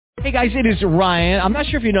Hey guys, it is Ryan. I'm not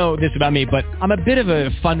sure if you know this about me, but I'm a bit of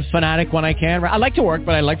a fun fanatic when I can. I like to work,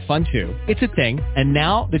 but I like fun too. It's a thing. And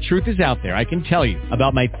now the truth is out there. I can tell you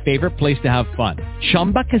about my favorite place to have fun.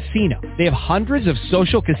 Chumba Casino. They have hundreds of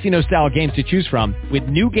social casino style games to choose from with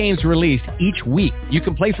new games released each week. You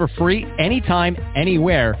can play for free anytime,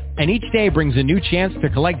 anywhere. And each day brings a new chance to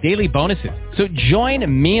collect daily bonuses. So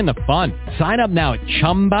join me in the fun. Sign up now at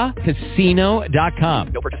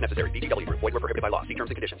ChumbaCasino.com. No purchase necessary. VGW. Void where prohibited by law. See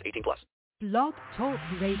terms and conditions. 18+. Blog Talk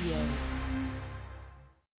Radio.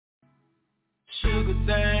 Sugar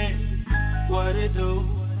thing, what it do?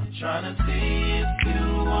 Tryna see if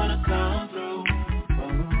you wanna come through. For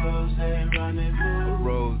a rose rendezvous. A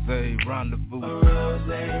rose rendezvous. A rose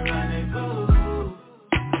rendezvous.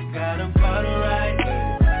 Got 'em caught right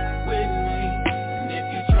with me. And if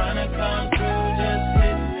you tryna come through, just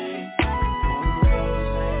hit me.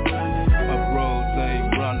 A rose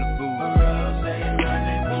rendezvous. A rose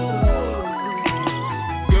rendezvous.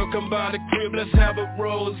 Girl, come by the crib, let's have a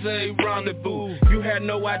rose rendezvous. You had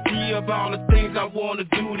no idea of all the things I wanna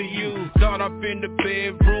do to you. Start up in the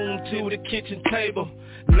bedroom to the kitchen table.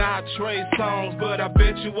 Not trade songs, but I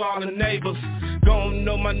bet you all the neighbors gon'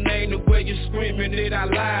 know my name the way you screaming it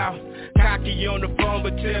out loud. Cocky on the phone,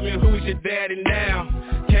 but tell me who's your daddy now.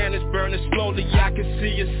 Candles burning slowly, I can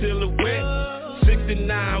see your silhouette.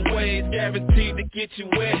 69 ways guaranteed to get you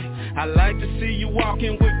wet. I like to see you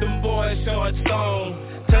walking with them boys shorts on.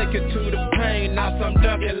 Take it to the paint, now I'm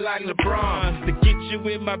dunking like LeBron. To get you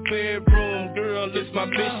in my bedroom, girl, it's my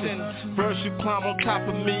mission. First you climb on top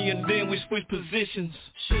of me and then we switch positions.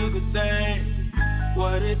 Sugar thing,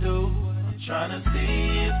 what it do? Tryna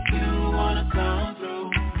see if you wanna come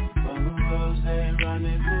through. For a rose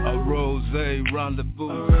rendezvous. A rose rendezvous.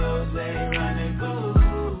 A rose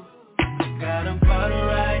rendezvous. Got 'em caught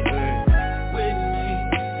right with me.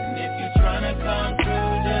 And if you tryna come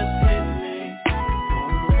through, just hit me.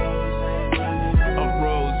 A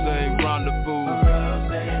rose rendezvous. A rose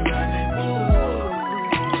rendezvous.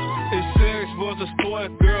 If sex was a sport,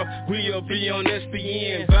 girl, we'll be on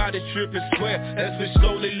SPN. Body tripping sweat as we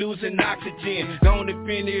slowly losing oxygen. Don't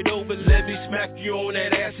defend it over, let me smack you on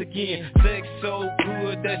that ass again. Sex so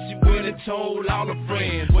good that she went and told all her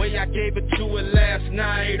friends. Way I gave it to her last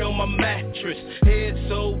night on my mattress. Head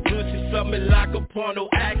so good, she saw me like a porno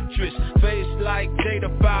actress. Face like Jada,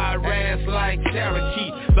 fire ass like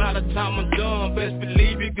Cherokee. By the time I'm done, best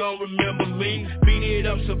believe you gon' remember me. Beat it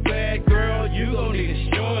up so bad, girl, you gon' need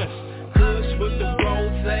insurance. Kush with the rose,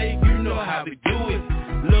 you know how we do it.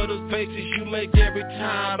 Little faces you make every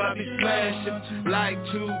time I be smashing. Like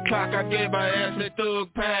Tupac, I gave her ass that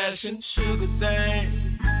thug passion. Sugar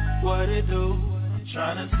thing, what it do?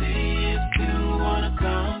 Tryna see if you wanna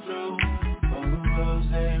come through. For a rose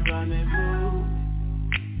rendezvous.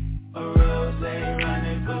 A rose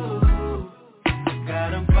rendezvous.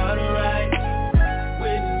 Got 'em caught right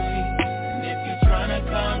with me. And if you tryna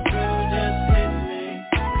come through, just hit me.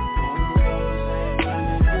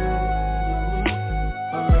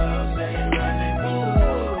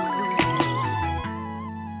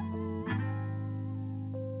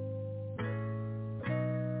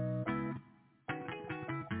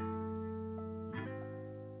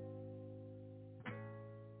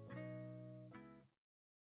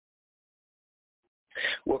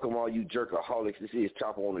 Welcome all you jerkaholics. This is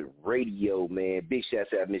Chopper on the radio, man. Big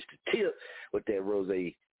shouts out Mr. Tip with that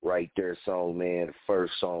Rose right there song, man. The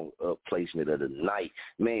first song up placement of the night.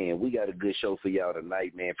 Man, we got a good show for y'all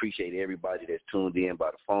tonight, man. Appreciate everybody that's tuned in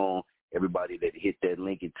by the phone, everybody that hit that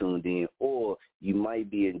link and tuned in, or you might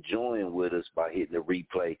be enjoying with us by hitting the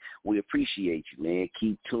replay. We appreciate you, man.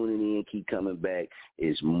 Keep tuning in, keep coming back.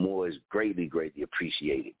 It's greatly, greatly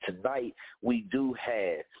appreciated. Tonight, we do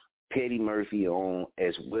have Petty Murphy on,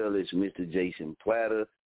 as well as Mr. Jason Platter,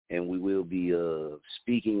 and we will be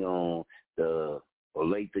speaking on the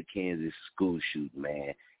Olathe, Kansas school shooting,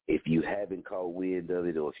 man. If you haven't caught wind of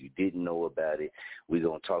it or if you didn't know about it, we're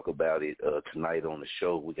going to talk about it tonight on the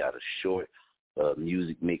show. We got a short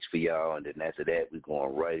music mix for y'all, and then after that, we're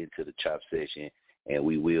going right into the chop session, and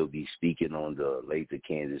we will be speaking on the Olathe,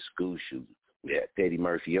 Kansas school shooting. We have Petty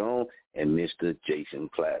Murphy on and Mr. Jason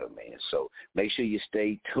Platter, man. So make sure you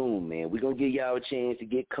stay tuned, man. We're going to give y'all a chance to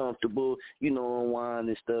get comfortable, unwind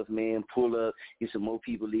and stuff, man. Pull up, get some more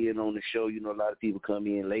people in on the show. A lot of people come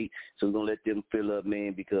in late, so we're going to let them fill up,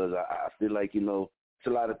 man, because I feel like, it's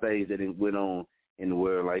a lot of things that went on in the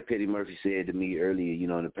world. Like Petty Murphy said to me earlier,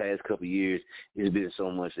 in the past couple of years, there's been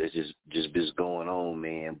so much that's just been going on,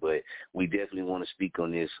 man. But we definitely want to speak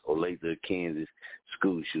on this Olathe, Kansas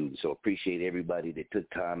school shooting. So appreciate everybody that took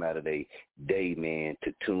time out of their day, man,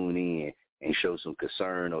 to tune in and show some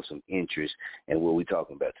concern or some interest in what we're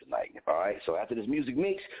talking about tonight. All right, so after this music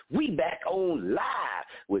mix, we back on live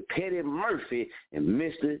with Petty Murphy and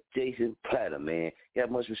Mr. Jason Platter, man.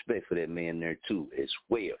 Got much respect for that man there, too, as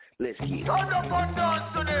well. Let's get it. Turn up and dance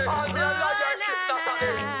today. All the liar shit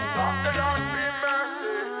Saturday. Come to Lord be mercy.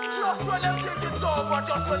 Just when them think it's over,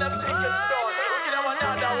 just when them think it's done, we give them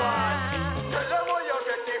another one. Tell them where you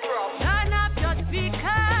get it from. Turn up your speaker,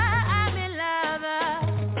 I'm in lover.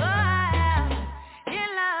 Oh, I am in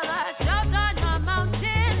lover. Jump on my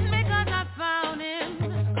mountain because I found him.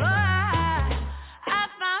 Oh, I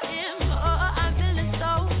found him. Oh, I'm feeling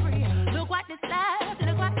so free. Look what this life,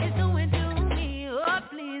 look what it's doing to me. Oh,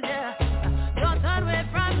 please, yeah. Don't turn away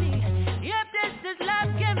from me. If this is love,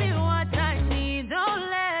 give me what I need. Don't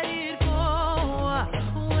let it go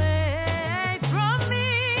away from me.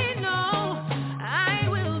 No, I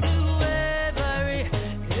will do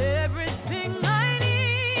everything I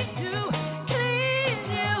need to please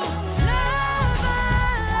you. Lover,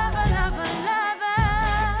 lover, lover, lover.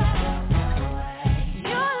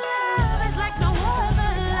 Your love is like no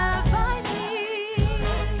other love I need.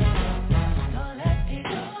 Don't let me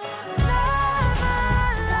go. Lover,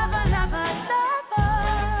 lover, lover, lover.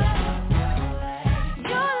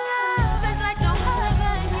 Your love is like no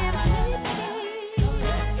other. Give me peace.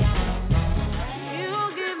 You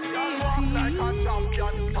give me Walk like a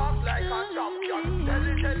champion, talk like a champion. Tell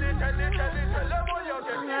it, tell them where you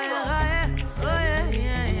get it from. Oh yeah,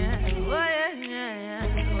 yeah, yeah. Oh yeah, yeah, yeah.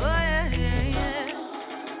 Oh yeah, yeah, yeah.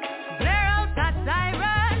 Blare out that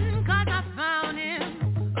siren, 'cause I found him.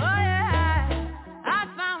 Oh yeah, I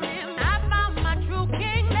found him. I found my true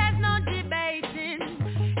king. There's no debating.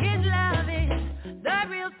 His love is the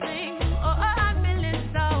real thing. Oh, I'm feeling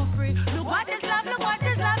so free. Look what this love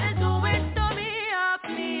is doing to me. Oh,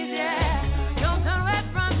 please, yeah. Don't turn away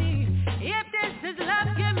from me. If this is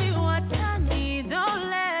love, give me what I need. Don't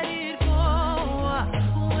let it go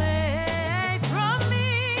away from me.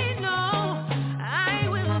 No, I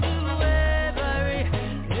will do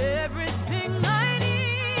everything I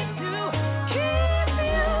need to keep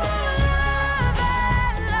you. Lover,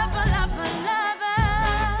 lover, lover.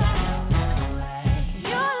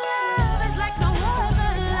 Your love is like no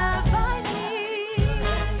other love I need.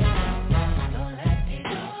 Don't let me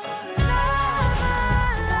go. Lover,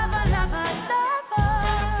 lover, lover.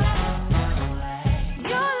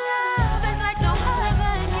 Your love is like no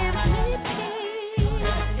other. Give me peace.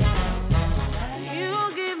 You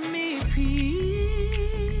give me peace.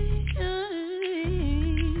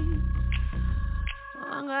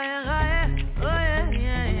 Oh yeah,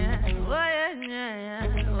 yeah, yeah. Oh yeah, yeah,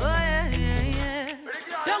 yeah. Oh yeah, yeah, yeah.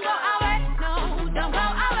 Don't go away, no, don't go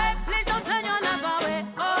away. Please don't turn your love away.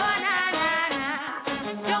 Oh na na na.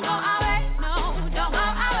 Don't go away, no, don't go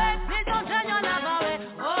away. Please don't turn your love away.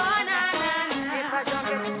 Oh na na na. If I don't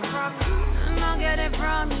get it from you, I'm not getting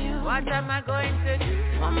from you. what am I going to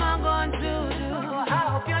do? What am I going to do? I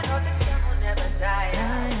hope you know this love will never die.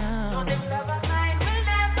 No, this love of mine will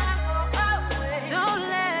never go away. Don't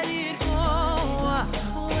let it go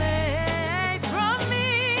away from me.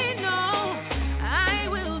 No, I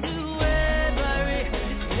will do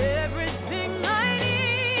everything I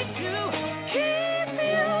need to keep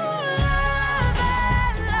you. Lover,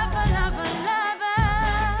 lover, lover.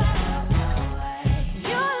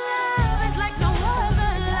 Your love is like no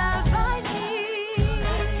other love I need.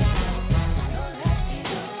 Don't let me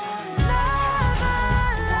go. Lover,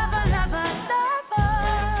 lover, lover, lover.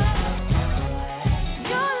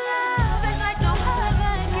 Your love is like no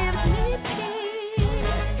other. Give me peace.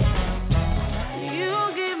 You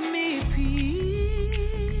give me peace.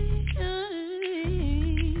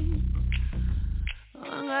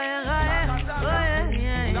 Oh yeah,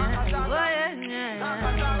 yeah, yeah. Oh yeah, yeah.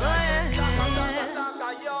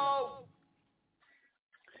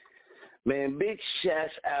 Man, big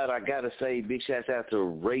shouts out. I got to say, big shouts out to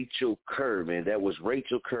Rachel Kerr, man. That was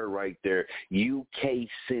Rachel Kerr right there, UK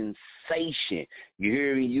Sensation. You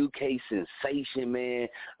hear me? UK Sensation, man.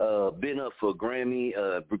 Been up for Grammy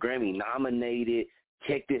nominated.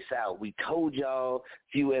 Check this out. We told y'all a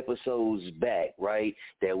few episodes back, right,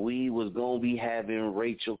 that we was going to be having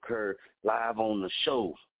Rachel Kerr live on the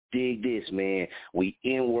show. Dig this, man. We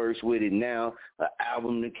in works with it now. An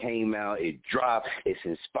album that came out, it dropped. It's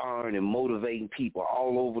inspiring and motivating people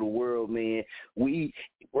all over the world, man. We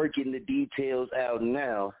working the details out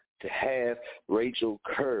now to have Rachel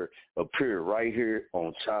Kerr appear right here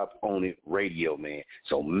on Top On It Radio, man.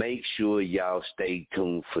 So make sure y'all stay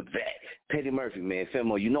tuned for that. Petty Murphy, man.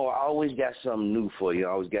 Femo, you know I always got something new for you. I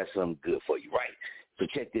always got something good for you, right? So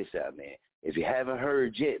check this out, man. If you haven't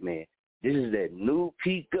heard yet, man, this is that new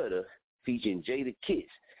Pete Gutter featuring Jada Kiss.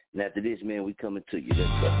 And after this, man, we coming to you.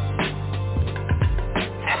 Let's go.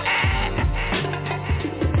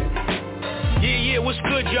 Yeah, what's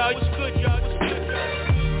good, y'all?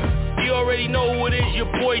 You already know who it is, your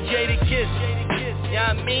boy Jada Kiss. You know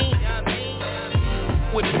what I mean?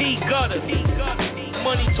 With P Gutter.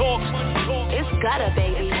 Money talks. It's Gutter,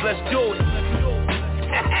 baby. Let's do it.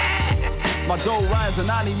 My dough rising,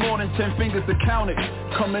 I need more than 10 fingers to count it.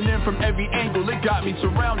 Coming in from every angle, it got me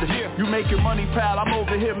surrounded. You making money, pal, I'm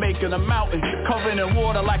over here making a mountain. Covered in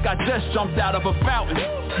water like I just jumped out of a fountain.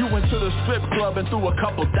 You went to the strip club and threw a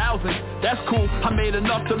couple thousand. That's cool, I made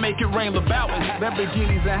enough to make it rain LeBoutins.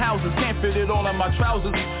 Lamborghinis and houses, can't fit it all in my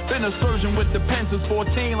trousers. Been a surgeon with the pen since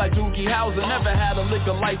 14 like Doogie Howser. Never had a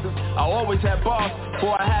liquor license, I always had bars.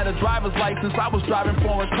 Before I had a driver's license, I was driving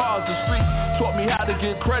foreign cars. The streets taught me how to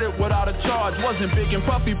get credit without a charge. Wasn't big and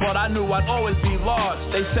puffy, but I knew I'd always be large.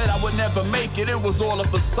 They said I would never make it, it was all a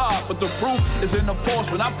facade. But the proof is in the Porsche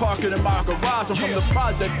when I park it in my garage. I'm from the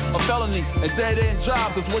project, a felony, and dead-end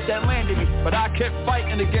jobs is what that landed me. But I kept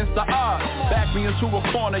fighting against the odds. Back me into a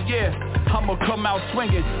corner, yeah, I'ma come out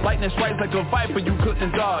swinging. Lightning strikes like a viper, you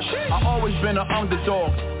couldn't dodge. I always been an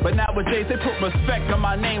underdog, but nowadays they put respect on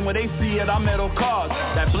my name. When they see it, I'm metal cards.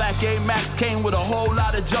 That black A-Max came with a whole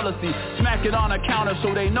lot of jealousy. Smack it on a counter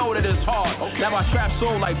so they know that it's hard. Now I trap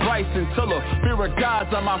soul like Bryson Tiller. Fear of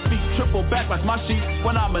God's on my feet, triple back like my sheet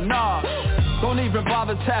when I'm a knob. Don't even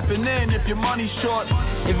bother tapping in if your money's short.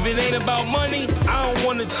 If it ain't about money, I don't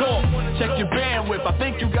wanna talk. Check your bandwidth, I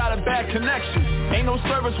think you got a bad connection. Ain't no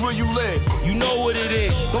service where you live, you know what it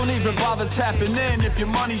is. Don't even bother tapping in if your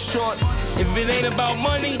money's short. If it ain't about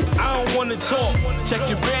money, I don't wanna talk. Check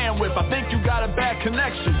your bandwidth, I think you got a bad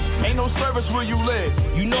connection. Ain't no service where you live,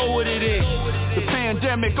 you know what it is. The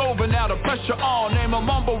pandemic over, now the pressure on. Name a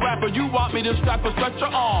mumble rapper, you want me to strap a stretcher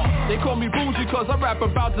on. They call me bougie cause I rap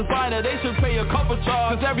about designer. They should pay a cover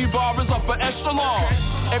charge, cause every bar is up for extra long.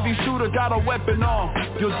 Every shooter got a weapon on.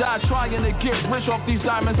 You'll die trying to get rich off these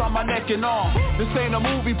diamonds on my neck and arm. This ain't a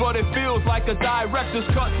movie, but it feels like a director's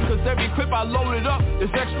cut, cause every clip I loaded up is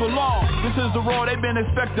extra long. This is the raw they've been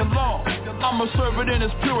expecting long. I'ma serve it in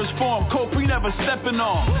its purest form, coke we never stepping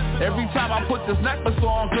on. Every time I put this necklace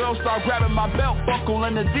on, girls start grabbing my belt buckle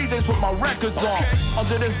and the DJs put my records on.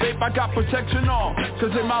 Under this vape I got protection on,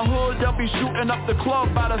 cause in my hood they'll be shooting up the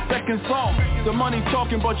club by the second song. The money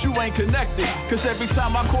talking but you ain't connected, cause every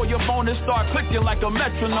time I call your phone it start clicking like a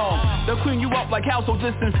metronome. They'll clean you up like household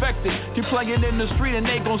disinfectant. Keep playing in the street and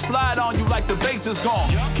they gon' slide on you like the bass is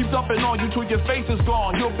gone. Keep dumping on you till your face is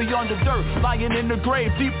gone. You'll be under dirt, lying in the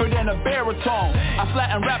grave deeper than a baritone. I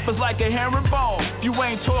flatten rappers like a herringbone. You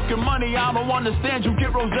ain't talking money, I don't understand you,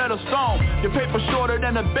 get Rosetta Stone. Your paper shorter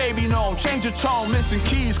than a baby gnome. Change your tone, missing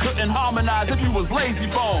keys, couldn't harmonize if you was lazy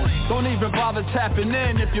bone. Don't even bother tapping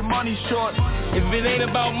in if your money's short. If it ain't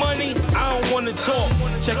about money, I don't wanna talk.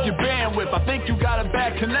 Check your bandwidth, I think you got a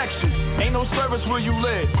bad connection. Ain't no service where you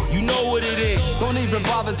live, you know what it is. Don't even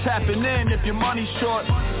bother tapping in if your money's short.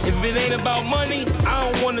 If it ain't about money,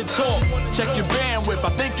 I don't wanna talk. Check your bandwidth,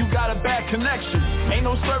 I think you got a bad connection. Ain't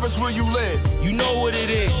no service where you live, you know what it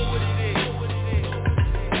is.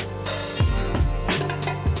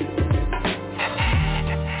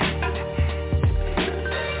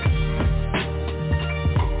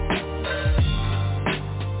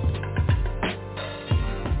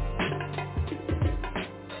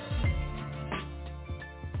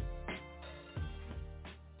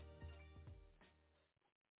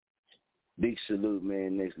 Big salute,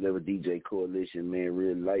 man. Next Level DJ Coalition, man.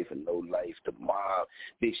 Real life and no life. The mob.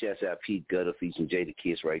 Big shouts out Pete Gutter featuring Jada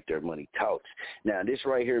Kiss right there. Money Talks. Now, this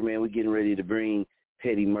right here, man, we're getting ready to bring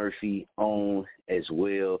Petty Murphy on as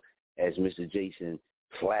well as Mr. Jason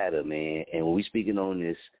Platter, man. And when we speaking on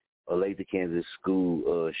this Olathe, Kansas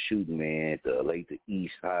school shooting, man, the Olathe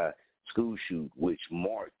East High school shoot, which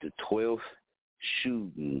marked the 12th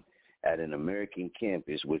shooting at an American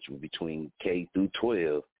campus, which was between K through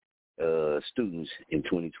 12. Students in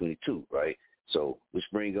 2022, right? So let's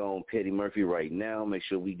bring on Petty Murphy right now. Make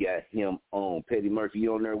sure we got him on. Petty Murphy,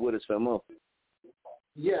 you on there with us, famo?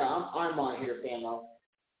 Yeah, I'm on here, famo.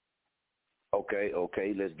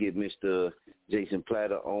 Okay. Let's get Mr. Jason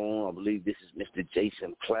Platter on. I believe this is Mr.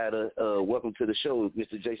 Jason Platter. Welcome to the show,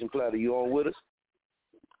 Mr. Jason Platter. You on with us?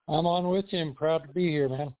 I'm on with you. I'm proud to be here,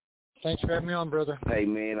 man. Thanks for having me on, brother. Hey,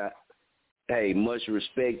 man, much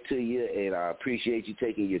respect to you, and I appreciate you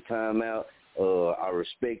taking your time out. I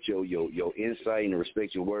respect your insight and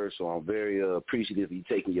respect your words, so I'm very appreciative of you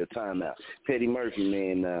taking your time out. Petty Murphy,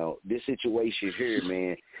 man, now, this situation here,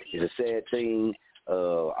 man, is a sad thing.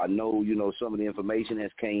 I know, some of the information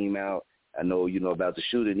has came out. I know, about the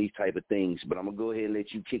shooting, these type of things, but I'm going to go ahead and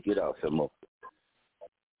let you kick it off some more.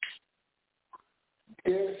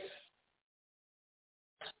 This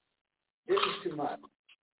is too much.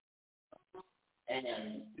 And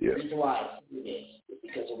the reason why I do this is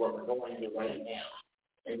because of what we're going through right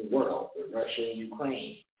now in the world with Russia and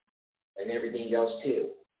Ukraine and everything else too.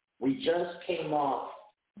 We just came off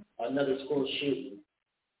another school shooting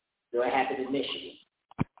that happened in Michigan.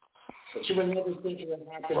 But you would never think it would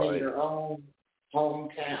happen in your own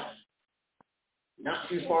hometown. Not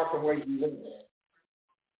too far from where you live.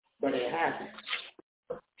 But it happened.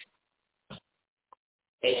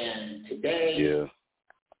 And today,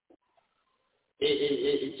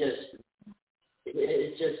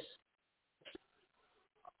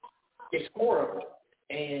 it's horrible.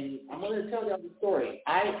 And I'm going to tell you the story.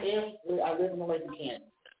 I live in Olathe, Kansas.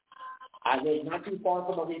 I live not too far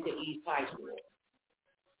from Olathe East High School.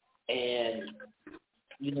 And,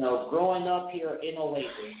 you know, growing up here in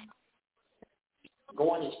Olathe,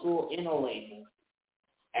 going to school in Olathe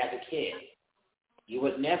as a kid, you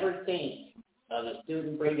would never think of a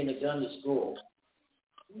student bringing a gun to school.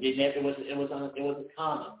 It was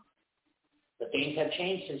common. But things have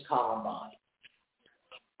changed since Columbine.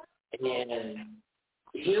 And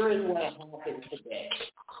hearing what happened today,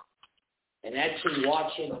 and actually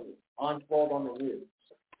watching it unfold on the news,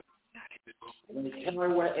 I'm going to tell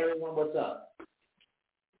everyone what's up.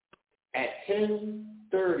 At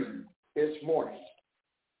 10:30 this morning,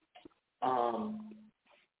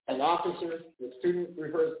 an officer, the student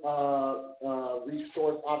resource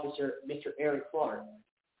officer, Mr. Eric Clark,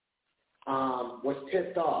 was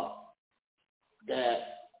tipped off that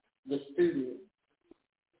the student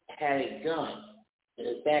had a gun in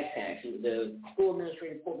his backpack. The school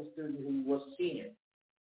administrator told the student, who was a senior,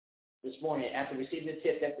 this morning after receiving the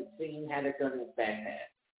tip that the student had a gun in his backpack.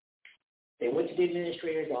 They went to the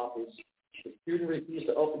administrator's office. The student refused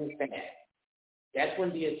to open his bag. That's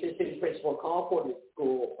when the assistant principal called for the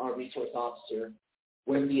school resource officer.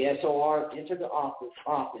 When the SOR entered the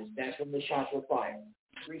office, that's when the shots were fired.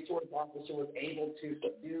 The resource officer was able to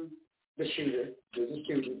subdue the shooter, who was a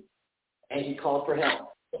student, and he called for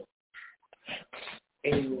help.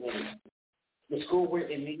 And the school went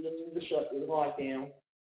immediately into the lockdown,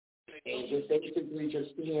 and just basically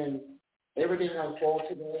just seeing everything unfold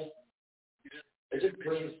today, it just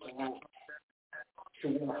brings back to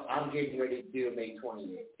what I'm getting ready to do on May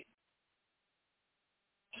 28th.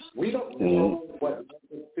 We don't know what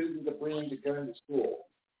the students are bringing to gun to school,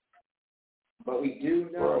 but we do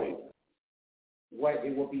know what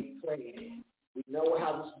it will be played in. We know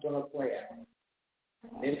how this is going to play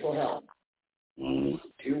out. Mental health.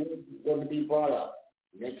 Two words going to be brought up.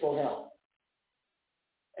 Mental health.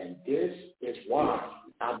 And this is why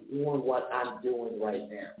I'm doing what I'm doing right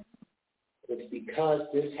now. It's because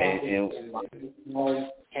this happened in my small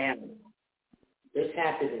town. This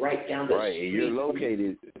happened right down the street. And you're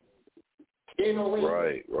located. In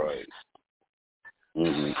Olathe. Right.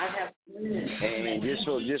 Mm-hmm. I have friends. And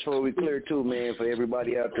just so we clear too, man, for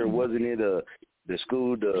everybody out there, wasn't it the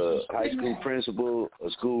high school principal, a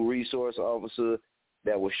school resource officer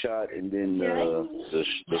that was shot, and then the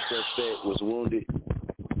suspect was wounded?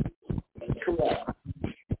 Correct.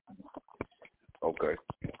 Okay.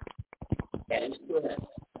 That is correct.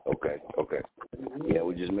 Okay. Yeah,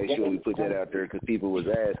 we just make sure we put that out there because people was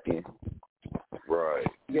asking. Right.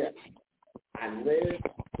 Yeah. I live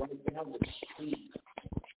right down the street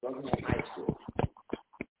from that high school.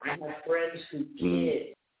 I have friends who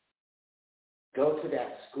kids go to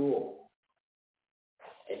that school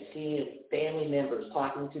and seeing family members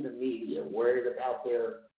talking to the media, worried about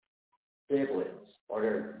their siblings or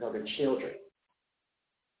their children.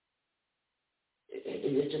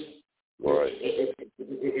 It just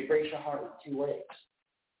it breaks your heart in two ways.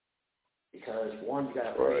 Because one, you got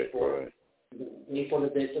to pray for the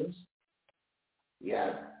victims. You got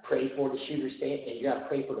to pray for the shooter's family, and you got to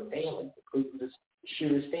pray for the family, including the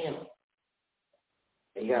shooter's family.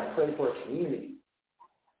 And you got to pray for a community.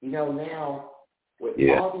 You know, now, with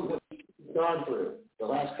all the what we've gone through the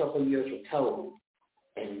last couple of years with COVID,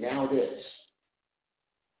 and now this,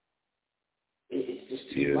 it's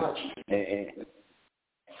just too much.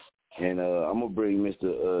 And I'm going to bring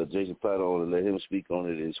Mr. Jason Platt on and let him speak on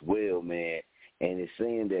it as well, man. And it's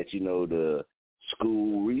saying that, you know, the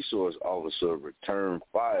school resource officer returned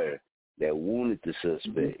fire that wounded the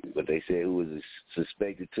suspect, but they said who was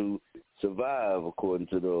suspected to survive, according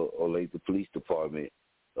to the Olathe Police Department.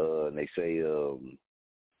 And they say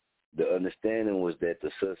the understanding was that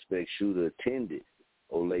the suspect shooter attended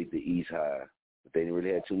Olathe East High, but they didn't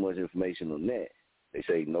really have too much information on that. They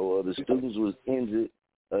say no other students was injured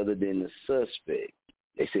other than the suspect.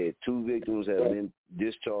 They said 2 victims have been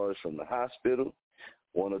discharged from the hospital.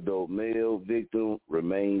 One adult male victim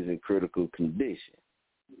remains in critical condition.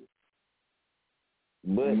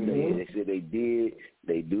 But they said they do,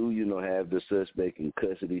 have the suspect in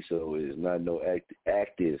custody, so it's not no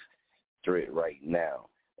active threat right now.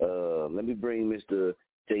 Let me bring Mr.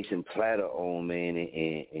 Jason Platter on, man,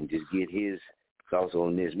 and just get his thoughts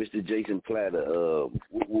on this. Mr. Jason Platter,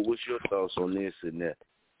 what's your thoughts on this and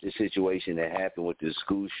the situation that happened with the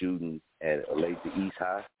school shooting at Olathe East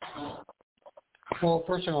High? Well,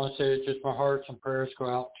 first thing I want to say is just my hearts and prayers go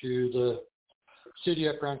out to the city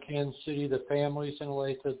up around Kansas City, the families in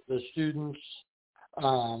Olathe, the students,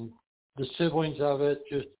 the siblings of it,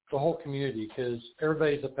 just the whole community, because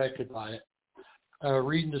everybody's affected by it.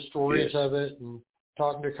 Reading the stories of it and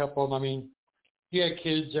talking to a couple of them, I mean, you had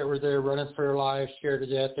kids that were there running for their lives, scared to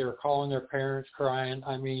death. They were calling their parents, crying.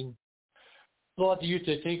 I mean, a lot of the youth,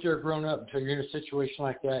 they think they're grown up until you're in a situation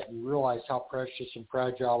like that and you realize how precious and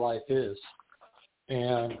fragile life is.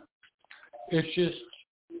 And it's just,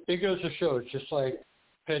 it goes to show, it's just like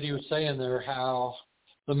Petty was saying there, how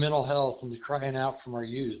the mental health and the crying out from our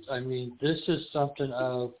youth. I mean, this is something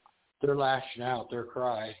of their lashing out, their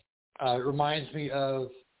cry. It reminds me of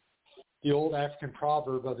the old African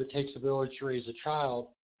proverb of it takes a village to raise a child,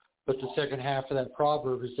 but the second half of that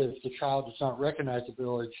proverb is that if the child does not recognize the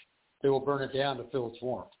village, they will burn it down to feel its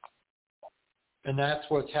warmth. And that's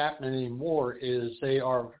what's happening anymore, is they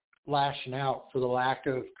are lashing out for the lack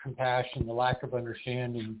of compassion, the lack of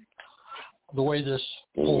understanding, the way this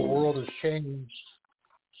whole world has changed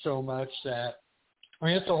so much that, I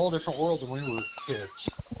mean, it's a whole different world than when we were kids.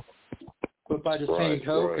 But by the same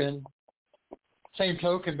token,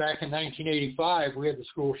 back in 1985, we had the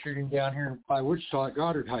school shooting down here by Wichita at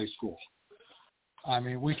Goddard High School. I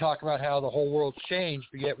mean, we talk about how the whole world's changed,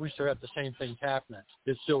 but yet we still have the same things happening.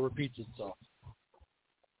 It still repeats itself.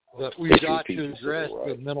 But we've got to address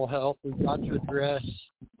the mental health. We've got to address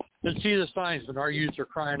and see the signs. When our youth are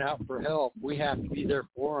crying out for help, we have to be there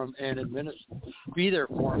for them and be there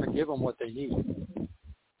for them and give them what they need.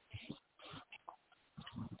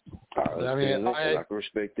 I mean, I can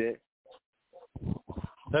respect that.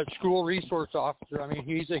 That school resource officer, I mean,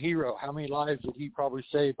 he's a hero. How many lives did he probably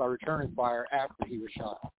save by returning fire after he was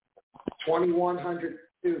shot? 2,100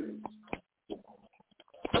 students.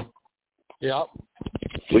 Yep.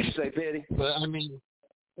 What'd you say, Petty? But, I mean,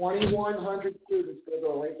 2,100 students go to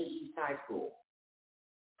Olathe East High School.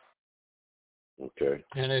 Okay.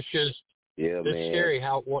 And it's just, it's scary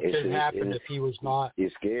what could happen if he was not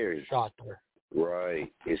shot there. Right.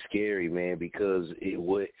 It's scary, man, because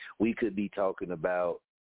we could be talking about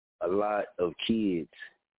a lot of kids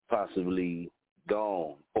possibly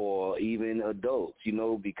gone, or even adults,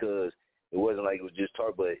 because it wasn't like it was just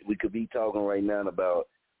talk, but we could be talking right now about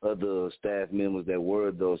other staff members that were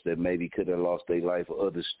adults that maybe could have lost their life, or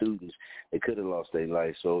other students that could have lost their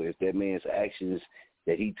life. So if that man's actions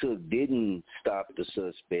that he took didn't stop the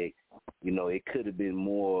suspect, it could have been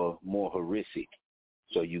more horrific.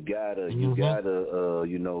 So you gotta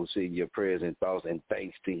send your prayers and thoughts and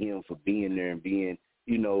thanks to him for being there and being,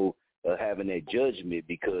 having that judgment,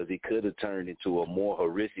 because it could have turned into a more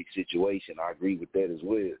horrific situation. I agree with that as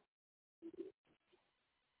well.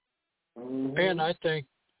 And I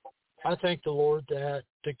thank the Lord that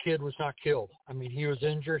the kid was not killed. I mean, he was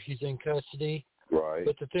injured. He's in custody. Right.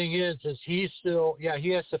 But the thing is he's still, he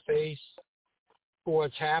has to face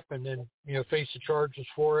what's happened and, face the charges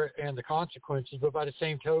for it and the consequences. But by the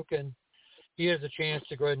same token, he has a chance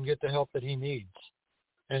to go ahead and get the help that he needs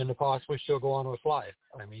and to possibly still go on with life.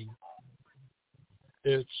 I mean,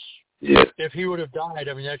 if he would have died,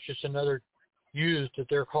 I mean, that's just another youth that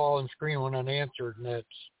they're calling, screaming unanswered, and that's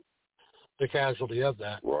the casualty of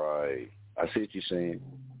that. Right. I see what you're saying.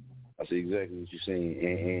 I see exactly what you're saying.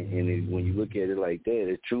 And when you look at it like that,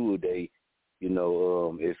 it's true.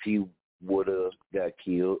 If he would have got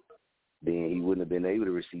killed, then he wouldn't have been able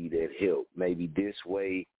to receive that help. Maybe this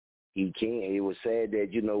way he can. It was sad that,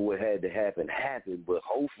 what had to happen happened, but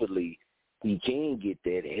hopefully he can get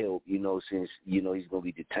that help, since, he's going to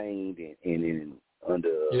be detained and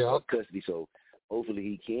under custody. So hopefully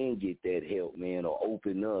he can get that help, man, or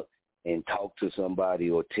open up and talk to somebody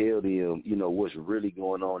or tell them, what's really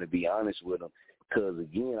going on, and be honest with them. Because,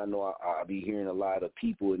 again, I know I'll be hearing a lot of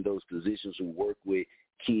people in those positions who work with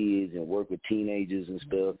kids and work with teenagers and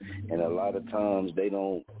stuff, and a lot of times they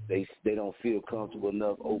don't feel comfortable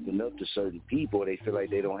enough open up to certain people. They feel like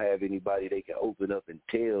they don't have anybody they can open up and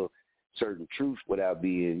tell certain truths without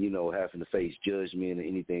being, having to face judgment or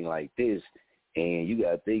anything like this. And you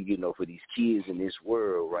got to think, for these kids in this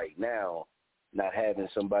world right now, not having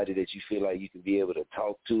somebody that you feel like you can be able to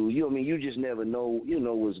talk to, you just never know,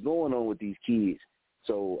 what's going on with these kids.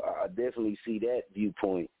 So I definitely see that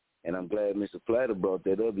viewpoint. And I'm glad Mr. Platter brought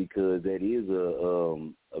that up because that is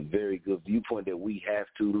a very good viewpoint that we have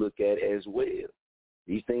to look at as well.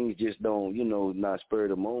 These things just don't, not spur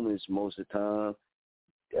the moments most of the time.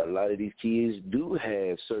 A lot of these kids do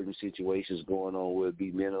have certain situations going on where it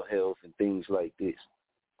be mental health and things like this.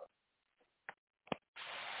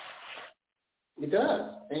 It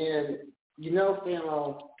does. And,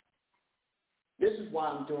 Pharaoh, this is why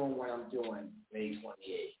I'm doing what I'm doing May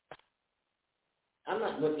 28th. I'm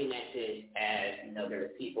not looking at this as, there are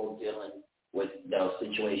people dealing with those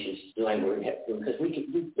situations, because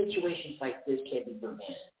situations like this can't be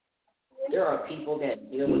prevented. There are people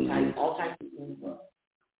that deal with all types of things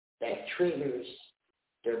that triggers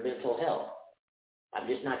their mental health. I'm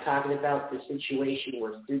just not talking about the situation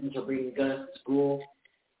where students are bringing guns to school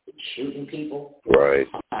and shooting people. Right.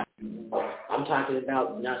 I'm talking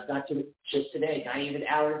about not just today, not even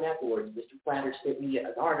hours afterwards. Mr. Platter sent me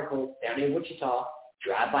an article down in Wichita,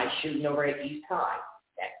 drive-by shooting over at East High,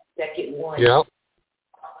 that second one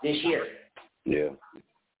this year. Yeah.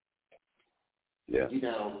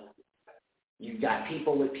 You've got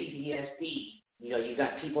people with PTSD. You've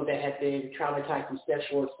got people that have been traumatized from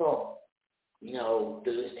sexual assault.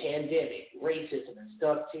 This pandemic, racism and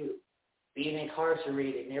stuff too. Being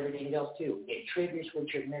incarcerated and everything else too. It triggers with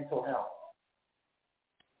your mental health.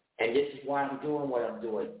 And this is why I'm doing what I'm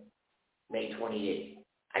doing May 28th.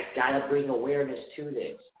 I got to bring awareness to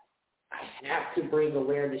this. I have to bring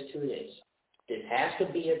awareness to this. This has to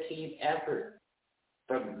be a team effort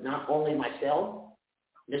from not only myself.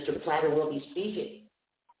 Mr. Platter will be speaking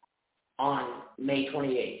on May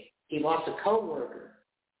 28th. He lost a coworker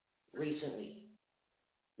recently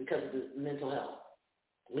because of his mental health.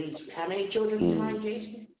 Leads how many children behind,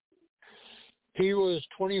 Jason? He was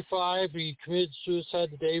 25. He committed suicide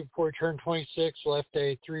the day before he turned 26, left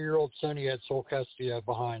a 3-year-old son he had sole custody of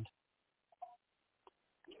behind.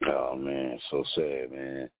 Oh, man, so sad,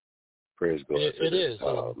 man. Praise God. It is.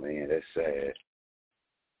 Oh, man, that's sad.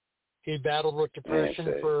 He battled with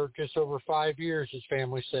depression for just over 5 years, his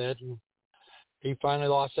family said, and he finally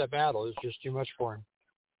lost that battle. It was just too much for him.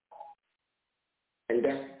 And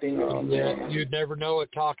that's the thing. You'd never know it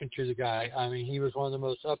talking to the guy. I mean, he was one of the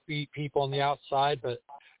most upbeat people on the outside, but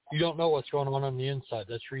you don't know what's going on the inside.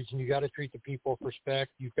 That's the reason you got to treat the people with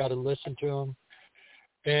respect. You've got to listen to them.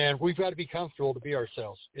 And we've got to be comfortable to be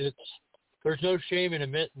ourselves. There's no shame in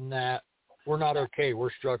admitting that we're not okay.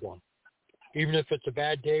 We're struggling. Even if it's a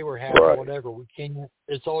bad day, we're having whatever. We can't.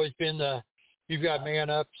 It's always been you've got to man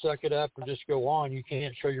up, suck it up, and just go on. You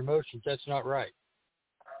can't show your emotions. That's not right.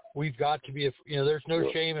 We've got to be, there's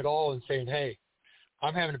no shame at all in saying, hey,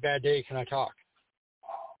 I'm having a bad day. Can I talk?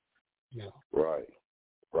 Right.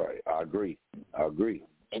 I agree.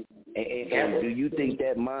 And do you think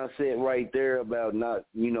that mindset right there about not,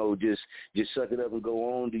 just suck it up and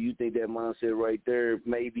go on, do you think that mindset right there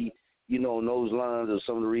maybe, in those lines are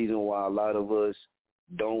some of the reasons why a lot of us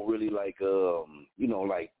don't really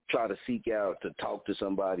try to seek out to talk to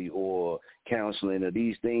somebody or counseling or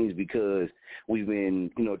these things because we've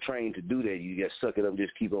been, trained to do that. You just suck it up and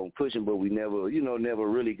just keep on pushing, but we never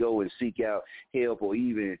really go and seek out help or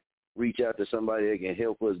even reach out to somebody that can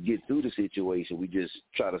help us get through the situation. We just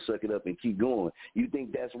try to suck it up and keep going. You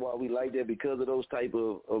think that's why we like that, because of those type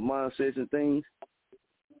of mindsets and things?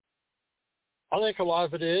 I think a lot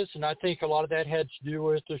of it is, and I think a lot of that had to do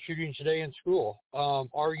with the shootings today in school.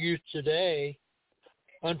 Our youth today,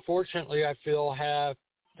 unfortunately, I feel have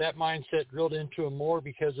that mindset drilled into them more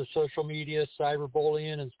because of social media,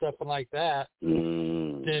 cyberbullying, and stuff like that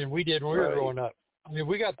than we did when we were growing up. I mean,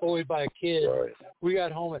 we got bullied by a kid. Right. We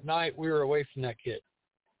got home at night. We were away from that kid.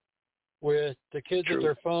 With the kids with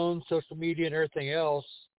their phones, social media, and everything else,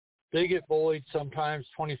 they get bullied sometimes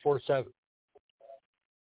 24/7.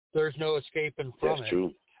 There's no escaping from it.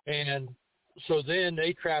 True. And so then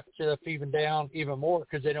they trap stuff even down even more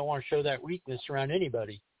because they don't want to show that weakness around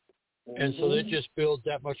anybody. Mm-hmm. And so it just builds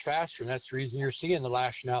that much faster. And that's the reason you're seeing the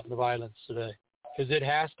lashing out and the violence today, because it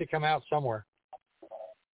has to come out somewhere.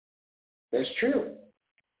 That's true.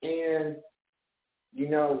 And,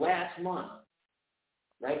 last month,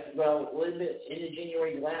 right? Well, a little bit into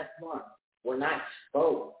January last month, when I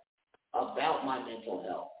spoke about my mental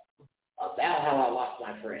health, about how I lost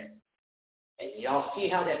my friend. And y'all see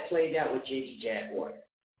how that played out with J.D. Jaguar.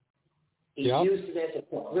 He used it as a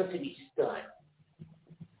publicity stunt.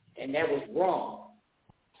 And that was wrong.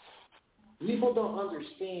 People don't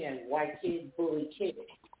understand why kids bully kids.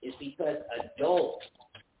 It's because adults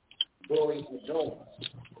bully adults.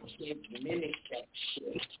 Kids mimic that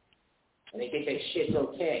shit. And they think that shit's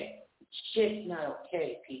okay. Shit's not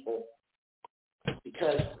okay, people.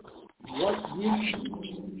 Because what you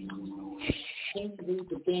can lead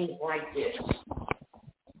to things like this.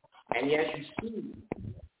 And as you see,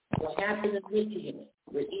 what happened in Michigan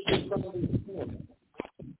with each one of these things,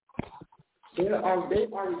 they are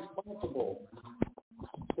responsible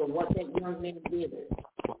for what that young man did.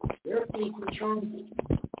 They're facing charges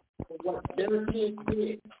for what their kids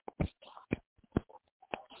did.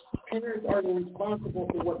 Parents are responsible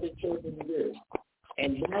for what their children do.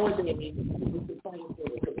 And nowadays, with the same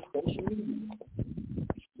thing,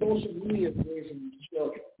 social media is raising these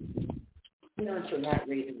children. Parents are not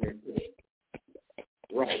raising their kids.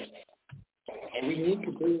 Right. And we need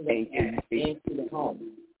to bring that into the home.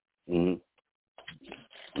 Mm-hmm.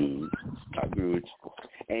 Mm-hmm. I agree with you.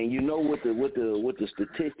 And you know, with the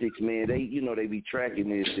statistics, man, they be tracking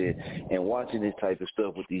this and watching this type of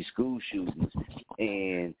stuff with these school shootings.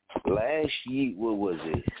 And last year, what was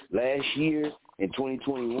it? Last year in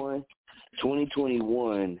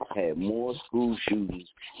 2021 had more school shootings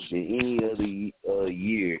than any other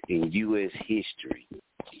year in U.S. history.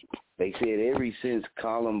 They said ever since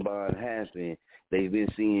Columbine happened, they've been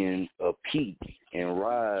seeing a peak and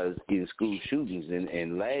rise in school shootings.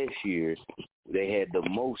 And last year, they had the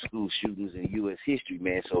most school shootings in U.S. history,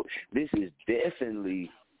 man. So this is definitely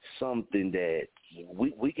something that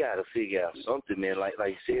we got to figure out something, man. Like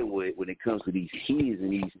I said, when it comes to these kids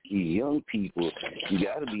and these young people, you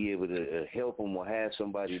got to be able to help them or have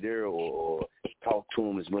somebody there or talk to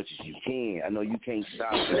them as much as you can. I know you can't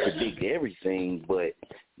stop and predict everything, but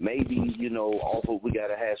maybe, we got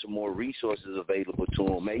to have some more resources available to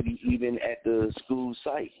them, maybe even at the school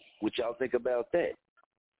site. What y'all think about that?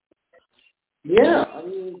 Yeah, I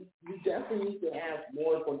mean, you definitely need to have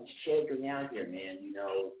more for these children out here, man.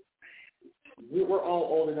 We were all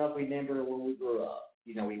old enough to remember when we grew up.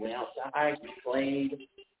 We went outside, we played.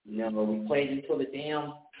 We played until the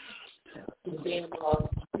damn came on.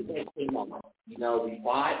 We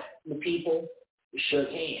fought the people, we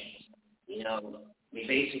shook hands. We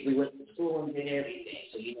basically went to school and did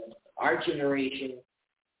everything. So, our generation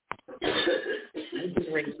is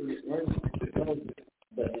learning.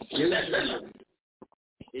 But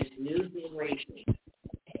this new generation,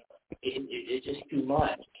 it's just too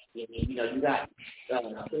much. You got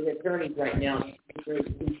state attorneys right now doing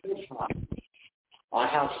TikTok on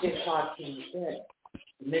how TikTok can affect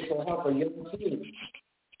the mental health of young teens.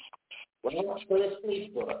 Well, so that's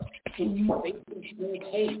Facebook. Facebook spreads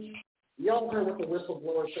hate. You all heard what the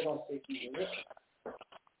whistleblower said on 60 Minutes.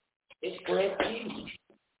 It spreads hate.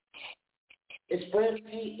 It spreads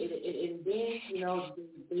hate, and then,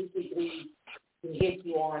 they basically can hit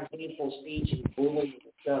you on hateful speech and bullying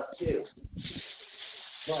and stuff, too.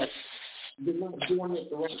 But you're not doing it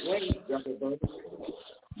the right way, brother.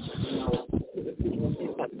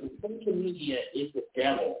 Social media is the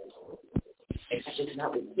devil. It's just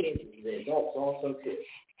not with kids, it's the adults also, too.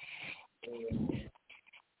 And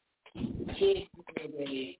the kids,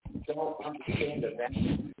 they don't understand the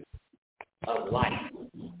value of life.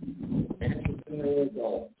 That's the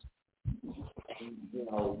adults. And,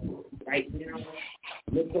 right now,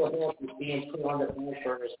 mental health is being put on the back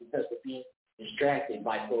burners because of being distracted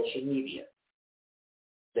by social media,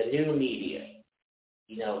 the new media.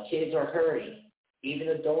 Kids are hurting, even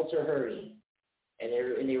adults are hurting, and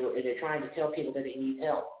they're trying to tell people that they need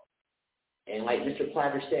help. And like Mr.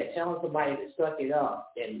 Platter said, telling somebody to suck it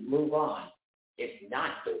up and move on is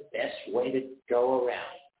not the best way to go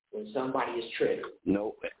around when somebody is triggered.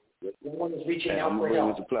 No. When someone is reaching out for help. I'm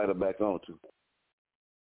going to bring Mr. Platter back on too.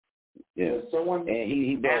 Yeah, and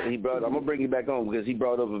he brought. I'm gonna bring you back on because he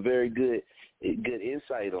brought up a very good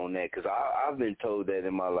insight on that. Because I've been told that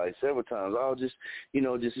in my life several times. I'll just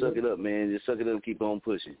suck it up, man. Just suck it up, and keep on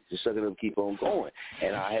pushing. Just suck it up, and keep on going.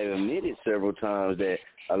 And I have admitted several times that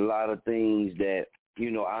a lot of things that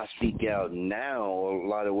I speak out now, or a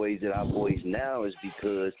lot of ways that I voice now, is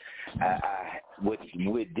because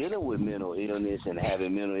with dealing with mental illness and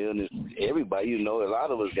having mental illness, everybody, a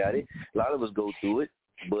lot of us got it. A lot of us go through it.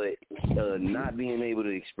 But not being able to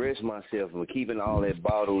express myself and keeping all that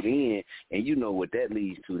bottled in, and you know what that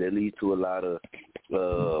leads to. That leads to a lot of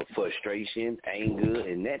frustration, anger,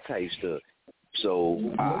 and that type stuff.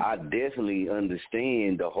 So I definitely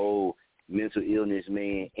understand the whole mental illness,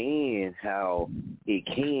 man, and how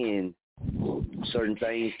certain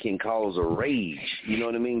things can cause a rage, you know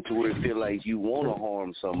what I mean, to where it feel like you want to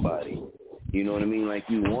harm somebody. You know what I mean? Like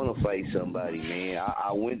you want to fight somebody, man.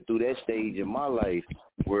 I went through that stage in my life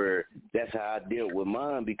where that's how I dealt with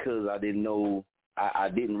mine, because I didn't know, I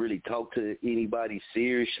didn't really talk to anybody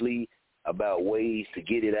seriously about ways to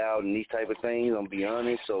get it out and these type of things, I'm going to be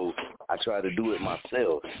honest. So I tried to do it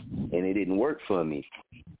myself, and it didn't work for me.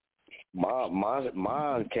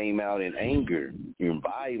 mine came out in anger and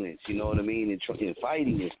violence, you know what I mean, and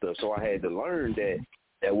fighting and stuff. So I had to learn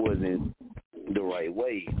that wasn't the right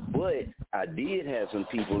way. But I did have some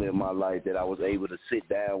people in my life that I was able to sit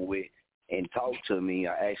down with and talk to me.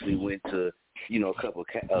 I actually went to, a couple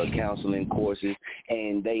of counseling courses,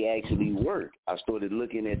 and they actually worked. I started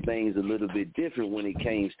looking at things a little bit different when it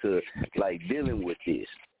came to, like, dealing with this.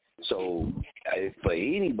 So for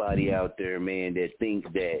anybody out there, man, that thinks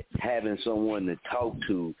that having someone to talk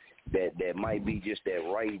to that might be just that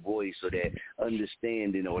right voice or that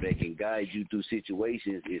understanding or that can guide you through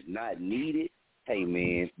situations is not needed, hey,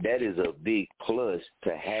 man, that is a big plus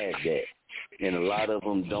to have that. And a lot of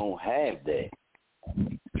them don't have that.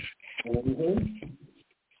 Mm-hmm.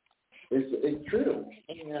 It's true.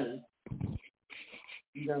 And,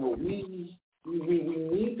 we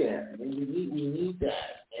need that. We need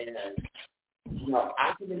that. And,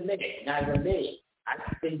 I can admit it, and I've admitted it.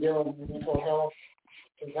 I've been dealing with mental health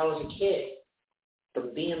since I was a kid.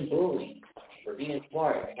 From being bullied, for being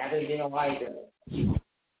smart, having been a lighter, to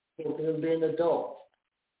being an adult,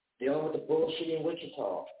 dealing with the bullshit in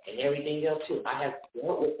Wichita, and everything else too. I have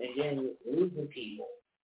dealt with, again, losing people,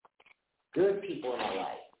 good people in my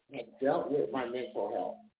life. I have dealt with my mental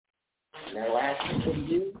health. And the last couple of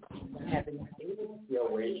years, I haven't been able to deal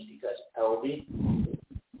with it because of COVID.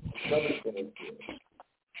 But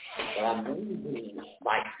I'm moving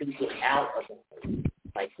by thinking out of it,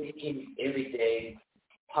 by thinking every day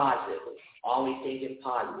positively, always thinking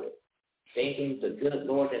positive, thanking the good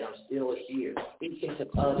Lord that I'm still here, speaking to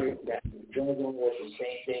others that are struggling with the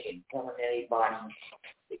same thing and telling anybody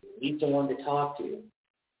if you need someone to talk to,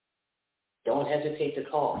 don't hesitate to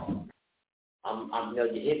call. You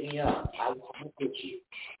hit me up. I will talk with you.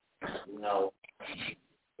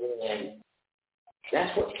 And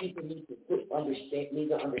that's what people need to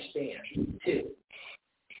understand too,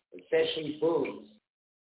 especially bullies.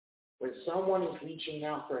 When someone is reaching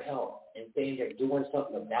out for help and saying they're doing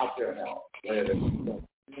something about their health, whether they're doing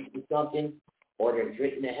something or they're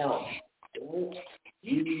written to help, don't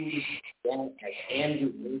use that as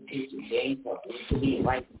ammunition to gain something to be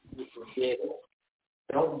right for people.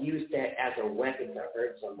 Don't use that as a weapon to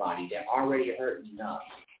hurt somebody. They're already hurt enough.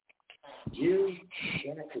 Use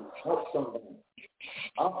that to help somebody,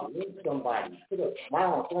 uplift somebody, put a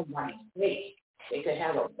smile on somebody's face. They could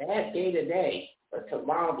have a bad day today, but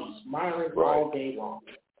tomorrow be smiling all day long.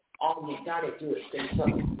 All you got to do is say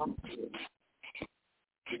something positive.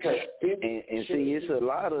 Because and see, it's a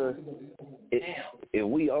lot of if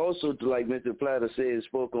we also, like Mr. Platter said,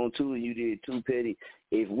 spoke on too, and you did too, Petty,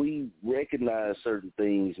 if we recognize certain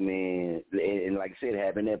things, man, and like I said,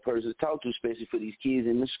 having that person to talk to, especially for these kids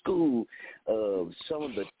in the school, some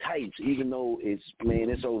of the types, even though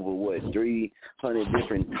it's over, 300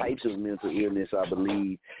 different types of mental illness, I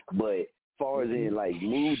believe, but far as in, like,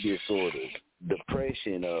 mood disorders,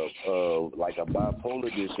 depression, of like a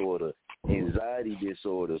bipolar disorder, anxiety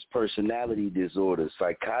disorders, personality disorders,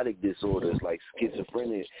 psychotic disorders like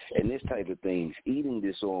schizophrenia and this type of things, eating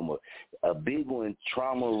disorder, a big one,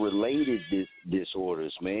 trauma-related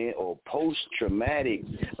disorders, man, or post-traumatic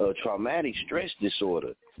traumatic stress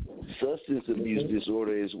disorder, substance abuse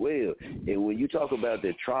disorder as well. And when you talk about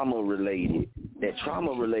the trauma-related,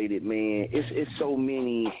 man, it's so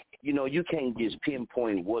many. You can't just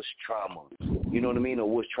pinpoint what's trauma, you know what I mean, or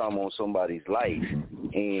what's trauma on somebody's life.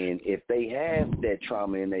 And if they have that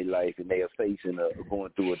trauma in their life and they are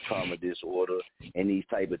going through a trauma disorder and these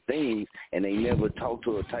type of things, and they never talk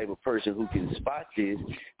to a type of person who can spot this,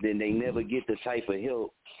 then they never get the type of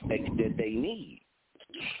help that they need.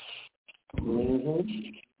 Mm-hmm.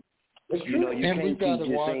 You can't keep just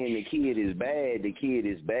saying the kid is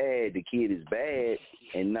bad,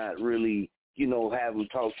 and not really, have them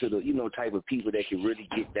talk to the, type of people that can really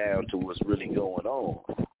get down to what's really going on.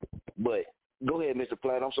 But go ahead, Mr.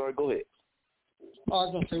 Platt. I'm sorry. Go ahead. I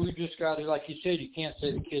was going to say, we just got to, like you said, you can't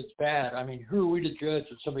say the kid's bad. I mean, who are we to judge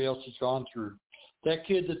that somebody else has gone through? That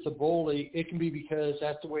kid that's a bully, it can be because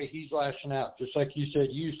that's the way he's lashing out. Just like you said,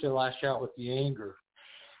 you used to lash out with the anger,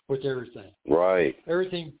 with everything. Right.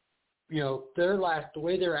 Everything, the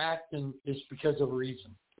way they're acting is because of a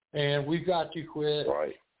reason. And we've got to quit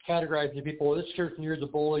categorizing people. Well, this person here's a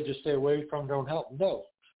bully, just stay away from, don't help. No,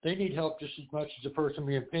 they need help just as much as the person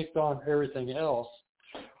being picked on, everything else.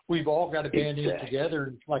 We've all got to band in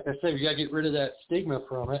together. Like I said, we got to get rid of that stigma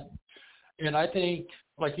from it. And I think,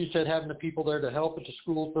 like you said, having the people there to help at the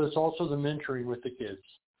schools, but it's also the mentoring with the kids.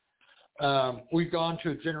 We've gone to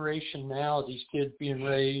a generation now of these kids being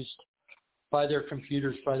raised by their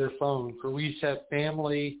computers, by their phones, where we used to have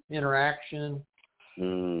family interaction,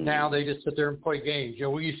 Now they just sit there and play games.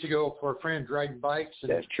 We used to go with our friends riding bikes. And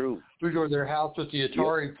that's true. We go to their house with the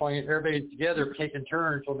Atari playing, everybody together taking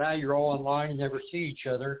turns. Well, now you're all online and never see each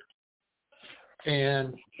other.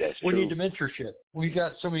 And we need the mentorship. We've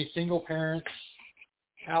got so many single parents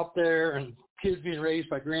out there and kids being raised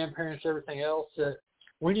by grandparents, everything else, that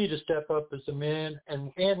we need to step up as the men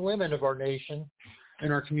and women of our nation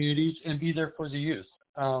and our communities and be there for the youth.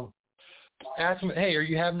 Ask them, hey, are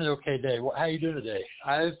you having an okay day? How are you doing today?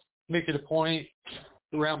 I make it a point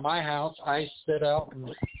around my house. I sit out and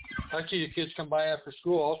I see the kids come by after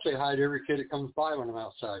school. I'll say hi to every kid that comes by when I'm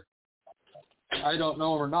outside. I don't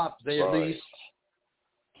know them or not, but they at least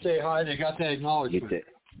say hi. They got that acknowledgement.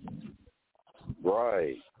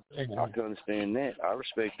 Right. I can understand that. I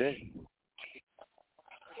respect that.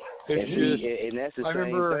 And that's the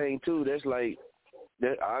same thing too. That's like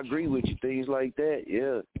that. I agree with you. Things like that.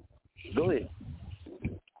 Yeah. Go ahead.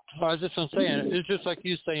 I was just saying, it's just like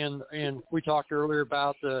you saying, and we talked earlier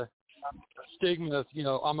about the stigma of,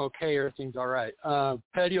 I'm okay, everything's all right.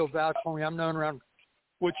 Petty will vouch for me. I'm known around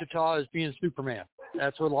Wichita as being Superman.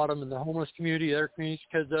 That's what a lot of them in the homeless community, other communities,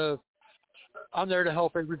 because I'm there to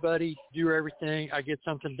help everybody, do everything. I get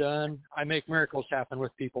something done. I make miracles happen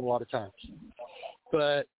with people a lot of times.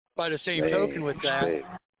 But by the same token with that,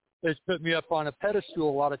 it's put me up on a pedestal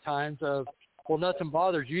a lot of times of, well, nothing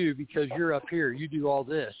bothers you because you're up here. You do all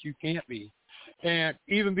this. You can't be. And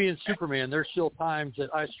even being Superman, there's still times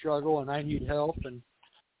that I struggle and I need help. And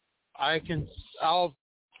I'll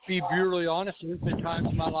be brutally honest. There's been times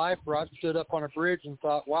in my life where I've stood up on a bridge and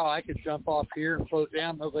thought, wow, I could jump off here and float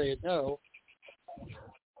down. Nobody would know.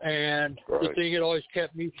 And the thing that always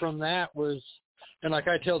kept me from that was, and like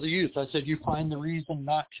I tell the youth, I said, you find the reason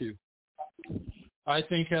not to. I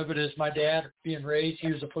think of it as my dad being raised.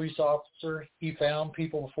 He was a police officer. He found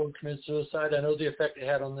people before they committed suicide. I know the effect it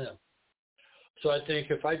had on them. So I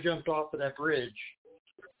think if I jumped off of that bridge,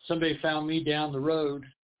 somebody found me down the road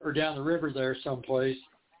or down the river there someplace,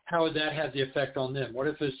 how would that have the effect on them? What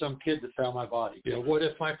if there's some kid that found my body? What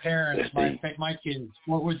if my parents, my kids,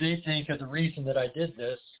 what would they think of the reason that I did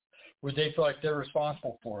this? Would they feel like they're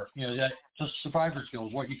responsible for it? That's just survivor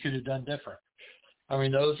skills, what you could have done different. I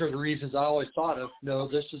mean, those are the reasons I always thought of. No,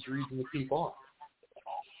 this is the reason to keep on.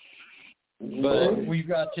 But we've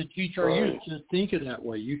got to teach our youth to think of that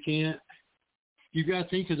way. You've got to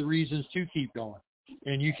think of the reasons to keep going.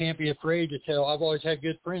 And you can't be afraid to tell. I've always had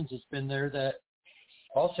good friends that's been there that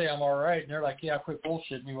I'll say I'm all right. And they're like, yeah, quit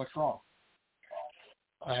bullshitting me. What's wrong?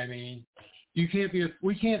 I mean, we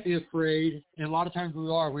can't be afraid. And a lot of times we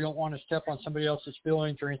don't want to step on somebody else's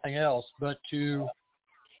feelings or anything else, but to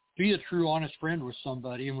be a true, honest friend with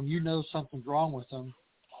somebody. And when you know something's wrong with them,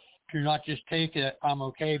 to not just take it, I'm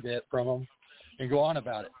okay bit from them and go on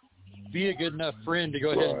about it. Be a good enough friend to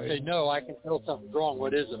go ahead and say, no, I can tell something's wrong.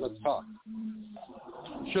 What is it? Let's talk.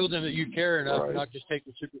 Show them that you care enough and not just take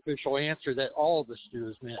the superficial answer that all of us do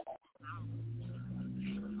as men.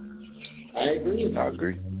 I agree. I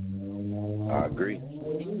agree.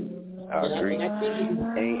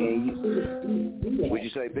 And what'd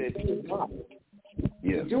you say, Betty?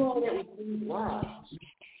 Yeah. Do all that with lives.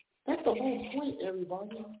 That's the whole point,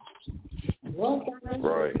 everybody. Love thy neighbor.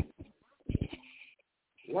 Right.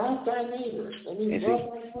 Love thy neighbor. I mean, love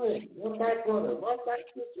thy friend. Love thy brother. Love thy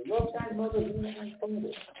sister. Love thy mother and thy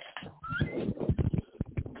father.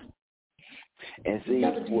 And see,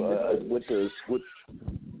 with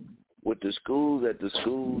the schools,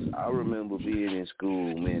 I remember being in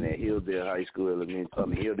school, man, at Hilldale High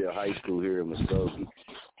School here in Muskogee.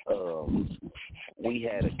 We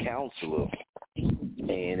had a counselor,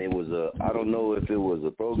 and it was I don't know if it was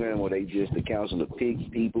a program where the counselor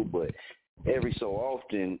picked people, but every so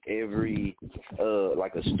often,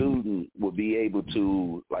 like a student would be able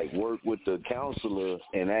to like work with the counselor,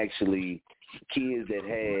 and actually kids that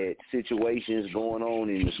had situations going on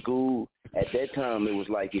in the school. At that time, it was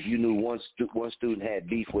like if you knew one student had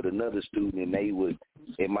beef with another student, and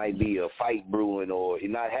it might be a fight brewing, or it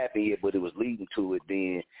not happened yet, but it was leading to it.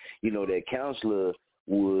 Then, that counselor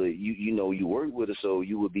would, you work with her, so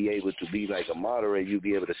you would be able to be like a moderator. You'd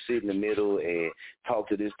be able to sit in the middle and talk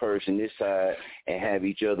to this person, this side, and have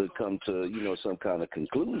each other come to, some kind of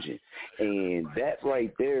conclusion. And that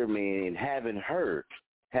right there, man, having her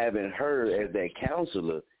as that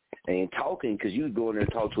counselor and talking, because you would go in there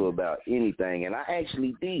and talk to her about anything. And I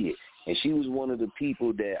actually did. And she was one of the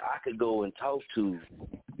people that I could go and talk to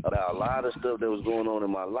about a lot of stuff that was going on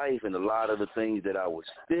in my life and a lot of the things that I was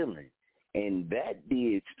feeling. And that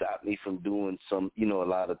did stop me from doing a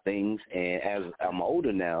lot of things. And as I'm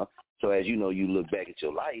older now, so as you know, you look back at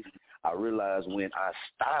your life, I realized when I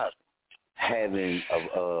stopped having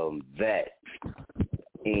that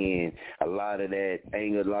And a lot of that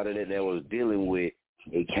anger, a lot of that was dealing with,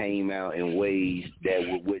 it came out in ways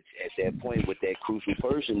that which at that point with that crucial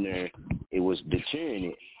person there, it was deterring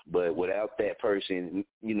it. But without that person,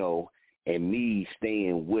 you know, and me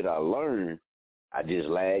staying what I learned, I just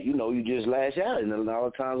you just lash out. And a lot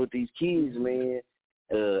of times with these kids, man,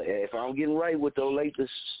 if I'm getting right with the Olathe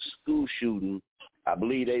school shooting, I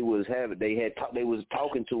believe they was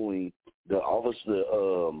talking to him. The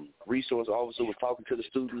resource officer was talking to the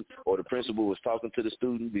student, or the principal was talking to the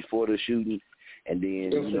student before the shooting, and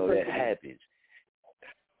then that happens.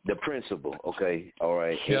 The principal, okay, all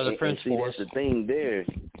right. Yeah, the principal. See, that's the thing there.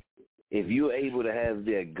 If you're able to have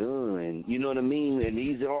that gun, you know what I mean. And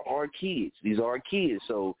these are our kids. These are our kids.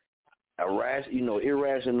 So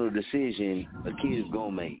irrational decision a kid is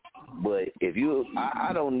gonna make. But if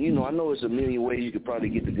I know it's a million ways you could probably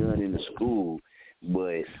get the gun in the school,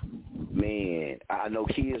 but man, I know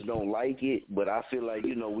kids don't like it, but I feel like,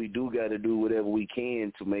 we do got to do whatever we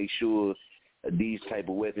can to make sure these type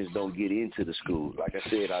of weapons don't get into the school. Like I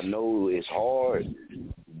said, I know it's hard,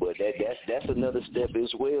 but that's another step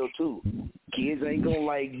as well too. Kids ain't gonna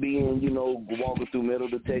like being, walking through metal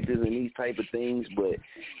detectors and these type of things, but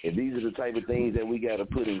if these are the type of things that we got to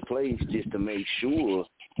put in place just to make sure,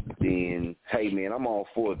 then hey man, I'm all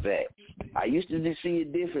for that. I used to just see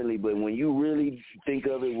it differently, but when you really think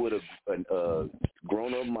of it with a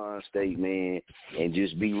grown-up mind state, man, and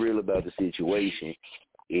just be real about the situation,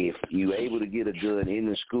 if you're able to get a gun in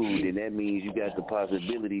the school, then that means you got the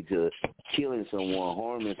possibility to killing someone,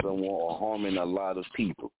 harming someone, or harming a lot of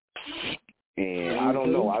people. And I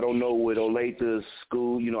don't know. I don't know what Olathe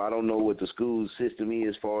school, I don't know what the school system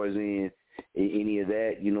is as far as in any of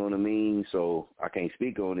that, you know what I mean? So I can't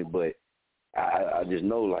speak on it, but I just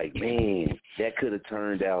know, like, man, that could have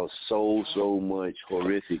turned out so much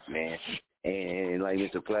horrific, man. And like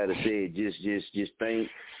Mr. Platter said, just thank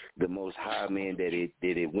the Most High, man, that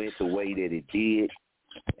it went the way that it did,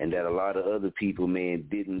 and that a lot of other people, man,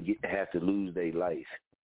 didn't have to lose their life.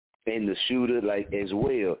 And the shooter, like, as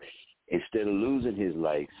well, instead of losing his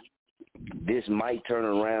life, this might turn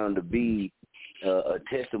around to be a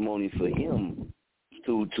testimony for him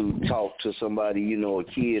to talk to somebody, a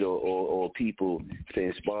kid or people to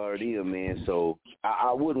inspire them, man. So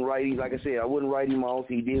I wouldn't write him, like I said, I wouldn't write him off.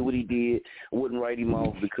 He did what he did. I wouldn't write him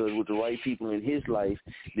off, because with the right people in his life,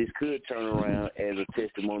 this could turn around as a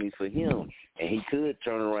testimony for him, and he could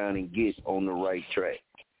turn around and get on the right track.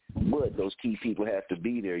 But those key people have to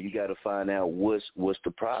be there. You got to find out what's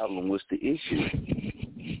the problem, what's the issue.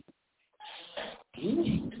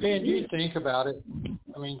 Man, you think about it.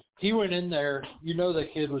 I mean, he went in there. The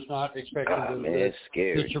kid was not expecting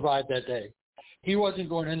to survive that day. He wasn't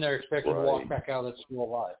going in there expecting to walk back out of school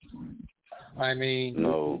alive. I mean,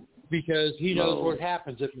 no, because he knows what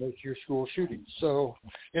happens at most of your school shootings. So,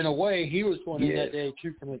 in a way, he was going in that day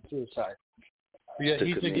to commit suicide. But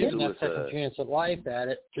he's been given that second chance at life at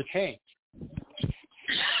it to change.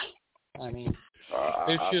 I mean,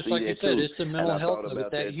 it's just like you said, it's the mental health of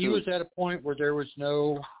it, that he was at a point where there was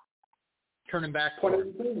no turning back.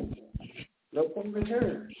 No point of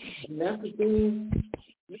return. And that's the thing.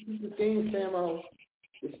 This is the thing, Samo.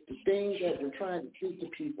 It's the thing that we're trying to teach the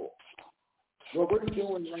people. What we're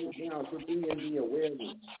doing right now is we're bringing the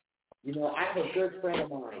awareness. I have a good friend of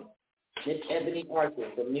mine, Miss Ebony Arthur,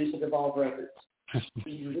 from Music of All Records.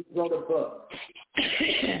 She just wrote a book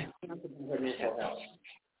on her mental health.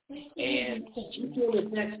 And she's doing the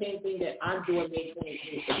exact same thing that I'm doing May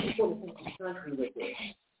 23. So she's going to take the country with it.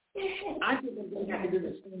 I think I'm going to have to do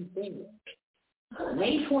the same thing.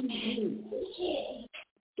 May 23.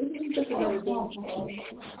 This is just another thing.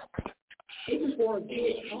 This is for a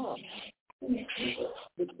good cause.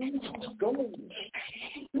 The thing is going.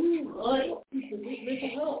 People with mental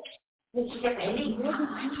health.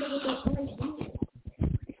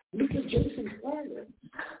 Mr. Jason Carter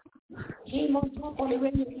came on top on the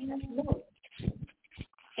radio last month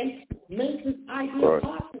and made this idea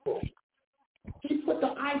possible. He put the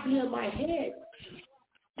idea in my head.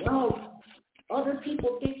 Now, other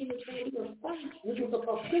people thinking it's going to be a fight, which was a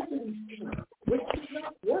publicity scheme, which does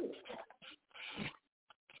not work.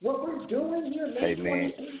 What we're doing here,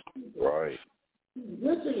 man, right.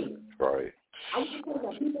 Listening. Right. I was talking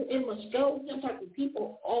about people in Muskogee. I'm talking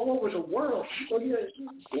people all over the world. People here in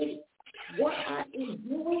Kansas City. What I am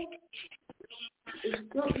doing is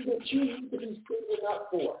something that you need to be standing up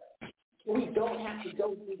for. So we don't have to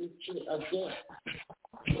go through this shit again.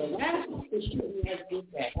 The last shit we had to do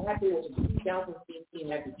that happened was in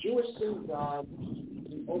 2015 at the Jewish synagogue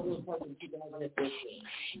in Oakland Park in 2015.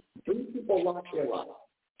 3 people lost their lives.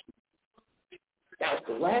 That was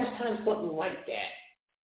the last time something like that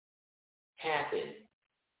happened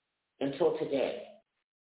until today.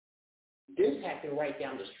 This happened right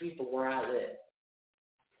down the street from where I live.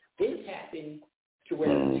 This happened to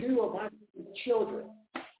where 2 of my children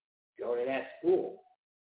go to that school.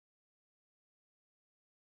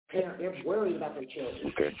 They're worried about their children.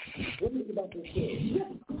 Okay. Worried about their kids. You have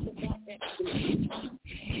to think about that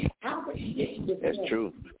school. How much shit That's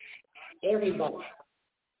true. Everybody.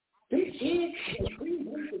 These kids, the 3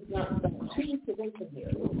 weeks is not about 2 weeks away from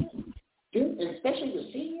here. Dude, especially the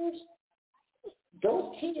seniors,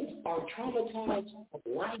 those kids are traumatized for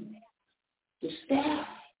life. The staff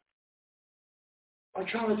are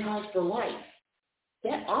traumatized for life.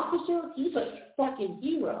 That officer, he's a fucking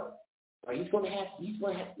hero. Or he's going to be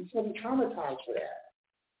traumatized for that.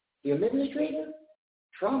 The administrator,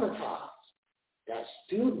 traumatized. That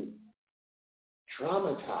student,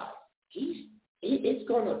 traumatized.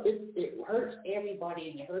 It hurts everybody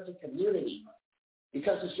and it hurts the community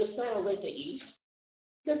because it's just not Olathe East.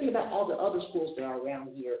 You got to think about all the other schools that are around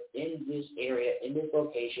here in this area, in this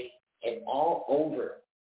location, and all over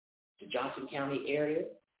the Johnson County area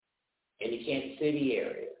and the Kansas City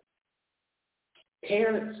area.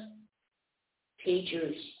 Parents,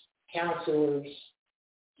 teachers, counselors,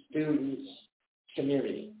 students,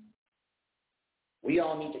 community. We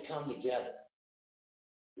all need to come together.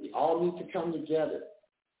 We all need to come together.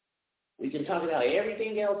 We can talk about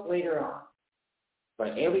everything else later on,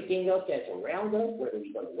 but everything else that's around us, whether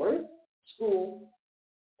we go to work, school,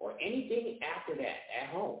 or anything after that at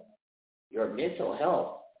home, your mental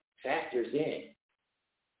health factors in.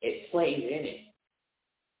 It plays in it.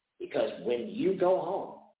 Because when you go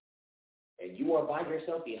home and you are by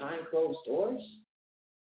yourself behind closed doors,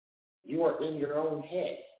 you are in your own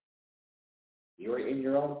head. You are in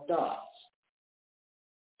your own thoughts.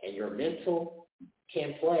 And your mental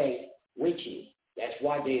can play with you. That's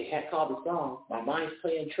why they had called the song, My Mind's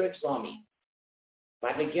Playing Tricks on Me,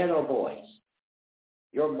 by the Ghetto Boys.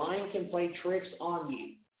 Your mind can play tricks on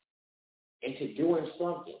you into doing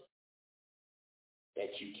something that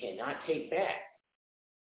you cannot take back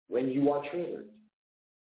when you are triggered.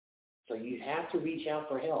 So you have to reach out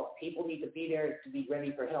for help. People need to be there to be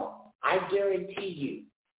ready for help. I guarantee you,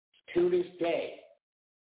 to this day,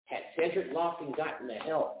 had Cedric Lofton gotten the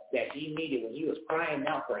help that he needed when he was crying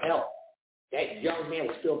out for help, that young man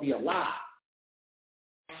would still be alive.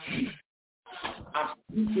 I'm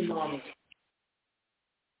speaking on it.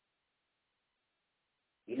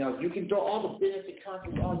 You know, you can throw all the benefit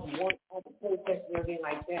concerts all you want, all the protests and everything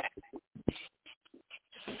like that.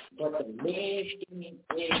 But the main thing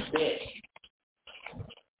is this.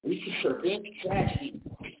 We can prevent tragedy,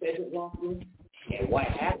 Cedric Lofton, and what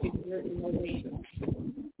happened here in Olathe.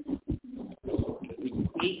 We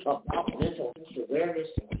speak about mental health awareness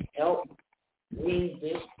and help bring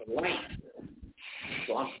this to light.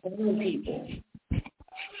 So I'm telling people,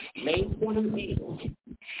 May 28th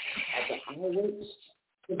at the Highworks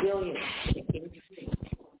Pavilion in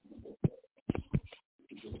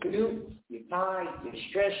you tie your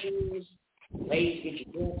stress shoes, ladies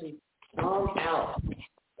get your dancing, come out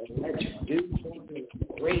and let's do something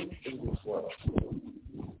great in this world.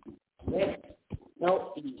 Let's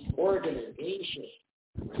help these organizations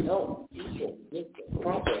help people get the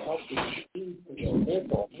proper help they need for their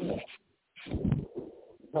mental health.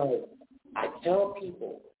 Because I tell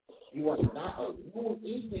people, you are not alone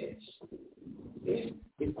in this. This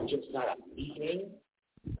is just not a me thing.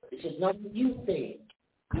 This is not a you thing.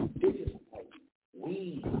 This is like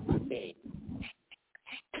we thing.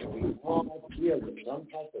 We all deal with some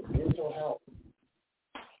type of mental health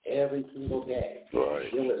every single day.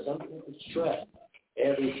 Right. Deal with some type of stress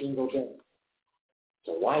every single day.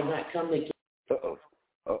 So why not come together?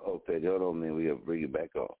 Petty, hold on, man. We got to bring it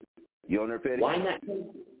back on. You on there, Petty? Why not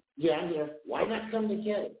come? Yeah, I'm here. Why not come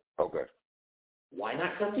together? Okay. Why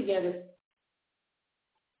not come together?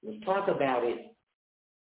 Let's talk about it.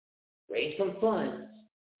 Raise some funds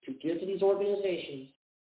to give to these organizations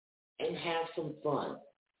and have some fun.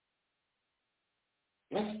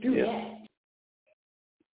 Let's do that.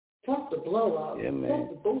 Fuck the blowout. Yeah, man. Fuck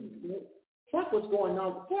the bullshit. Fuck what's going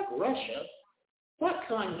on. Fuck Russia. Fuck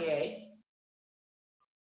Kanye.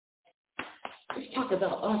 Let's talk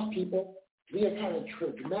about us, people. We have had a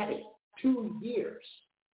dramatic 2 years.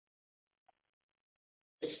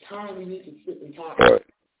 It's time we need to sit and talk. Right.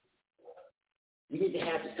 We need to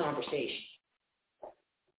have this conversation.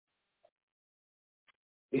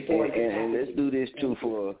 And let's do this too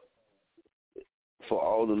for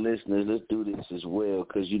all the listeners. Let's do this as well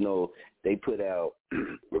because, you know, they put out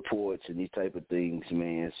reports and these type of things,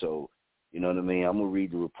 man. So, you know what I mean? I'm going to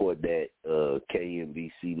read the report that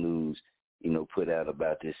KNBC News, you know, put out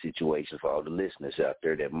about this situation for all the listeners out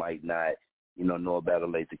there that might not know about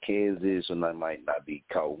Olathe, Kansas, and I might not be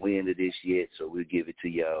caught wind of this yet, so we'll give it to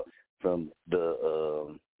y'all from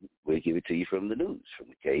the from the news, from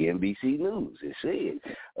the KMBC News. It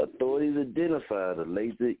said, authorities identified a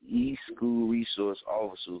Olathe East School Resource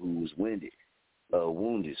Officer who was wounded.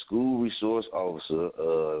 School resource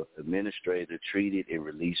officer, administrator treated and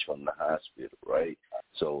released from the hospital, right?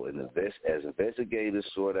 So as investigators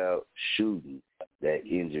sort out shooting that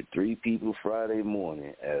injured 3 people Friday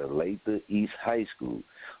morning at Olathe East High School,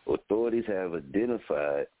 authorities have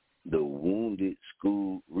identified the wounded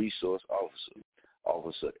school resource officer.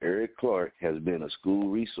 Officer Eric Clark has been a school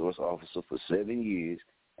resource officer for 7 years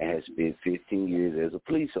and has spent 15 years as a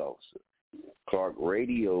police officer. Clark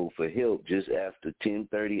radioed for help just after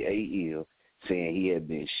 10:30 a.m., saying he had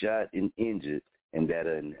been shot and injured and that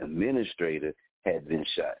an administrator had been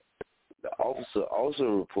shot. The officer also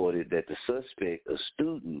reported that the suspect, a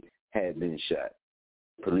student, had been shot.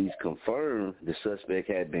 Police confirmed the suspect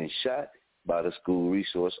had been shot by the school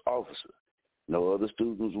resource officer. No other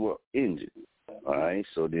students were injured. All right,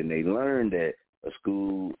 so then they learned that a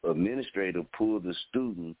school administrator pulled the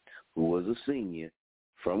student, who was a senior,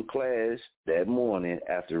 from class that morning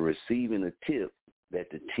after receiving a tip that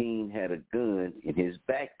the teen had a gun in his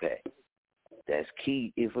backpack. That's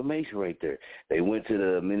key information right there. They went to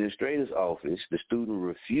the administrator's office. The student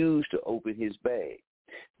refused to open his bag.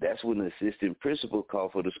 That's when the assistant principal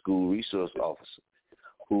called for the school resource officer,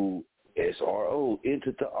 who, SRO,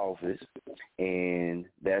 entered the office, and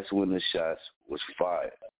that's when the shots was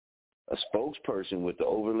fired. A spokesperson with the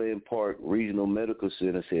Overland Park Regional Medical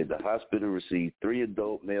Center said the hospital received 3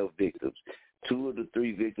 adult male victims. 2 of the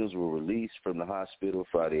 3 victims were released from the hospital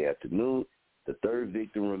Friday afternoon. The 3rd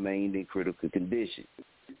victim remained in critical condition.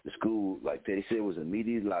 The school, like they said, was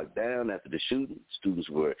immediately locked down after the shooting. Students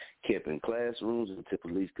were kept in classrooms until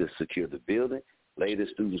police could secure the building. Later,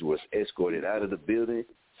 students were escorted out of the building,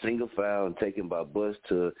 single file, and taken by bus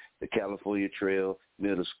to the California Trail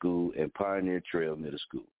Middle School and Pioneer Trail Middle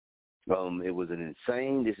School. It was an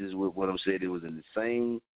insane, this is what I'm saying, it was an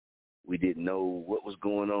insane, we didn't know what was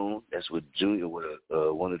going on. That's what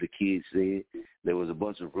one of the kids said. There was a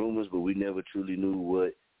bunch of rumors, but we never truly knew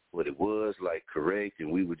what it was, like, correct,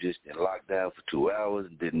 and we were just in lockdown for 2 hours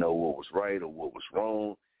and didn't know what was right or what was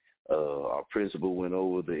wrong. Our principal went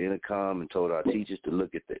over the intercom and told our teachers to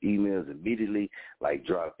look at the emails immediately, like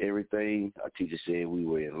drop everything. Our teacher said we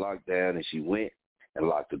were in lockdown, and she went and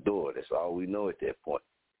locked the door. That's all we know at that point.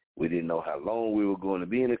 We didn't know how long we were going to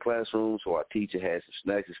be in the classroom, so our teacher had some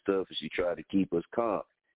snacks and stuff, and she tried to keep us calm.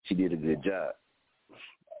 She did a good job.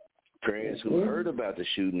 Parents who heard about the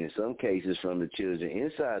shooting, in some cases from the children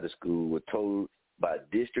inside the school, were told by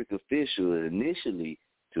district officials initially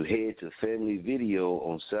to head to Family Video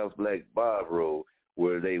on South Black Bob Road,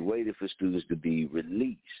 where they waited for students to be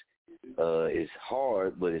released. It's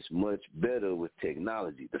hard, but it's much better with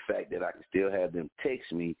technology. The fact that I can still have them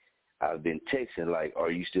text me, I've been texting like, are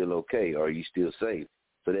you still okay? Are you still safe?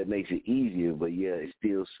 So that makes it easier, but yeah, it's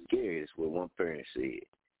still scary. That's what one parent said.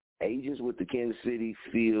 Agents with the Kansas City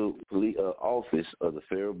Field Police Office of the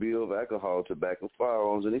Federal Bureau of Alcohol, Tobacco,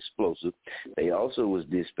 Firearms, and Explosives, they also was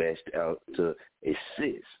dispatched out to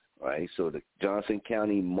assist, right? So the Johnson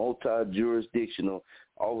County multi-jurisdictional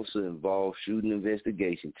officer-involved shooting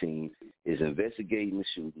investigation team is investigating the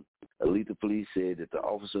shooting. Olathe police said that the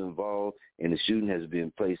officer involved in the shooting has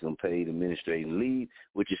been placed on paid administrative leave,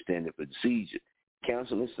 which is standard procedure.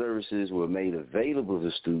 Counseling services were made available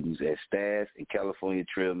to students at staff in California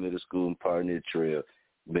Trail Middle School and Pioneer Trail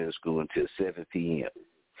Middle School until 7 p.m.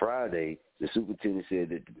 Friday, the superintendent said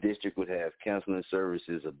that the district would have counseling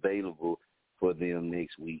services available for them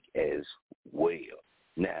next week as well.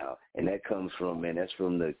 Now, and that comes from, that's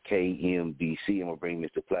from the KMBC. I'm going to bring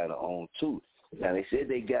Mr. Platter on too. Now, they said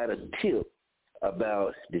they got a tip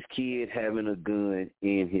about this kid having a gun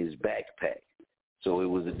in his backpack. So it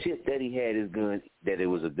was a tip that he had his gun, that it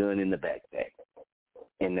was a gun in the backpack.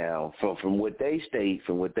 And now, from what they state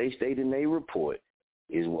in their report,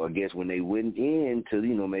 is, I guess, when they went in to,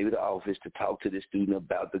 maybe the office to talk to the student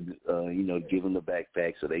about the, give him the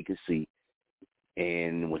backpack so they could see.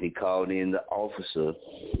 And when he called in the officer,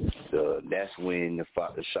 that's when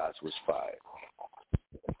the shots was fired.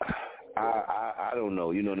 I don't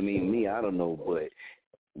know, you know what I mean? Me, I don't know, but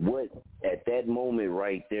what at that moment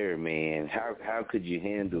right there, man, how could you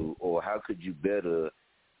handle, or how could you better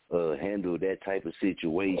handle that type of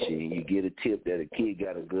situation? You get a tip that a kid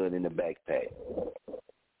got a gun in the backpack.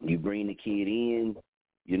 You bring the kid in,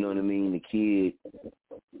 you know what I mean? The kid,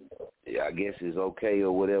 I guess it's okay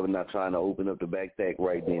or whatever, not trying to open up the backpack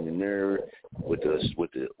right then and there with the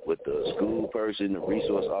school person, the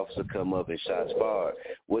resource officer come up and shots fired.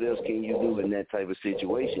 What else can you do in that type of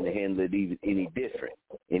situation to handle it even any different?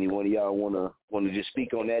 Any one of y'all wanna just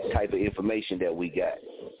speak on that type of information that we got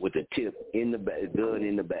with the tip in the gun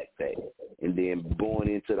in the backpack, and then going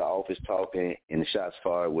into the office talking and the shots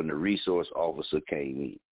fired when the resource officer came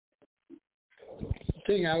in? The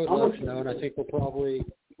thing I would love to know, and I think will probably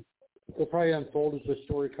unfold as the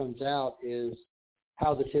story comes out, is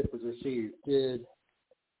how the tip was received. Did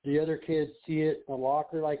the other kids see it in a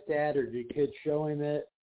locker like that, or did kids show him it,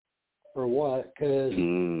 or what? Because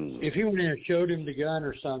if he went in and showed him the gun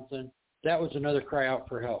or something, that was another cry out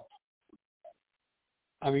for help.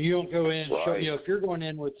 I mean, you don't go in and show, if you're going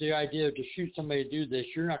in with the idea to shoot somebody to do this,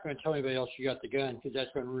 you're not going to tell anybody else you got the gun, because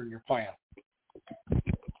that's going to ruin your plan.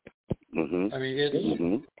 I mean,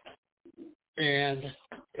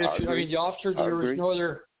 the officer, there was no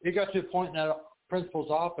other, it got to a point in that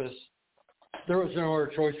principal's office, there was no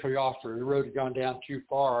other choice for the officer. The road had gone down too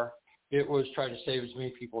far. It was try to save as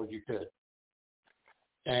many people as you could.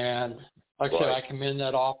 And like I said, I commend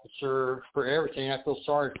that officer for everything. I feel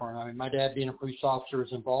sorry for him. I mean, my dad, being a police officer,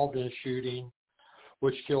 was involved in a shooting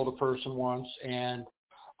which killed a person once, and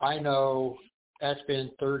I know that's been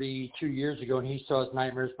 32 years ago, and he still has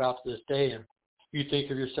nightmares about to this day. And you think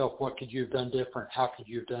of yourself, what could you have done different? How could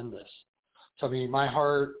you have done this? So, I mean, my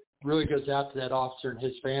heart really goes out to that officer and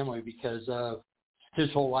his family, because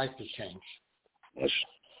his whole life has changed.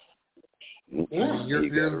 Yeah. I mean, you're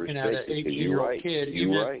looking at an 18-year-old kid.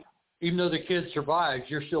 Even though the kid survives,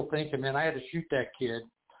 you're still thinking, man, I had to shoot that kid.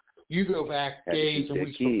 You go back days and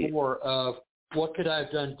weeks before of, what could I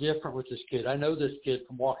have done different with this kid? I know this kid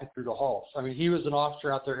from walking through the halls. I mean, he was an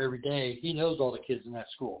officer out there every day. He knows all the kids in that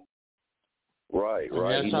school. Right.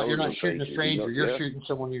 You're not shooting a stranger. You're shooting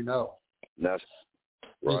someone you know. That's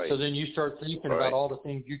right. And so then you start thinking about all the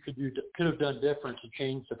things you could have done different to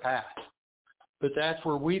change the past. But that's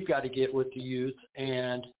where we've got to get with the youth,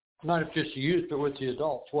 and not just the youth, but with the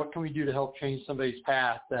adults. What can we do to help change somebody's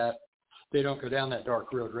path that they don't go down that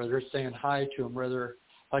dark road? Rather saying hi to them, rather,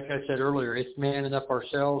 like I said earlier, it's manning up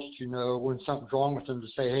ourselves to know when something's wrong with them to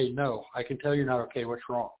say, hey, no, I can tell you're not okay. What's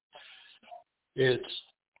wrong? It's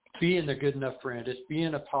being a good enough friend. It's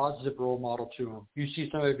being a positive role model to them. You see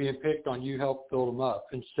somebody being picked on, you help build them up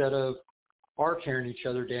instead of tearing each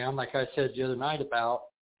other down. Like I said the other night about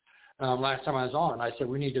last time I was on, I said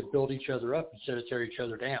we need to build each other up instead of tear each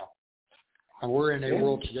other down. And we're in a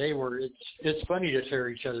world today where it's funny to tear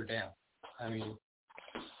each other down. I mean,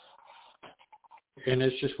 and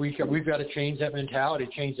it's just we've got to change that mentality,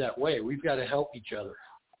 change that way. We've got to help each other.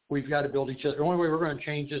 We've got to build each other. The only way we're going to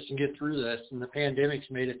change this and get through this, and the pandemic's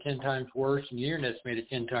made it 10 times worse, and the internet's made it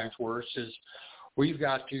 10 times worse, is we've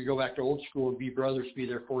got to go back to old school and be brothers, be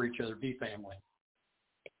there for each other, be family.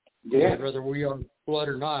 Yeah. And whether we are blood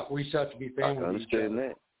or not, we still have to be family. I can understand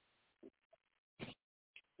that.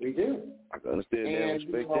 We do. I can understand that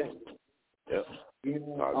and respect that. Yep. I agree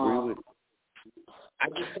with it. I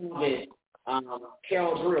just think that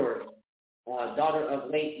Carol Brewer, daughter of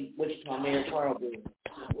late Wichita Mayor Carl Brewer,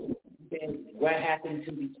 what happened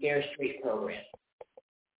to the Scare Straight program?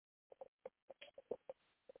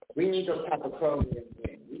 We need those type of programs.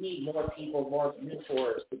 We need more people, more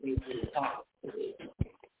mentors to be able to talk to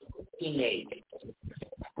teenagers.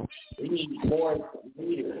 We need more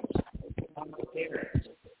leaders, talk to parents.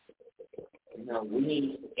 You know, we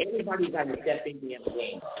need everybody's got to step in the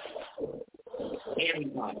game.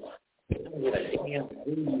 Everybody. I don't give a damn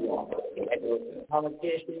who you are.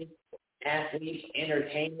 Politicians, athletes,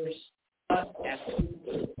 entertainers, us athletes.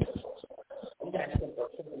 We got to step our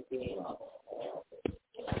game up.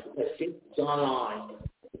 Because it's gone on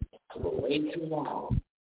for way too long.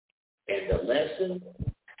 And the lesson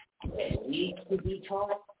that needs to be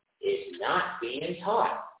taught is not being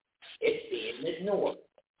taught. It's being ignored.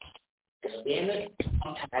 And damn it,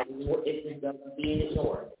 I'm tired of being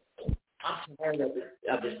ignored. I'm tired of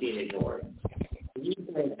this being ignored. We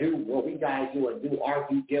got to do what we got to do and do our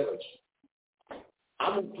due diligence. I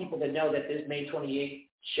want people to know that this May 28th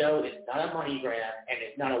show is not a money grab and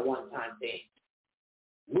it's not a one-time thing.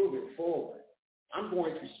 Moving forward, I'm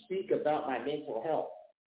going to speak about my mental health,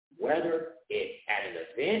 whether it's at an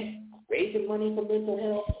event, raising money for mental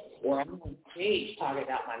health, or I'm on stage talking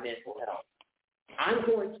about my mental health. I'm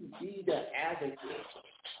going to be the advocate.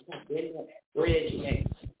 I'm going to be the bridge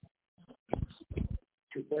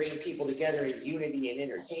to bring people together in unity and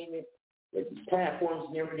entertainment, with these platforms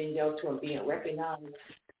and everything else to them being recognized.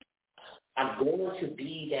 I'm going to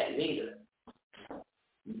be that leader.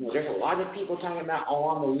 You know, there's a lot of people talking about, oh,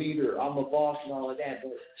 I'm a leader, I'm a boss, and all of that,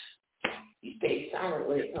 but You stay silent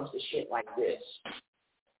when it comes to shit like this.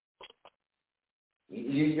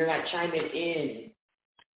 You're not chiming in.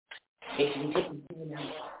 Taking time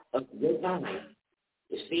of your time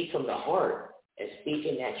to speak from the heart and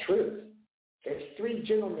speaking that truth. There's 3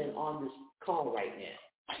 gentlemen on this call right now.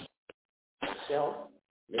 Myself,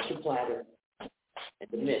 Mr. Platter, and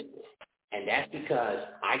the Mister. And that's because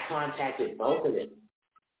I contacted both of them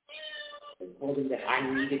and told them that I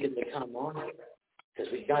needed them to come on here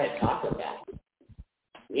because we got to talk about it.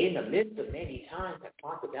 Me and the Mister many times have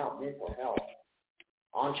talked about mental health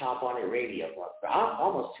on Chop On It Radio for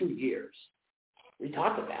almost 2 years. We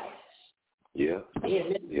talked about this. Yeah.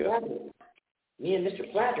 Me and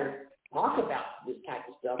Mr. Platter talk about this type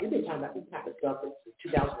of stuff. We've been talking about this type of stuff since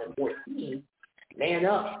 2014. Man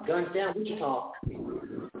up, guns down, Wichita.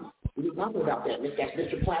 We've been talking about that. That's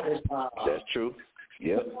Mr. Platter's. That's true.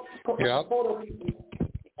 Yep. Photo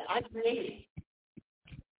that I created.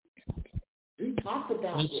 We talked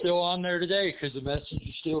about it. It's still on there today because the message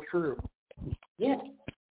is still true. Yeah.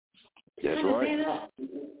 That's right. Man up.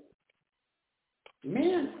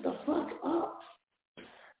 Man the fuck up.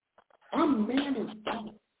 I'm man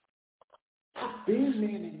enough. I've been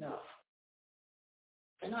man enough.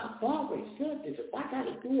 And I've always said this. If I got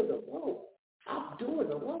to do it alone, I'll do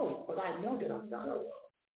it alone. But I know that I'm not alone.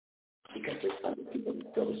 Because there's other people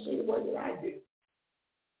that feel the same way that I do.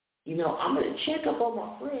 You know, I'm going to check up on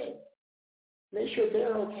my friends. Make sure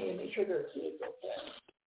they're okay and make sure their kids okay.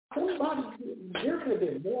 There could have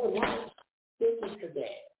been more life business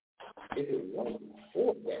today if it wasn't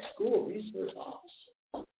for that school research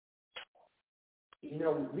officer. You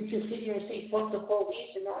know, we just sit here and say, fuck the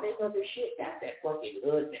police and all this other shit. That's that fucking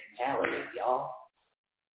hood mentality, y'all.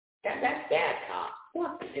 That's bad cop.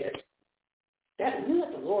 Fuck this. We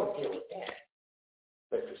let the Lord deal with that.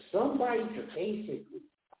 But for somebody to basically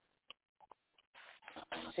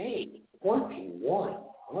save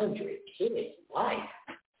 2,100 kids' life,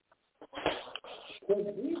 was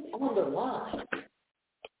this on the line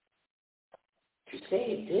to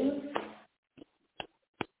save them?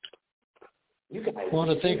 You guys want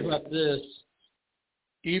to think about this.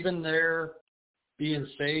 Even they're being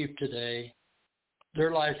saved today,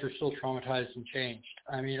 their lives are still traumatized and changed.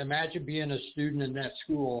 I mean, imagine being a student in that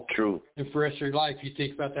school. True. And for the rest of your life, you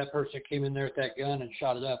think about that person that came in there with that gun and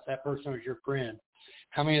shot it up. That person was your friend.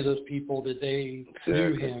 How many of those people did they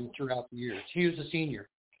knew him throughout the years? He was a senior.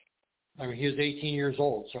 I mean, he was 18 years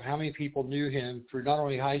old. So how many people knew him through not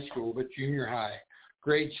only high school, but junior high,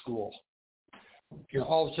 grade school? You know,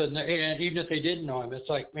 all of a sudden, and even if they didn't know him, it's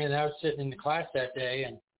like, man, I was sitting in the class that day,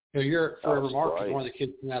 and you know, you're forever marked as one of the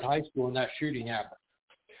kids from that high school, and that shooting happened.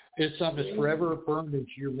 It's something that's forever burned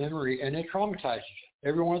into your memory, and it traumatizes you.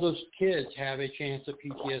 Every one of those kids have a chance of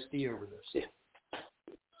PTSD over this.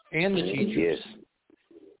 And the teachers. Yes.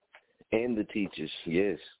 And the teachers,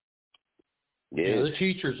 yes. Yes. You know, the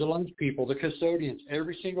teachers, the lunch people, the custodians,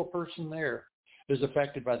 every single person there is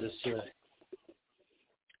affected by this today.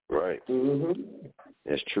 Right. Mm-hmm.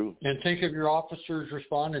 That's true. And think of your officers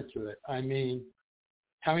responding to it. I mean,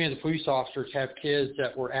 how many of the police officers have kids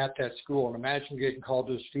that were at that school? And imagine getting called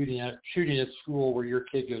to a shooting at school where your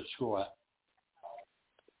kid goes to school at.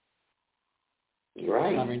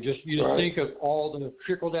 Right. I mean, just think of all the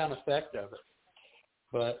trickle-down effect of it.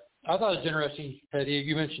 But I thought it was interesting, Eddie,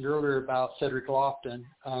 you mentioned earlier about Cedric Lofton.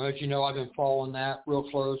 As you know, I've been following that real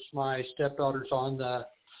close. My stepdaughter's on the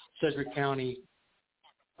Cedric County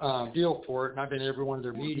deal for it, and I've been to every one of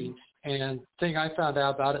their meetings. And the thing I found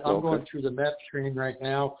out about it, I'm going through the MEP training right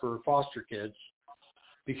now for foster kids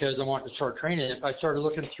because I want to start training it. I started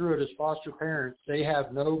looking through it as foster parents. They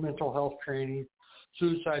have no mental health training,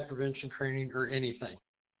 suicide prevention training, or anything.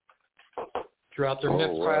 Throughout their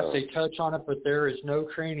MIP class, they touch on it, but there is no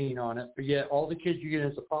training on it. But yet all the kids you get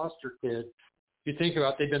as a foster kid, you think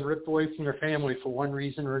about, they've been ripped away from their family for one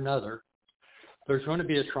reason or another. There's going to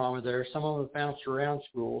be a trauma there. Some of them have bounced around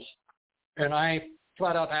schools. And I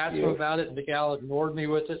flat out asked them about it, and the gal ignored me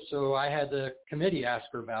with it, so I had the committee ask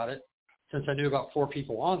her about it. Since I knew about 4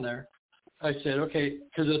 people on there, I said, okay,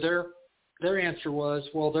 because their answer was,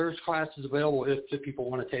 well, there's classes available if the people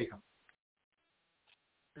want to take them.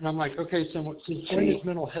 And I'm like, okay, so when is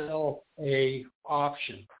mental health a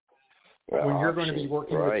option? When you're going to be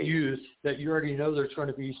working with youth that you already know there's going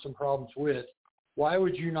to be some problems with, why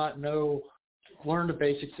would you not learn the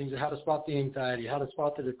basic things of how to spot the anxiety, how to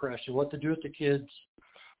spot the depression, what to do with the kids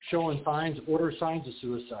showing signs, what are signs of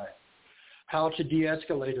suicide, how to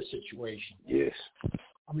de-escalate a situation. Yes.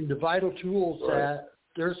 I mean, the vital tools that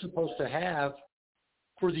they're supposed to have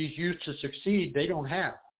for these youth to succeed, they don't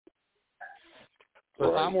have.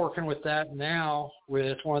 But I'm working with that now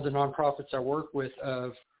with one of the nonprofits I work with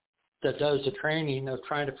of that does the training of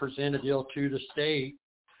trying to present a deal to the state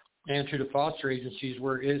and to the foster agencies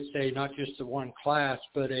where it's not just the one class,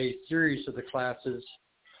 but a series of the classes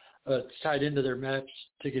tied into their MEPS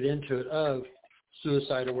to get into it of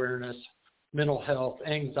suicide awareness, mental health,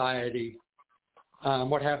 anxiety.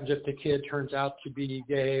 What happens if the kid turns out to be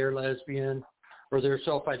gay or lesbian or their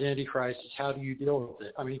self-identity crisis? How do you deal with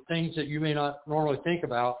it? I mean, things that you may not normally think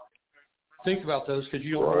about those because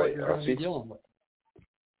you don't know what you're going to be dealing with.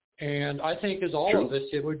 And I think as all of us,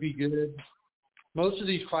 it would be good. Most of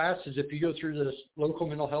these classes, if you go through the local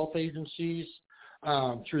mental health agencies,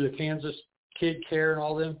 through the Kansas Kid Care and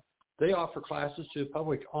all them, they offer classes to the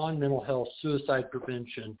public on mental health, suicide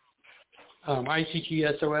prevention.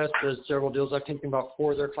 ICT SOS does several deals. I'm thinking about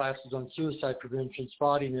 4 of their classes on suicide prevention,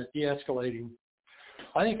 spotting it, de-escalating.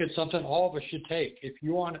 I think it's something all of us should take. If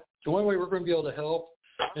you want, the only way we're going to be able to help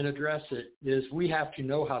and address it is we have to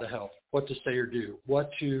know how to help, what to say or do,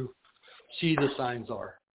 what to see the signs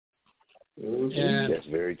are. Mm-hmm. And that's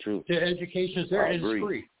very true. The education is there and it's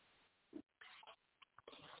free.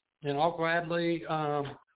 And I'll gladly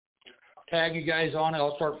tag you guys on it.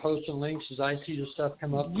 I'll start posting links as I see the stuff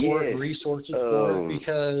come up for it and resources for it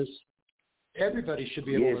because everybody should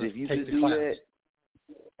be able to take the class.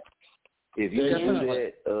 If you do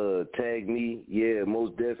that, tag me. Yeah,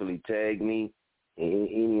 most definitely tag me.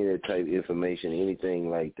 Any of that type of information, anything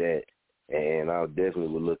like that. And I'll definitely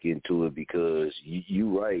will look into it because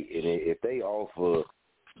you're right. And if they offer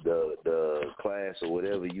the class or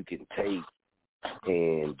whatever you can take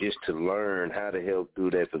and just to learn how to help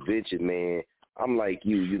through that prevention, man, I'm like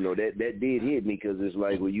you, that did hit me because it's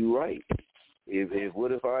like, well, you're right. If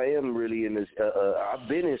what if I am really in this, I've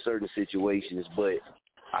been in certain situations, but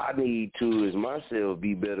I need to, as myself,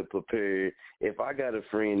 be better prepared if I got a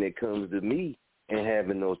friend that comes to me and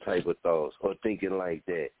having those type of thoughts or thinking like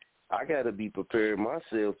that. I got to be prepared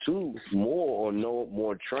myself, too,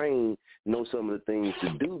 more trained, know some of the things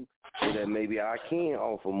to do so that maybe I can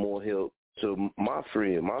offer more help to my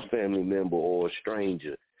friend, my family member, or a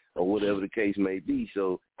stranger, or whatever the case may be.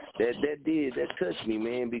 So that touched me,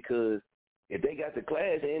 man, because if they got the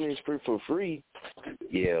class and it's for free,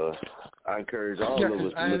 yeah, I encourage all of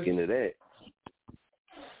us to look into that.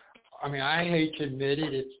 I mean, I hate to admit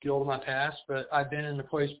it, it's guilt of my past, but I've been in a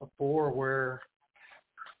place before where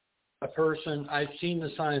a person, I've seen the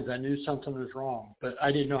signs, I knew something was wrong, but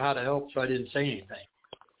I didn't know how to help, so I didn't say anything.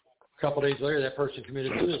 A couple of days later, that person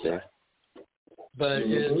committed suicide. But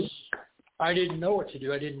I didn't know what to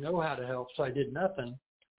do. I didn't know how to help, so I did nothing.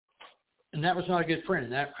 And that was not a good friend,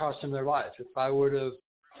 and that cost them their life. If I would have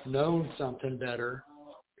known something better,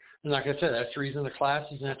 and like I said, that's the reason the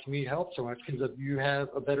classes and that to me help so much, because you have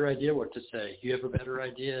a better idea what to say. You have a better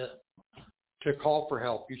idea to call for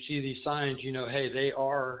help. You see these signs, hey, they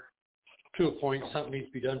are to a point, something needs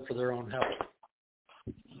to be done for their own health.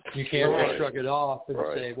 You can't just shrug it off and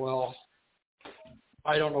say, well,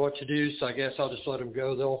 I don't know what to do, so I guess I'll just let them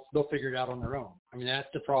go. They'll figure it out on their own. I mean, that's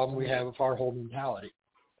the problem we have with our whole mentality.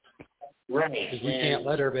 Right. Because we can't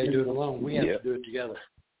let everybody do it alone. We have to do it together.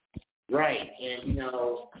 Right. And,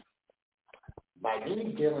 by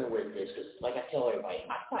me dealing with this, because like I tell everybody,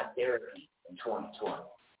 I got therapy in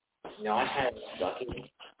 2020. I had a fucking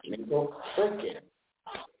mental breakdown.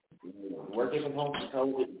 Working from home from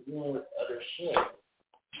COVID, dealing with other shit.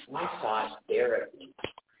 I sought therapy.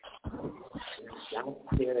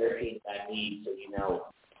 Therapy I need, so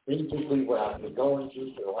basically what I've been going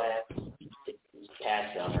through for the last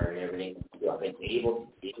past summer and everything, I've been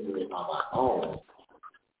able to do it on my own.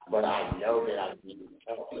 But I know that I need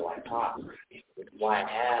help, so I talk. Why I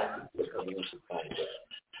have the community kind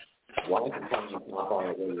of why I can come and talk on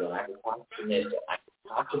the radio. I can talk to Mr. I can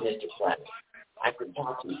talk to Mr. Platt. I can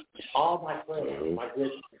talk to all my friends, my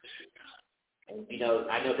good. And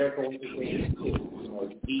I know they're going through things too.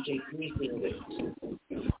 DJ Creasing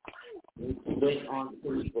went on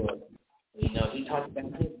Facebook. He talked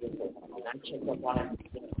about his business, and I checked up on him.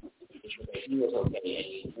 He was okay,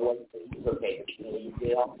 and he was okay. He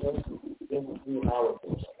did also give him 3 hours.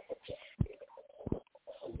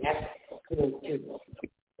 That's cool too.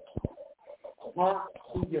 Talk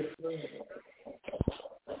to your friends.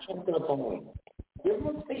 Check up on them. Give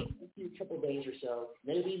them a space a couple days or so,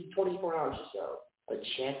 maybe 24 hours or so, but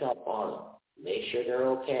check up on them. Make sure they're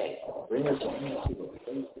okay. Bring them some peace to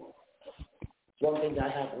them. One thing I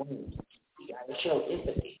have learned, you got to show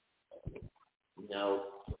empathy.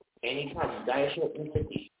 Anytime you got to show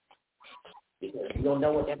empathy because you don't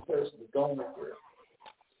know what that person is going through.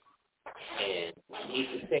 And he's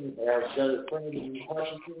the thing that our other friend in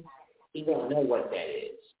Washington, he don't know what that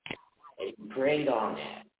is. And he preyed on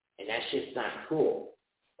that. And that's just not cool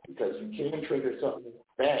because you can trigger something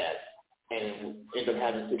bad and end up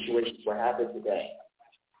having situations what happened today.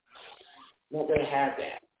 We're not going to have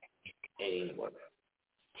that anymore.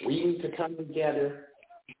 We need to come together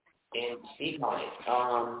and speak on it.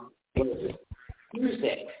 What is it?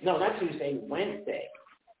 Tuesday. No, not Tuesday, Wednesday.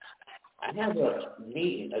 I have a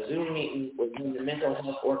meeting, a Zoom meeting with the mental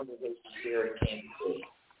health organization here in Kansas City.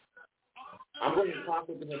 I'm going to talk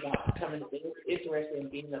with them about becoming interested in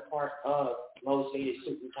being a part of Motivated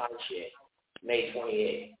Super Shit, May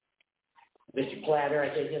 28th. Mr. Platter, I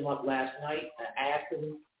hit him up last night. I asked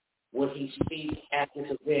him, would he speak at this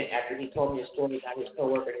event after he told me a story about his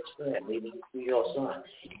coworker and his friend leaving his 3-year-old son.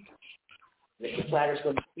 Mr. Platter's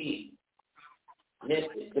going to speak.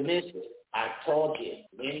 The Mister, I've told you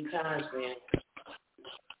many times, man.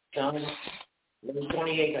 Come May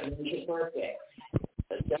 28th, I know it's your birthday.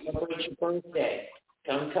 Let's celebrate your birthday.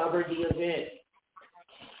 Come cover the event.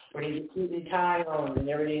 Bring the suit and tie on and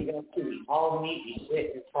everything else too. We all need to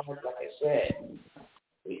sit and talk, like I said.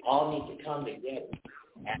 We all need to come together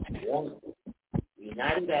as one.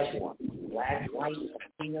 United as one. Black, white,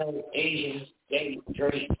 Latino, Asian, gay,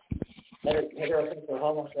 straight, heterosexual,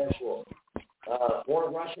 homosexual, for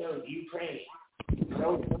Russia, Ukraine,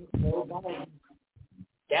 no Biden,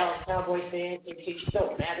 Dallas Cowboy fan, it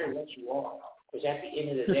don't matter what you are, because at the end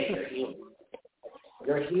of the day, you're human.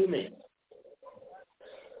 You're human.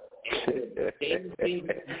 Petty,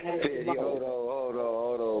 hold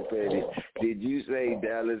on, Petty. Did you say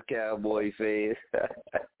Dallas Cowboy fan?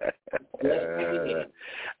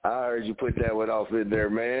 I heard you put that one off in there,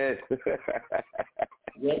 man.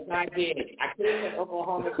 Yes, I did. I could have said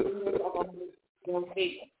Oklahoma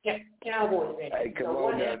State Cowboy fan. Hey, come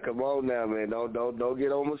on now, man. Don't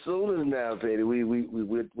get on my Sooners now, Petty. We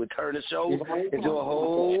turn the show into a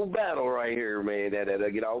whole battle right here, man.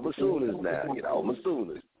 That get on my Sooners now. Get on my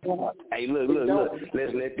Sooners. Hey, look.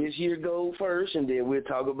 Let's let this year go first, and then we'll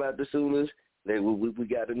talk about the Sooners. Then we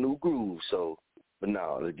got a new groove. So, but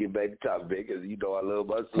now let's get back to top, because you know I love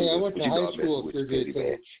my Sooners. Hey, I went to high school with your good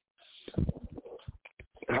coach.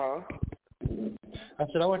 Huh? I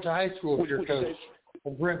said I went to high school with your coach.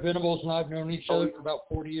 Brent Venables and I've known each other for about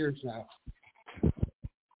 40 years now.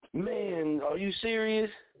 Man, are you serious?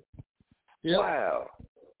 Yep.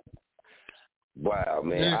 Wow,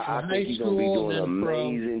 man. I think he's going to be doing an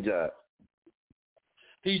amazing job.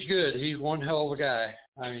 He's good. He's one hell of a guy.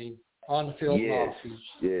 I mean, on the field and off.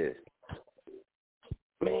 Yes.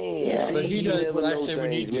 Man, but he does what I say we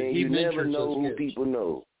need to. You never know who people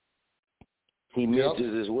know. He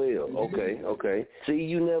mentors as well. Okay. See,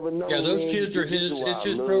 you never know. Yeah, those man. kids are his. It's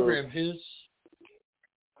his program.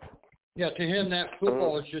 To him, that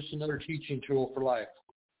football is just another teaching tool for life.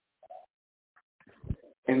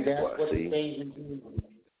 And that's what the thing is.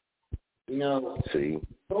 You know,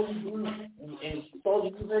 Kobe Bryant, and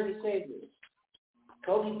Soldier, you heard me say this.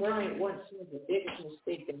 Kobe Bryant once said the biggest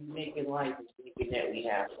mistake that we make in life is thinking that we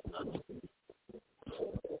have.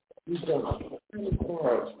 We don't.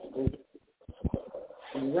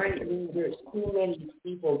 And right now, there's too many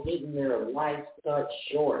people getting their life cut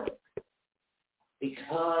short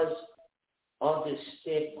because of this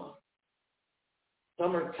stigma.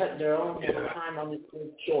 Some are cutting their own time on this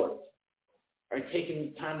thing short, or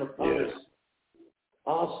taking time of others.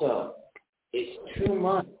 Also, it's too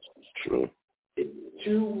much. True. It's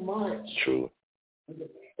too much. True.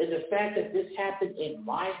 And the fact that this happened in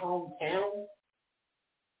my hometown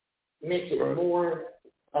makes it more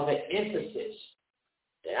of an emphasis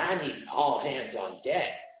that I need all hands on deck.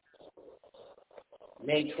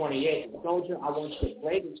 May 28th, Soldier, I want you to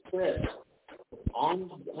play this clip on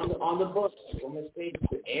the book from the stage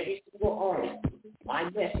with every single artist. My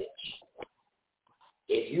message: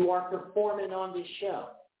 if you are performing on this show,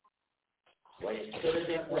 when it could have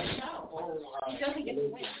been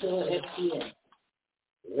FTN,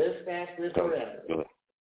 Live Fast, Live Forever,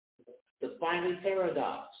 The Finally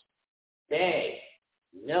Paradox, Bay,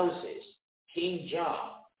 Gnosis, King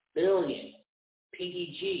Job, Billion,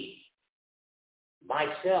 PDG,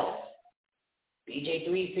 myself, DJ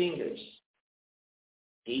Three Fingers,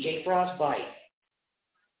 DJ Frostbite,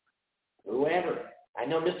 whoever. I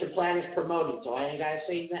know Mr. Platt is promoting, so I ain't got to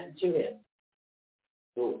say nothing to him.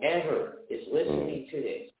 Whoever is listening to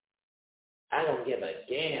this, I don't give a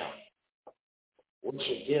damn what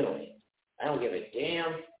you're doing. I don't give a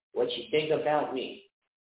damn what you think about me.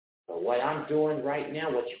 But what I'm doing right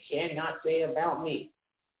now, what you cannot say about me,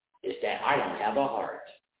 is that I don't have a heart.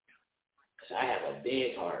 Because I have a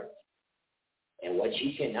big heart. And what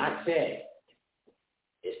you cannot say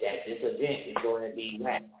is that this event is going to be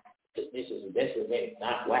whack. Because this event is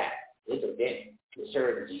not whack. This event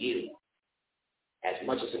concerns you as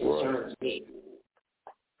much as it concerns me.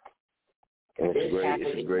 This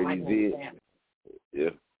It's a great event. Yeah.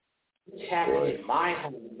 This happened in my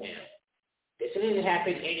hometown. This didn't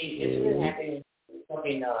happen in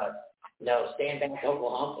fucking Stand Back,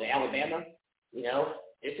 Oklahoma, Alabama.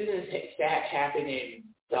 This didn't happen in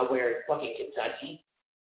somewhere fucking Kentucky.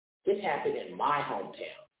 This happened in my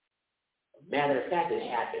hometown. Matter of fact, it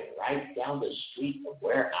happened right down the street from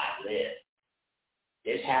where I live.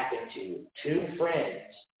 This happened to 2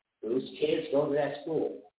 friends whose kids go to that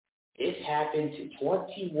school. This happened to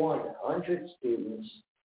 2,100 students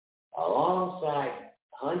alongside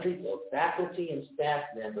hundreds of faculty and staff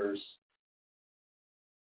members.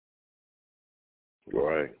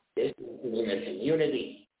 Right. This is in the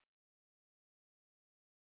community.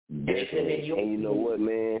 Definitely. And you know what,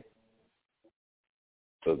 man?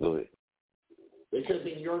 So go ahead. It could have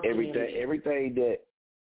been your community.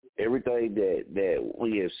 Everything that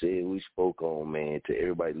we have said, we spoke on, man. To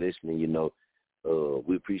everybody listening,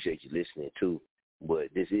 we appreciate you listening too. But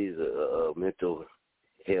this is a mental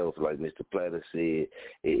health, like Mr. Platter said.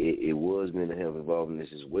 It was mental health involved in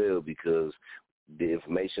this as well, because the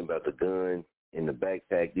information about the gun in the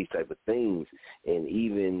backpack, these type of things, and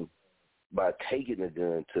even by taking the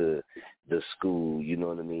gun to the school, you know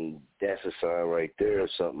what I mean, that's a sign right there of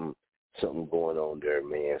something going on there,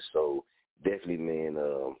 man. So definitely, man,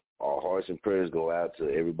 our hearts and prayers go out to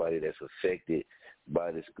everybody that's affected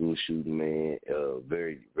by the school shooting, man.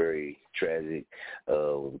 Very, very tragic.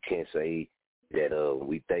 We can't say that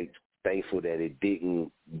we thankful that it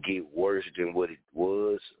didn't get worse than what it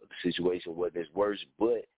was. The situation wasn't as worse,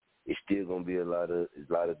 but it's still gonna be a lot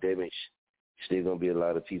of damage. Still gonna be a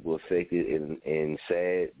lot of people affected and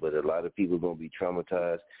sad, but a lot of people gonna be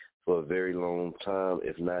traumatized for a very long time,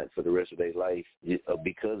 if not for the rest of their life,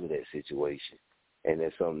 because of that situation. And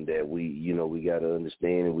that's something that we gotta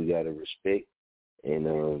understand and we gotta respect. And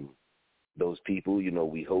those people,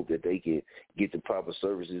 we hope that they can get the proper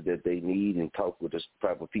services that they need and talk with the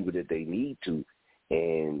proper people that they need to.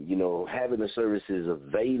 And, having the services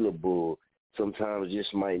available sometimes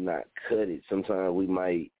just might not cut it. Sometimes we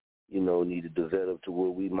might, need to develop to where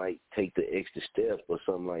we might take the extra step or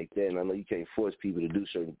something like that. And I know you can't force people to do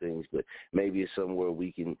certain things, but maybe it's somewhere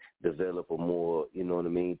we can develop a more,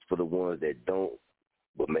 for the ones that don't.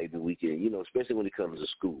 But maybe we can, especially when it comes to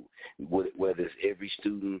school, whether it's every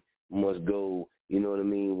student must go,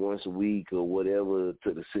 once a week or whatever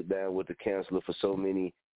to sit down with the counselor for so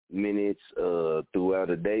many minutes throughout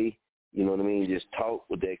a day. You know what I mean? Just talk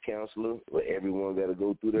with that counselor. But everyone got to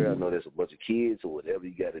go through there. I know there's a bunch of kids, or whatever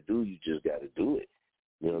you got to do, you just got to do it.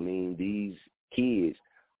 You know what I mean? These kids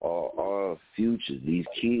are our future. These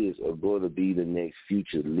kids are going to be the next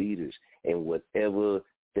future leaders, and whatever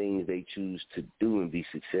things they choose to do and be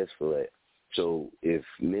successful at. So if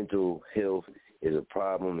mental health is a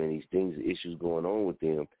problem and these things, issues going on with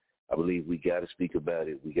them, I believe we got to speak about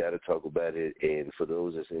it. We got to talk about it. And for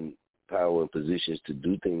those that's in power and positions to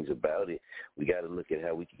do things about it, we got to look at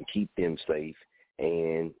how we can keep them safe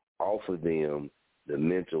and offer them the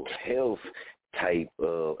mental health type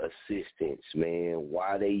of assistance, man,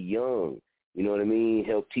 while they young. You know what I mean?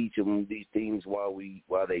 Help teach them these things while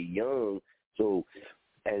they young. So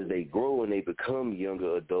as they grow and they become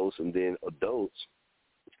younger adults and then adults,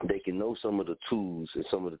 they can know some of the tools and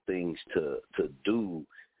some of the things to do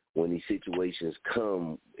when these situations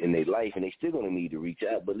come in their life, and they still going to need to reach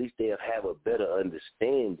out, but at least they'll have a better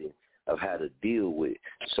understanding of how to deal with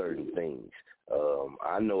certain things.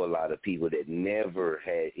 I know a lot of people that never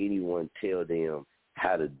had anyone tell them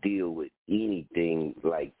how to deal with anything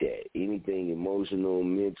like that, anything emotional,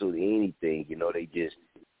 mental, anything. They just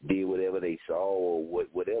did whatever they saw or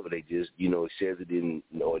whatever. They just, said it didn't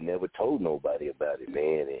or never told nobody about it,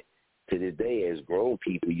 man. And to this day, as grown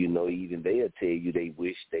people, even they'll tell you they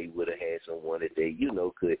wish they would have had someone that they,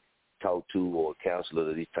 could talk to, or a counselor,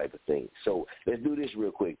 or these type of things. So let's do this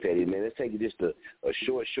real quick, Teddy, man. Let's take just a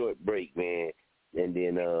short break, man, and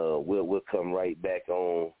then we'll come right back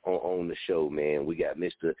on the show, man. We got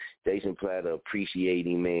Mr. Jason Platter,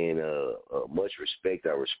 appreciating, man, much respect. I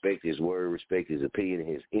respect his word, respect his opinion,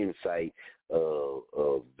 his insight.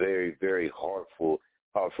 Very, very heartful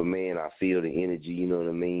man. I feel the energy, you know what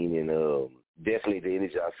I mean, and definitely the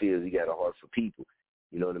energy I feel is he got a heart for people,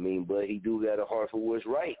 you know what I mean, but he do got a heart for what's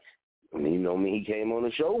right. I mean, he came on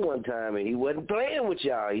the show one time and he wasn't playing with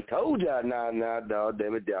y'all. He told y'all, nah, dog,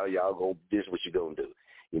 damn it, dog, y'all go, this is what you gonna do.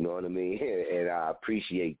 You know what I mean? And I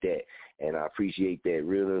appreciate that. And I appreciate that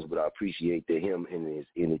realness, but I appreciate him and his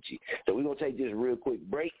energy. So we're going to take this real quick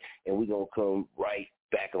break, and we're going to come right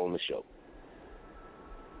back on the show.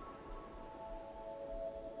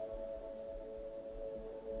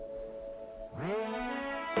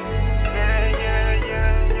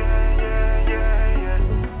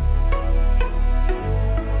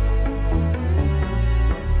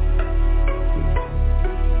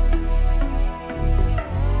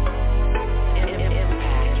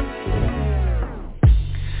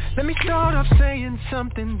 off saying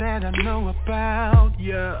something that I know about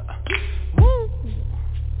ya. Woo!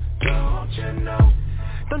 Don't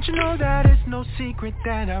you know that it's no secret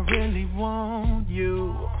that I really want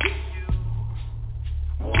you.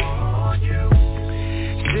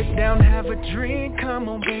 Sit down, have a drink, come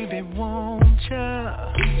on baby, won't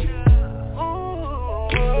ya?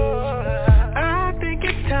 I think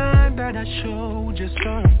it's time that I showed you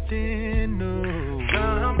something new.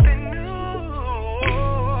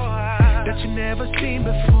 That you never seen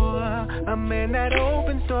before. A man that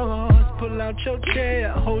opens doors. Pull out your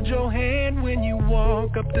chair, hold your hand when you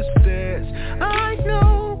walk up the stairs. I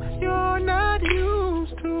know you're not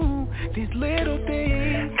used to these little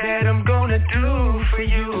things that I'm gonna do for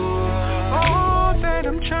you. All that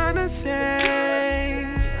I'm trying to say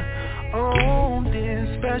on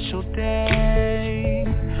this special day.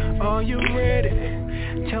 Are you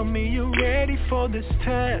ready? Tell me you're ready for this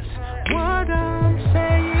test. What I'm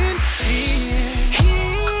saying is,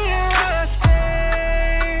 here I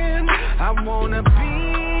stand. I wanna be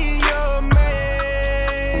your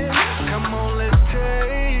man. Come on, let's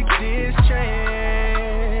take this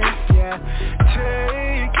chance. Yeah,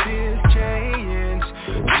 take this chance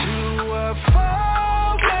to a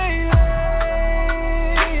faraway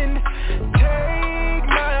land. Take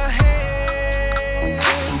my hand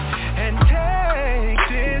and take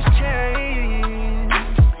this chance.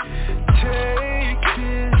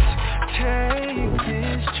 Take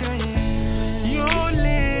this chance. Your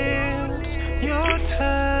lips, your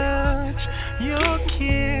touch, your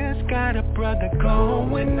kiss got a brother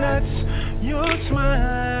going nuts. Your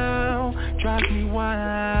smile drives me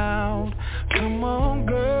wild. Come on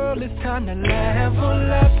girl, it's time to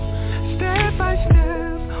level up. Step by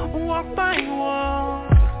step, walk by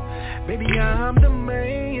walk. Baby, I'm the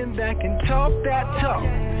man that can talk that talk.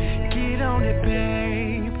 Get on it,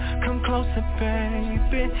 babe. Come closer,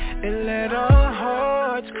 baby, and let our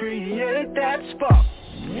hearts create that spark.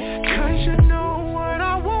 Cause you know what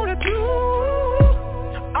I wanna do.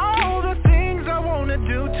 All the things I wanna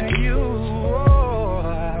do to you. Oh,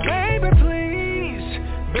 baby,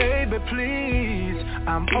 please,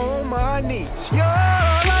 I'm on my knees. You're all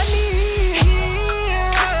I need.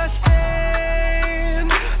 Here I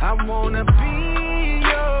stand. I wanna be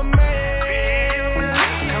your man.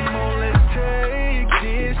 Come on, let's take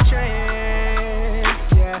this chance.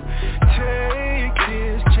 Yeah, take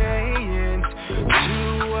this chance to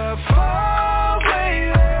a faraway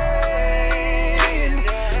land.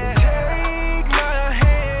 Take my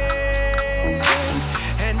hand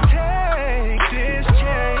and take this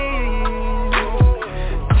chance.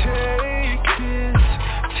 Take this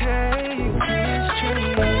chance.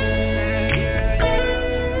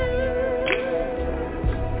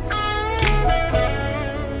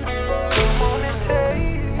 Come on and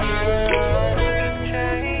take this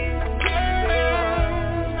chance.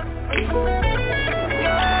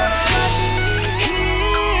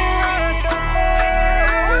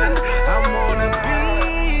 I wanna be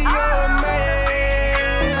your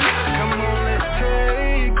man. Come on, let's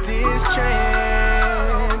take this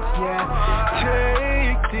chance. Yeah,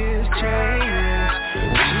 take this chance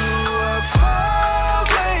to a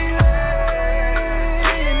faraway land.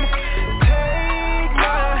 Take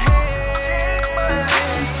my hand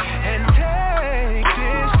and take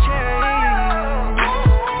this chance.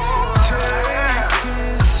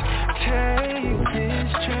 Take this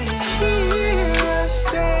chance. Here I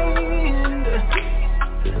stand.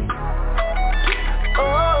 Oh,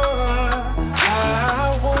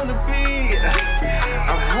 I wanna be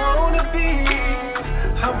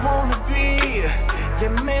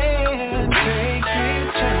your man. Take this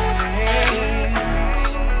chance.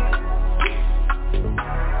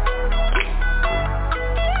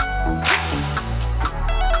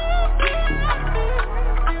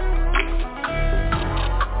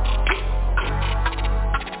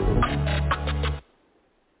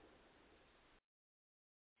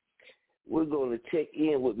 We're going to check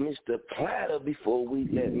in with Mr. Platter before we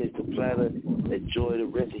let Mr. Platter enjoy the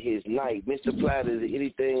rest of his night. Mr. Platter, is there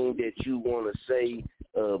anything that you want to say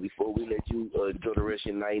before we let you enjoy the rest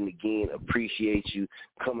of your night? And again, appreciate you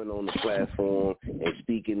coming on the platform and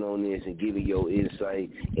speaking on this and giving your insight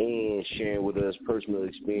and sharing with us personal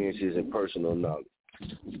experiences and personal knowledge.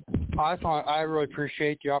 I really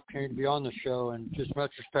appreciate the opportunity to be on the show, and just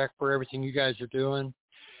much respect for everything you guys are doing.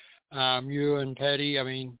 You and Teddy, I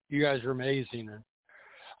mean, you guys are amazing. And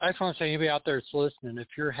I just want to say, anybody out there that's listening, if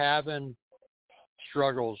you're having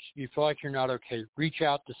struggles, you feel like you're not okay, reach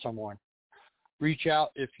out to someone. Reach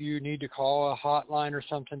out if you need to call a hotline or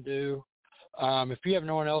something, do. If you have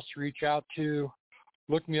no one else to reach out to,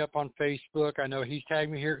 look me up on Facebook. I know he's tagged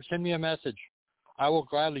me here. Send me a message. I will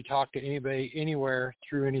gladly talk to anybody, anywhere,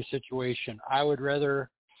 through any situation. I would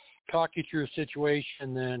rather talk you through a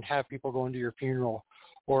situation than have people going to your funeral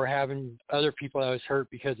or having other people that was hurt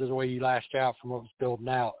because of the way you lashed out from what was building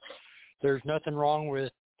out. There's nothing wrong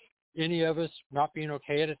with any of us not being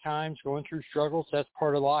okay at times, going through struggles. That's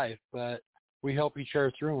part of life, but we help each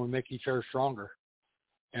other through and we make each other stronger.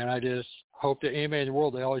 And I just hope that anybody in the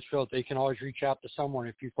world, they always feel that they can always reach out to someone.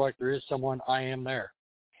 If you feel like there is someone, I am there.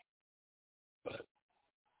 But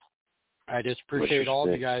I just appreciate all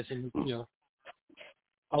of you guys. And, you know,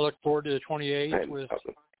 I look forward to the 28th with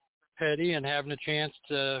Petty and having a chance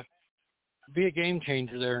to be a game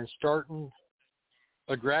changer there and starting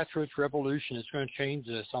a grassroots revolution. It's going to change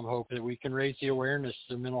this. I'm hoping that we can raise the awareness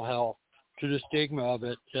to mental health, to the stigma of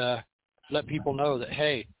it, let people know that,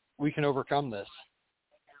 hey, we can overcome this.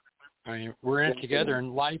 I mean, we're in it together,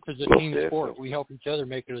 and life is a team sport. We help each other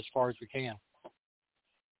make it as far as we can.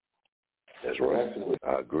 That's right.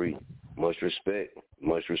 I agree. Much respect.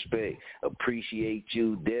 Much respect. Appreciate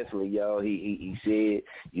you. Definitely, y'all. He said,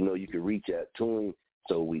 you know, you can reach out to him.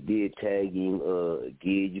 So we did tag him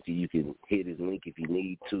again. You can hit his link if you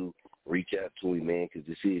need to. Reach out to him, man, because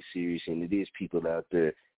this is serious, and it is people out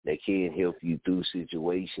there that can help you through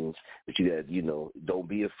situations. But you got, you know, don't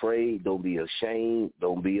be afraid, don't be ashamed,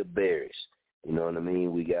 don't be embarrassed. You know what I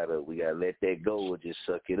mean? We gotta let that go or just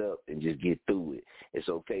suck it up and just get through it. It's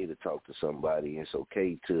okay to talk to somebody. It's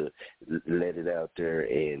okay to let it out there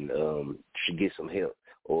and get some help,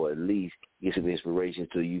 or at least get some inspiration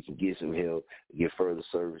so you can get some help, get further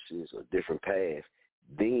services or different paths.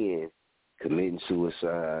 Then committing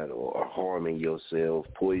suicide or harming yourself,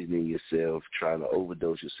 poisoning yourself, trying to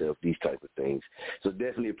overdose yourself, these type of things. So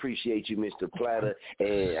definitely appreciate you, Mr. Platter.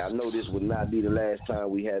 And I know this will not be the last time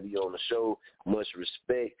we have you on the show. Much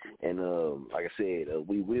respect. And like I said,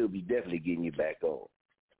 we will be definitely getting you back on.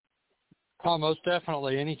 Oh, most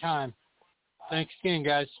definitely. Anytime. Thanks again,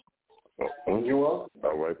 guys. You're welcome.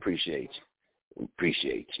 All right. Appreciate you.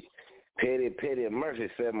 Appreciate you. Petty Murphy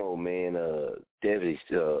Femo, man, definitely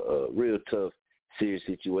a real tough, serious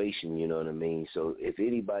situation, you know what I mean? So if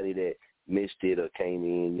anybody that missed it or came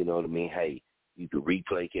in, you know what I mean, hey, you can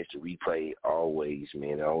catch the replay always,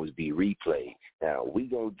 man. It'll always be replay. Now, we're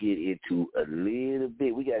going to get into a little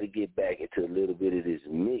bit. We got to get back into a little bit of this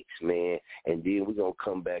mix, man, and then we're going to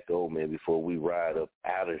come back on, man, before we ride up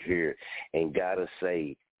out of here. And got to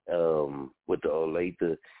say, with the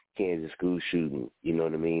Olathe, Kansas school shooting, you know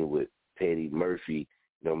what I mean, with Petty Murphy,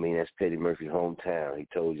 you know what I mean? That's Petty Murphy's hometown. He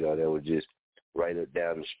told y'all that was just right up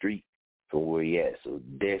down the street from where he at. So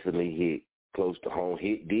definitely hit close to home.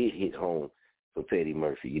 Did hit home for Petty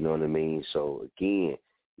Murphy, you know what I mean? So again,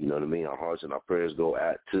 you know what I mean? Our hearts and our prayers go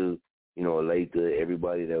out to, you know, Olathe,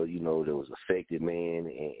 everybody that, you know, that was affected, man,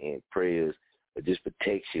 and prayers for just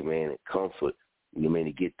protection, man, and comfort, you know what I mean,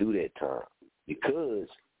 to get through that time. Because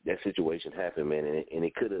that situation happened, man, and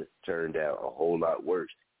it could have turned out a whole lot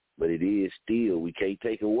worse. But it is still, we can't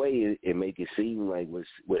take away and make it seem like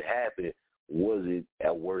what happened wasn't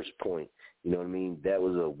at worst point. You know what I mean? That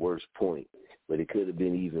was a worst point, but it could have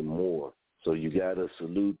been even more. So you got to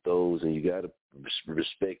salute those, and you got to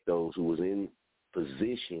respect those who was in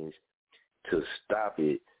positions to stop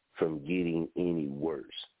it from getting any worse.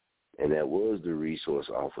 And that was the resource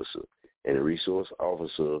officer. And the resource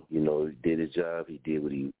officer, you know, did his job. He did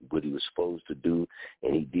what he was supposed to do,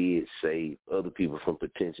 and he did save other people from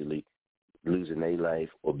potentially losing their life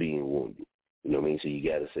or being wounded. You know what I mean? So you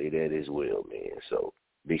got to say that as well, man. So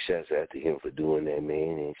big shouts out to him for doing that,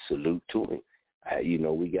 man, and salute to him. You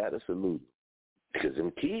know, we got to salute him because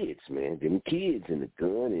them kids, man, them kids and the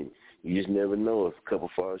gun, and you just never know if a couple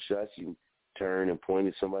false shots, you turn and point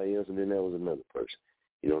at somebody else, and then that was another person.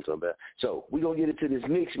 You know what I'm talking about? So we're going to get into this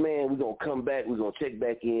mix, man. We're going to come back. We're going to check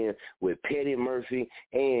back in with Petty Murphy,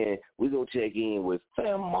 and we're going to check in with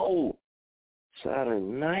Famo. Saturday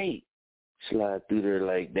night. Slide through there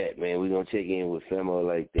like that, man. We're going to check in with Famo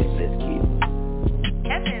like that. Let's get it.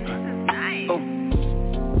 Kevin, this is nice. Oh.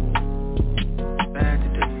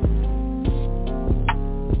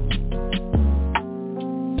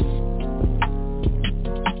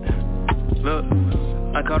 Look,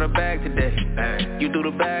 I caught her bag today. You threw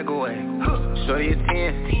the bag away. Shorty a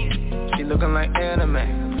 10. She looking like anime.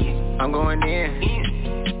 I'm going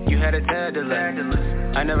in. You had a tad delay.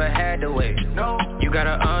 I never had to wait. You got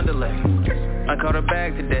an underlay. I caught her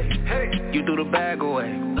bag today. You threw the bag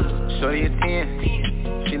away. Shorty a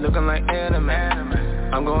 10. She looking like anime.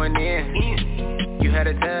 I'm going in. You had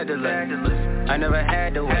a tad delay. I never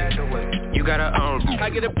had to wait. You gotta own. I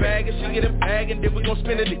get a bag and she get a bag and then we gon'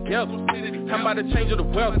 spend it together. I'm about to change her the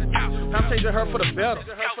weather. I'm changing her for the better.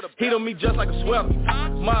 He on me just like a sweater.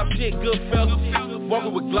 Mob shit, good fella.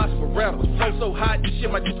 walking with Glocks and Berettas. Flow so hot, this shit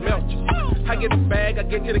might just melt you. I get the bag, I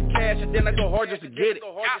get to the cash, and then I go hard just to get it.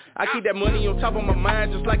 I keep that money on top of my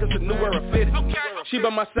mind, just like it's a new era fitted. She by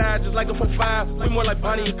my side, just like a 4-5. We more like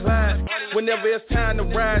Bonnie and Clyde. Whenever it's time to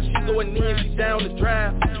ride, she going in, she down to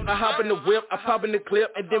drive. I hop in the whip, I pop in the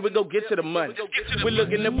clip, and then we go get to the money. We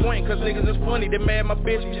looking the point, cause niggas is funny. They mad my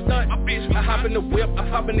bitch be stunt. I hop in the whip, I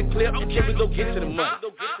pop in the clip, and then we go get to the money.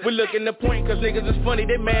 We looking the point, cause niggas is funny.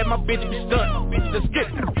 They mad my bitch be stunt. Let's get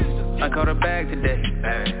it. I caught her bag today.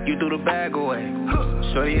 You threw the bag away.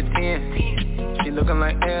 Shorty a 10. She looking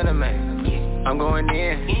like anime. I'm going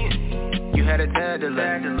in. You had a tad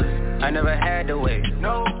delay. I never had to wait.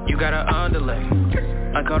 You got an underlay.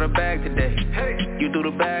 I caught her bag today. You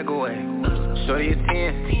threw the bag away. Shorty a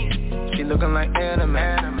 10. She looking like anime.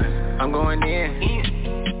 I'm going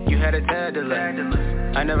in. You had a tad delay.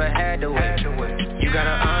 I never had to wait. You got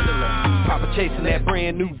an underlay. Papa chasing that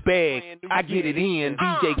brand new bag, I get it in.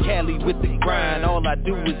 DJ Cali with the grind, all I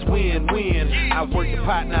do is win. I work the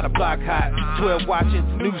pot, not a block hot. 12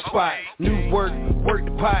 watching, new spot, new work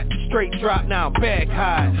the pot. Straight drop, now back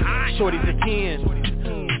high. Shorty's a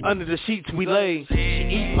 10, under the sheets we lay. She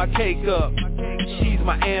eat my cake up, she's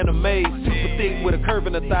my anime. Super thick with a curve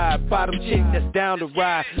in the thigh. Bottom chick that's down to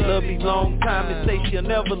ride. Love me long time and say she'll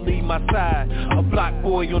never leave my side. A block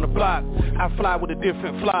boy on the block, I fly with a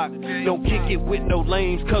different flock. Don't kick it with no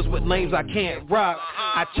lames, cause with lames I can't rock.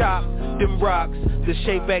 I chop them rocks, the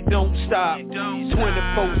shape back don't stop.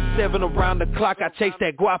 24/7 around the clock, I chase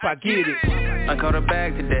that guap, I get it. I caught her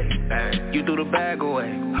bag today. You threw the bag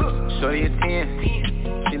away. Shorty a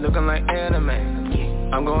 10. She looking like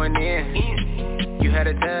anime. I'm going in. You had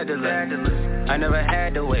a tad delay. I never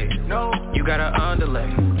had to wait. You got an underlay.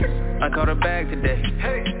 I caught her bag today.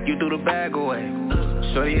 You threw the bag away.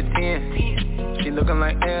 Shorty a 10. She looking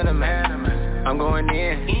like anime. I'm going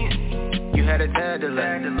in. You had a tad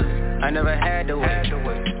delay. I never had to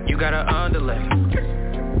wait. You got an underlay.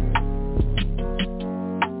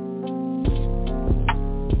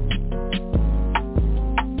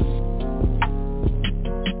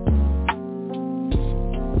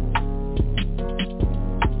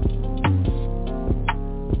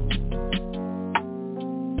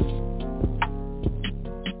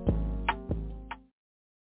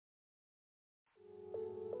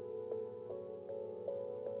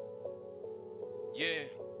 Yeah.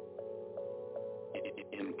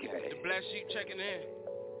 The black sheep checking in.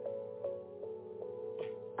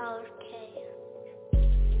 Okay.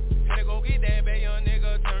 Had to go get that bad young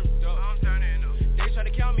nigga turned up. I'm turning up. They try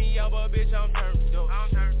to count me out, but bitch, I'm turned up. I'm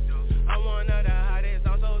turned up. I'm one of the hottest,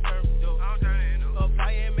 I'm so turned up. I'm turning up.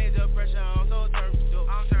 Applying major pressure, I'm so turned up.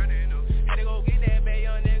 I'm turning up. Had to go get that bad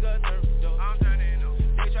young nigga turned up. I'm turning up.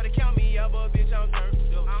 They try to count me out, but bitch, I'm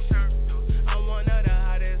turned up. I'm turned up. I'm one of the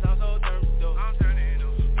hottest, I'm so turned up. I'm turning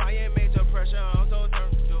up. Applying major pressure, I'm so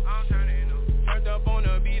turned up. I'm turning up. Turned up on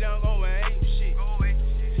the beat, I'm going ape shit.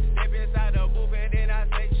 Step inside the booth and then I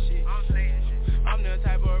say shit. I'm saying shit. I'm the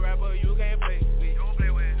type of rapper you can't play with. Don't play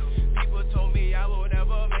with him. People told me I will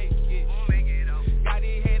never make it. Won't make it up. Got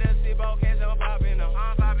these haters sit on cash, I'm popping up.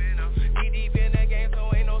 I'm popping up. Deep deep in the game,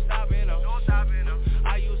 so ain't no stopping up. No stopping up.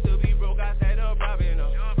 I used to be broke, I said I'm robbing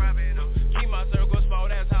up. You're robbing up. Keep my circle small,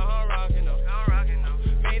 that's how I'm rocking up. I'm rocking up.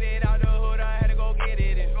 Made it out the hood, I had to go get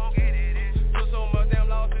it in. Go get it in. Took so much damn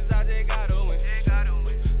losses, I just gotta win.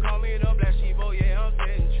 Call me the black sheep, oh yeah, I'm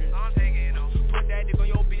setting tricks. I'm taking off. Put that dick on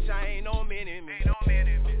your bitch, I ain't no minute.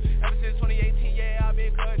 Ever since 2018, yeah, I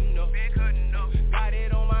been cutting up. Got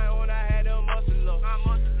it on my own, I had to muscle up.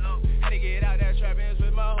 Had to get out that trap and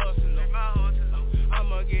with my hustle up.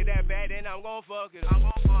 I'ma get that bad and I'm gon' fuck it up.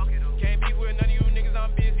 Can't be with none of you niggas,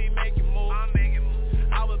 I'm busy making moves.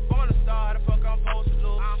 I was born a star, how the fuck I'm supposed to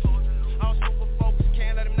lose? I'm super focused,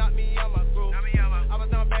 can't let him knock me out my groove. I was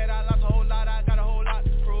down bad, I lost a whole lot, I got a whole lot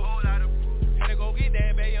to prove. Had to go get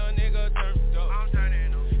that bad young nigga turned up. I'm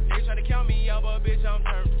turning up. They try to count me out, but bitch, I'm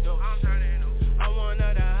turned up. I'm turning up. I'm one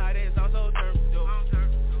of the hottest, I'm so turned up. I'm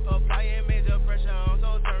turned up. Applying major pressure, I'm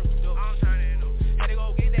so turned up. I'm turning up. Had to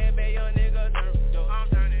go get that bad young nigga turned up. I'm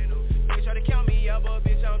turning up. They try to count me out, but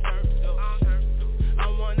bitch, I'm turned up. I'm turned up.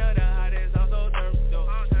 I'm one of the hottest, I'm so turned up.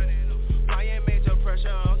 I'm turning up. Applying major pressure,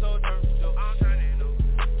 I'm so turned up. I'm turning up.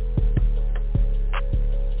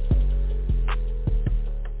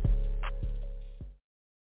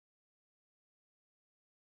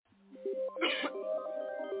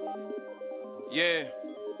 Yeah.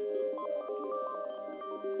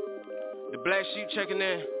 The black sheep checking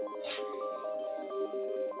in.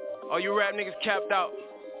 All you rap niggas capped out.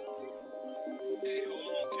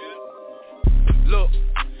 Look,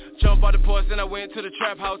 Jump out the porch, then I went to the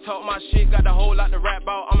trap house, talk my shit, got the whole lot to rap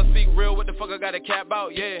out. I'ma speak real, what the fuck I got a cap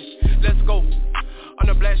out, yeah, let's go. I'm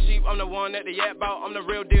the black sheep, I'm the one that they yap about. I'm the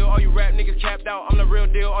real deal, all you rap niggas capped out. I'm the real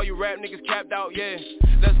deal, all you rap niggas capped out, yeah,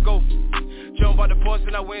 let's go. Jump out the porch,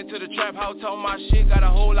 then I went to the trap house, talk my shit, got a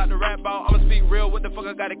whole lot to rap out. I'ma speak real, what the fuck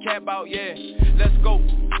I got a cap out, yeah, let's go.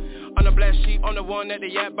 I'm the black sheep, I'm the one that they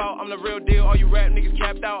yap about. I'm the real deal, all you rap niggas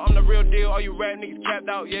capped out. I'm the real deal, all you rap niggas capped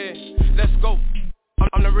out, yeah, let's go.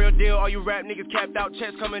 I'm the real deal, all you rap niggas capped out.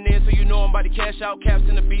 Checks coming in, so you know I'm about to cash out. Caps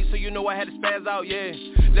in the beat, so you know I had to spaz out, yeah,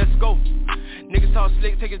 let's go. Niggas talk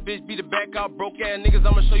slick, take his bitch, beat the back out. Broke ass niggas,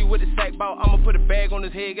 I'ma show you what the sack bout. I'ma put a bag on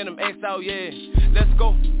his head, get him X out, yeah, let's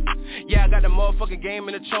go. Yeah, I got the motherfucking game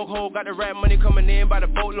in the chokehold. Got the rap money coming in by the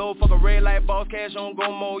boatload. Fuck a red light, boss cash on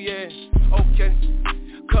go mode, yeah, okay.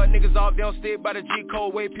 Cut niggas off, they don't stick by the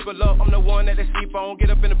G-code. Wake people up, I'm the one that they sleep on. Get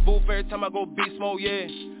up in the booth every time I go beast mode, yeah,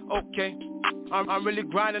 okay. I'm really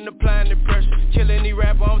grinding, applying the pressure. Killing any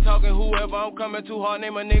rapper, I'm talking whoever. I'm coming too hard,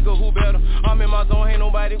 name a nigga who better. I'm in my zone, ain't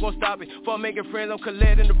nobody gon' stop it. For making friends, I'm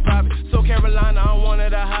collecting the profit. So Carolina, I'm one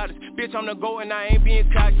of the hottest. Bitch, I'm the GOAT and I ain't being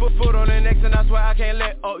cocky. Foot on the next and I swear I can't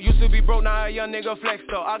let up. Used to be broke, now a young nigga flexed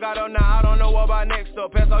up. I got up now, I don't know about next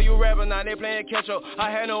up. Pass all you rappers, now they playing catch up. I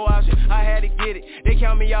had no option, I had to get it. They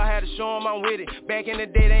count me out, had to show them I'm with it. Back in the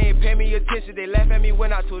day, they ain't pay me attention. They laugh at me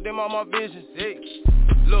when I told them all my visions. Hey,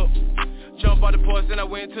 look. Jump out the porch, then I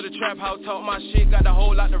went to the trap house, talk my shit, got the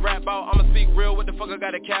whole lot to rap out. I'ma speak real, what the fuck I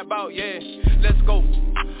got a cap out, yeah, let's go.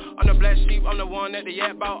 I'm the black sheep, I'm the one that they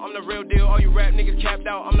yap out. I'm the real deal, all you rap niggas capped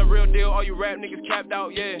out. I'm the real deal, all you rap niggas capped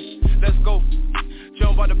out, yeah, let's go.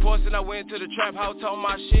 Jump out the porch, then I went to the trap house, talk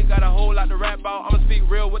my shit, got a whole lot to rap out. I'ma speak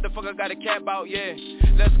real, what the fuck I got a cap out, yeah,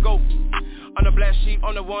 let's go. I'm the black sheep,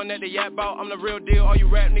 I'm the one that they yap out. I'm the real deal, all you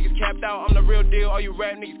rap niggas capped out. I'm the real deal, all you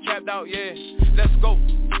rap niggas capped out, yeah, let's go.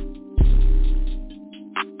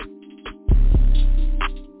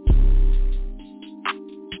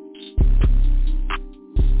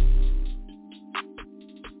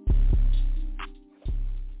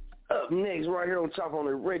 Up next, right here on Top on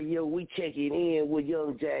the Radio, we checking in with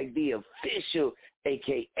Young Jack, the official,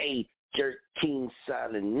 a.k.a. Jerk King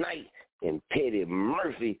Silent Night, and Petty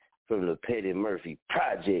Murphy from the Petty Murphy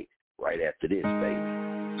Project right after this, baby.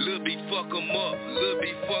 Lil' B fuck 'em up, Lil'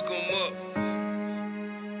 B fuck 'em up.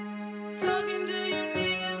 Talking to you,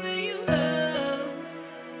 niggas that you love.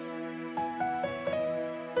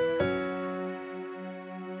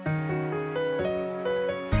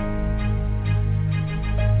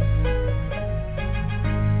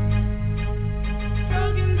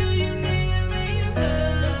 Talking to you, niggas that you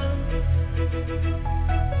love.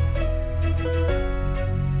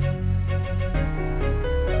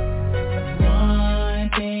 One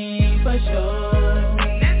thing for sure.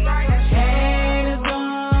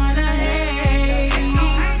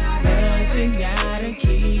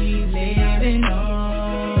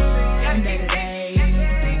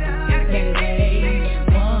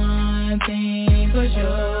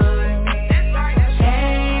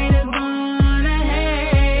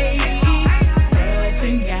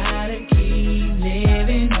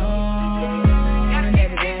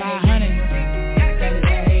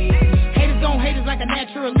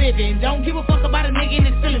 Don't give a fuck about a nigga and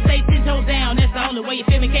it's feeling safe 10 toes down. That's the only way you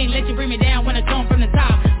feel me. Can't let you bring me down when I come from the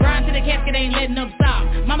top. Grind to the casket, ain't letting up stop.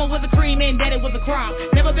 Mama was a cream and daddy was a crop.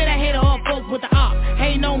 Never been a hater or folk with the op.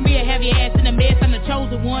 Hating on me or have your ass in a mess. I'm the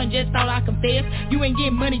chosen one, just thought I confess. You ain't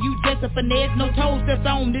getting money, you just a finesse. No toes steps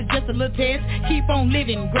on, this just a little test. Keep on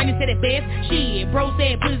living, granny said it best. Shit, bro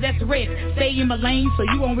said put his ass to rest. Stay in my lane so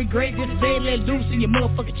you won't regret. Just let loose in your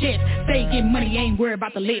motherfucking chest. Stay getting money, ain't worried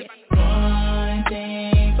about the list. One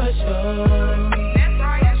thing for sure.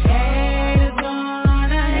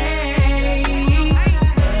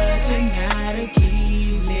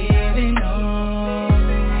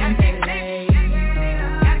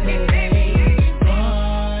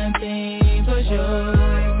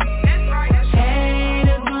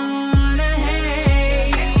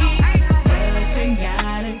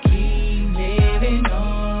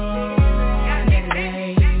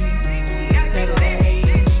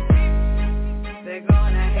 They're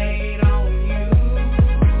gonna hate on you.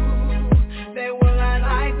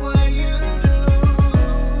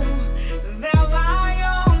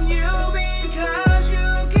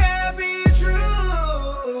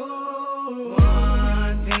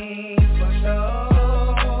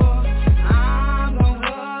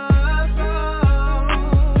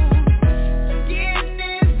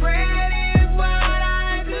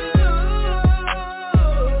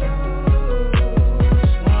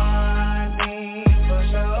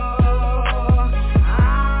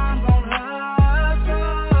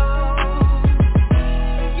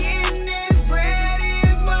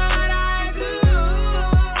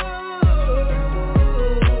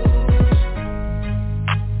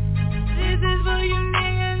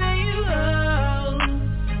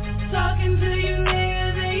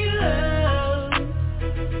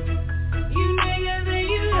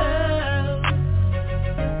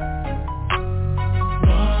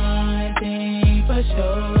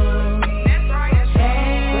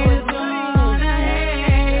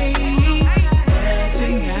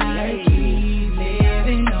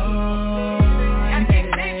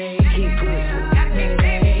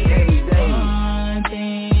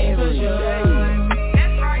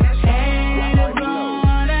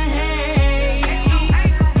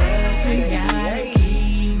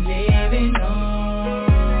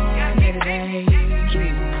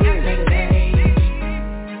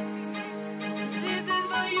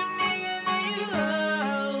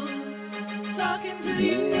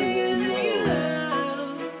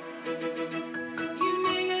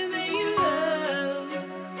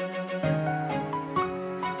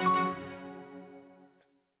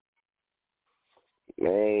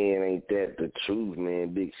 Man, ain't that the truth,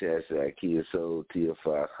 man? Big shots to IKEA Soul Tier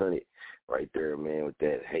 500 right there, man, with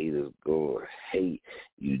that haters going hate,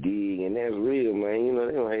 you dig? And that's real, man. You know,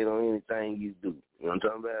 they don't hate on anything you do. You know what I'm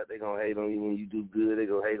talking about? They going to hate on you when you do good. They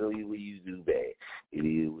going to hate on you when you do bad. It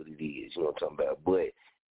is what it is. You know what I'm talking about? But,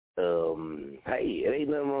 hey, it ain't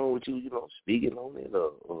nothing wrong with you, you know, speaking on it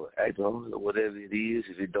or acting on it or whatever it is.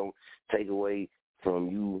 If it don't take away from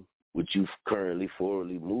you what you currently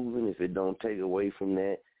forwardly moving, if it don't take away from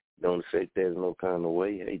that, don't affect that in no kind of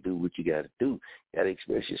way, hey, do what you got to do. You got to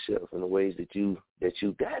express yourself in the ways that you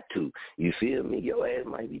got to. You feel me? Your ass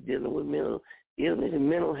might be dealing with mental illness and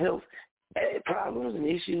mental health problems and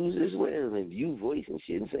issues as well. And you voicing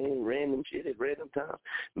shit and saying random shit at random times,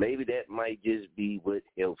 maybe that might just be what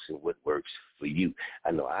helps and what works for you.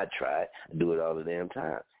 I know I try it. I do it all the damn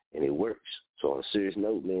time, and it works. So on a serious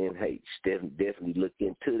note, man, hey, definitely look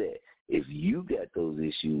into that. If you got those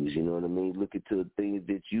issues, you know what I mean, look into the things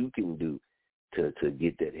that you can do to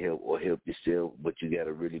get that help or help yourself, but you got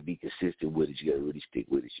to really be consistent with it. You got to really stick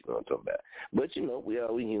with it, you know what I'm talking about. But, you know,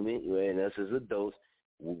 we human, and us as adults,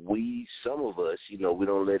 some of us, you know, we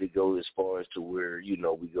don't let it go as far as to where, you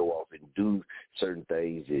know, we go off and do certain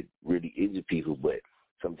things that really injure people, but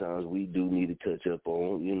sometimes we do need to touch up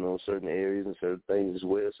on, you know, certain areas and certain things as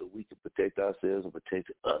well so we can protect ourselves and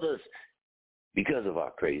protect others because of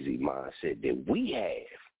our crazy mindset that we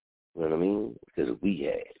have. You know what I mean? Because we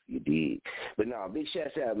have, you dig. But no, big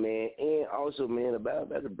shouts out, man. And also, man, about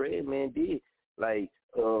the bread, man, did. Like,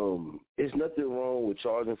 there's nothing wrong with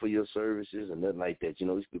charging for your services and nothing like that. You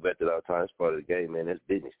know, we speak about that all the time. It's part of the game, man. That's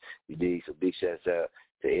business. You dig? So big shouts out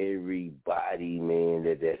to everybody, man,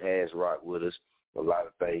 that has rocked with us. A lot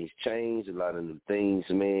of things changed, a lot of new things,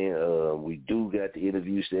 man. We do got the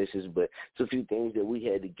interview sessions, but it's a few things that we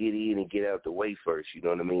had to get in and get out the way first, you know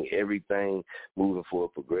what I mean? Everything moving for a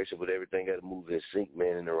progression, but everything got to move in sync,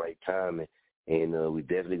 man, in the right time. And we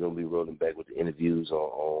definitely going to be rolling back with the interviews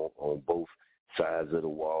on both sides of the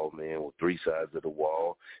wall, man, or three sides of the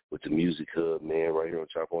wall with the Music Hub, man, right here on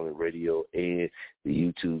Chop On It Radio and the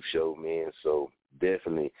YouTube show, man. So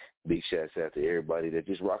definitely big shouts out to everybody that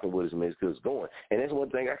just rocking with us, man, because it's going. And that's one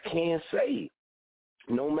thing I can say.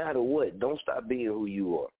 No matter what, don't stop being who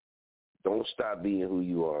you are. Don't stop being who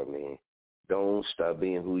you are, man. Don't stop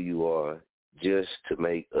being who you are just to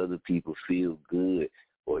make other people feel good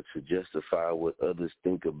or to justify what others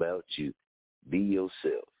think about you. Be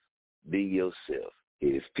yourself. Be yourself.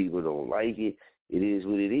 If people don't like it, it is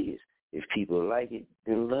what it is. If people like it,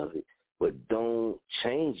 then love it. But don't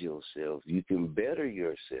change yourself. You can better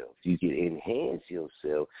yourself. You can enhance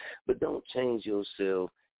yourself, but don't change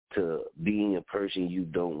yourself to being a person you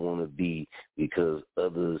don't want to be because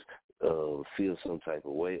others feel some type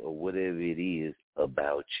of way or whatever it is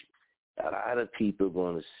about you. A lot of people are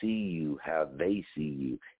going to see you how they see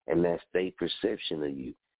you, and that's their perception of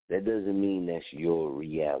you. That doesn't mean that's your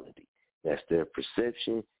reality. That's their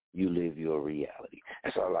perception. You live your reality.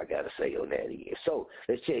 That's all I got to say on that end. So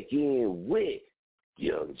let's check in with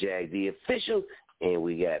Young Jack, the official, and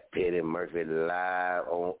we got Petty Murphy live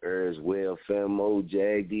on air as well. Famo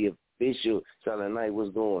Jag, the official. Silent Night,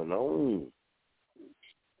 what's going on?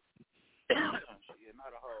 Shit,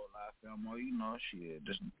 not a whole lot, Famo. You know, shit,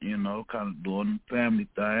 just, you know, kind of doing the family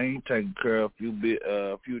thing, taking care of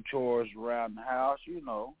a few chores around the house, you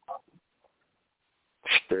know.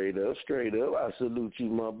 Straight up. I salute you,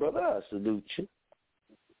 my brother. I salute you.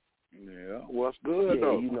 Yeah, what's good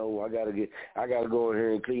though? You know, I gotta go in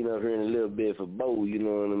here and clean up here in a little bit for Bo. You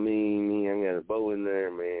know what I mean? I got a Bo in there,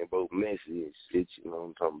 man. Bo messy and shit. You know what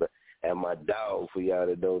I'm talking about? And my dog, for y'all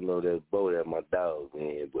that don't know, that's Bo. That's my dog,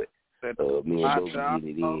 man. But me and Bo be getting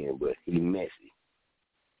it in, but he messy.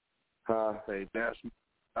 Huh? Say that's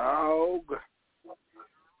my dog.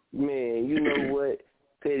 Man, you know what?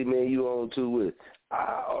 Petty, man, you on too with.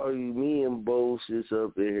 I argue, me and Bo sits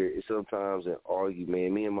up here sometimes and argue,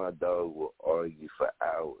 man. Me and my dog will argue for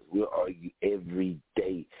hours. We'll argue every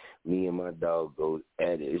day, me and my my dog go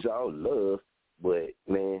at it. It's all love, but,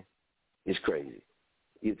 man, it's crazy.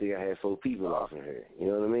 You think I had 4 people off in here. You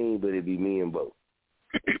know what I mean? But it'd be me and Bo.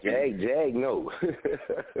 Jag, no.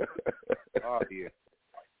 Oh, yeah.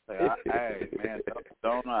 Hey, man,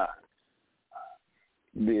 don't I?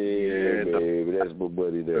 Yeah, man, that's my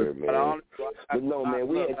buddy there, man. But no, man,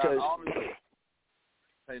 we had touched.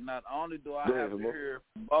 Not only do I have to hear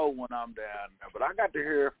from Bo when I'm down there, but I got to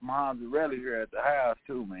hear from Hansi Relly here at the house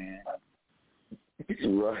too, man.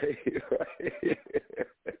 Right.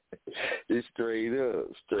 It's straight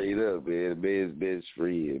up, man. Man's best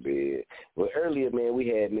friend, man. Well, earlier, man, we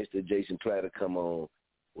had Mr. Jason Platter come on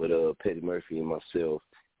with Petty Murphy and myself,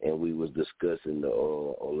 and we was discussing the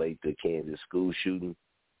Olathe, Kansas school shooting.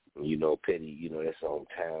 You know, Petty, you know, that's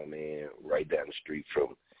hometown, man, right down the street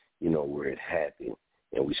from, you know, where it happened.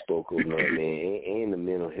 And we spoke on that, man, and the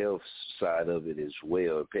mental health side of it as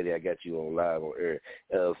well. Petty, I got you on live on air.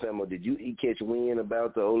 Famo, did you catch wind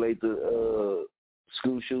about the Olathe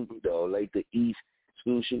school shooting, the Olathe East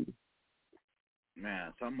school shooting?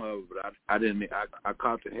 Man, some of it, but I didn't. I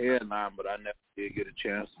caught the headline, but I never did get a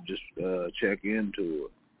chance to just check into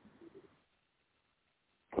it.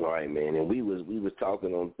 All right, man, and we was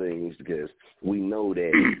talking on things because we know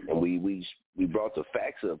that, and we brought the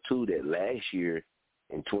facts up too that last year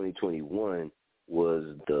in 2021 was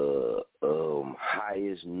the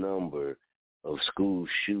highest number of school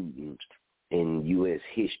shootings in U.S.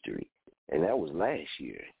 history, and that was last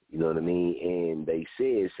year. You know what I mean? And they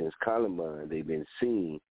said since Columbine, they've been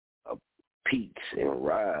seeing peaks and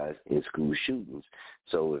rise in school shootings.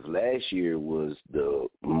 So if last year was the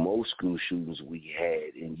most school shootings we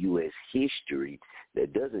had in U.S. history,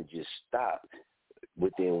 that doesn't just stop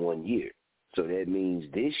within 1 year. So that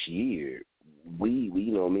means this year, we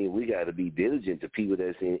you know what I mean, we got to be diligent to people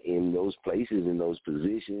that's in those places, in those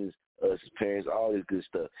positions, us as parents, all this good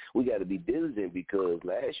stuff. We got to be diligent because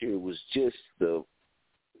last year was just the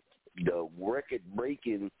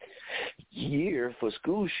record-breaking year for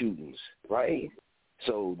school shootings, right?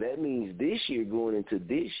 So that means this year, going into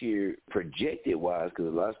this year, projected-wise, because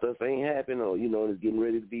a lot of stuff ain't happening or, you know, it's getting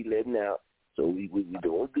ready to be letting out. So we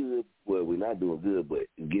doing good. Well, we're not doing good, but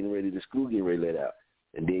getting ready, the school getting ready to let out.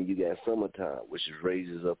 And then you got summertime, which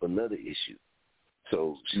raises up another issue.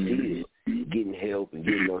 So still getting help and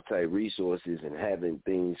getting those type resources and having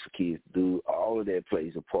things for kids to do, all of that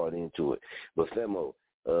plays a part into it. But Femo,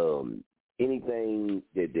 anything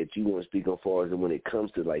that you want to speak on far as when it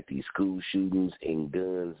comes to like these school shootings and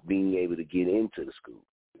guns being able to get into the school?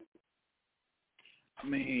 I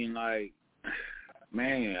mean, like,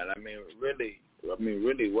 man, really,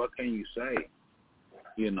 what can you say?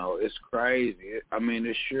 You know, it's crazy. I mean,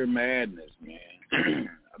 it's sheer madness, man.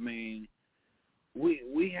 I mean,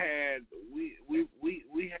 we had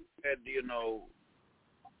you know,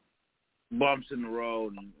 bumps in the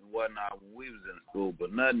road and whatnot when we was in school,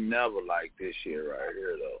 but nothing never like this year right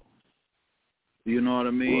here, though. You know what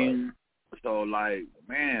I mean? Right. So, like,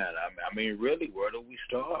 man, I mean, really, where do we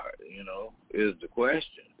start? You know, is the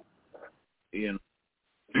question. You know,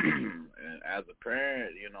 and as a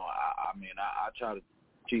parent, you know, I mean, I try to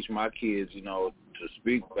teach my kids, you know, to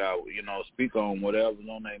speak about, you know, speak on whatever's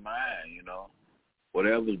on their mind, you know,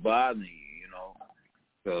 whatever's bothering you, you know.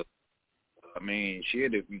 Because, I mean,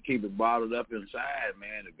 shit, if you keep it bottled up inside,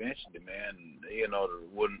 man, eventually, man, you know,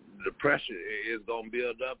 when the pressure is going to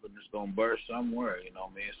build up and it's going to burst somewhere, you know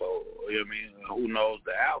what I mean? So, you know what I mean, who knows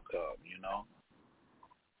the outcome, you know?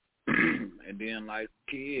 And then, like,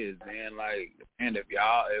 kids, man, like, man, if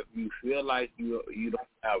you feel like you don't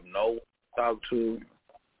have no one to talk to,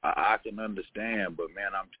 I can understand, but,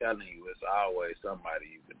 man, I'm telling you, it's always somebody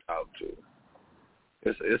you can talk to.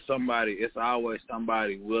 It's always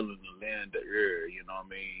somebody willing to lend an ear, you know what I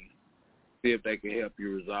mean? See if they can help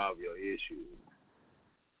you resolve your issue.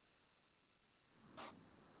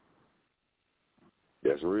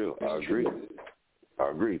 That's real. I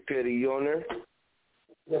agree. Petty, you on there?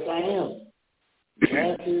 Yes, I am.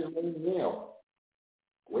 Glad to right now.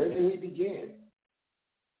 Where do we begin?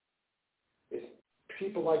 It's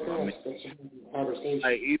people like us that should have a conversation.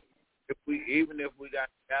 Like, even if we got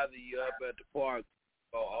to gather you up at the park,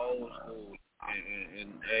 go old school,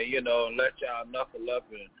 and you know, let y'all knuckle up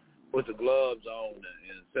and put the gloves on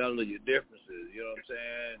and settle your differences. You know what I'm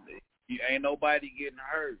saying? You ain't nobody getting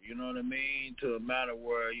hurt. You know what I mean? To a matter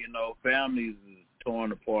where, you know, families is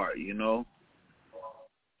torn apart. You know,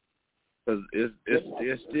 because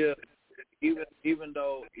it's still even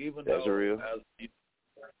though that's real. As you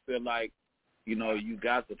feel like, you know, you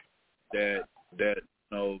got that you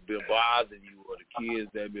know been bothering you, or the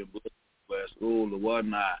kids that been bullied at school or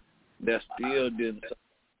whatnot, that still didn't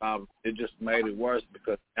it just made it worse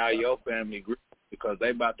because now your family grew because they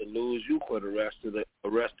about to lose you for the rest of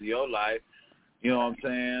your life. You know what I'm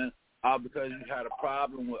saying? All because you had a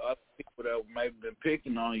problem with other people that maybe been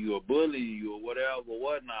picking on you or bullying you or whatever,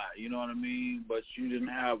 whatnot. You know what I mean? But you didn't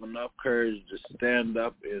have enough courage to stand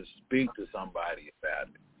up and speak to somebody about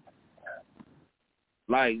it.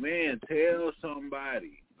 Like, man, tell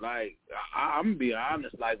somebody. Like, I'm going to be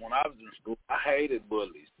honest. Like, when I was in school, I hated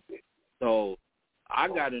bullies. So I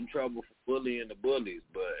got in trouble for bullying the bullies.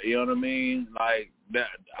 But, you know what I mean? Like, that.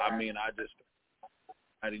 I need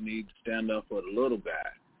to stand up for the little guy.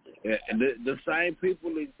 And the same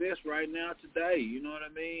people exist right now today, you know what I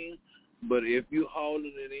mean? But if you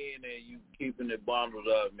holding it in and you keeping it bundled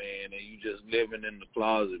up, man, and you just living in the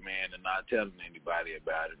closet, man, and not telling anybody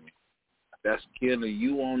about it, man, that's killing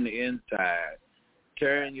you on the inside,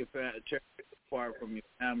 tearing your apart from your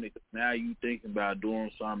family. Cause now you thinking about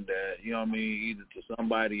doing something that, you know what I mean, either to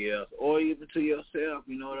somebody else or even to yourself,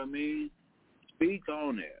 you know what I mean? Speak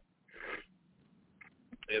on it.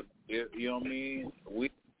 If you know what I mean,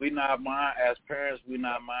 we not mind, as parents, we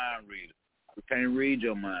not mind readers. We can't read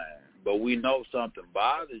your mind, but we know something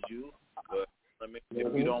bothers you. But I mean,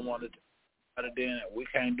 if you don't want to talk about it, then we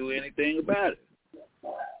can't do anything about it.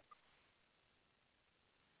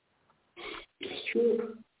 It's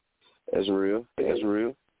true. That's real. That's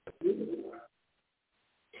real.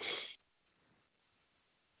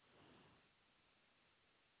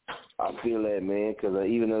 I feel that, man, because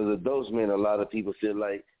even as adults, man, a lot of people feel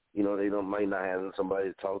like, you know, they might not have somebody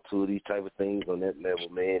to talk to, these type of things on that level,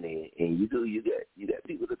 man, and you got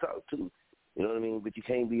people to talk to, you know what I mean? But you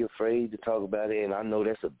can't be afraid to talk about it, and I know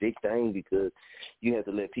that's a big thing because you have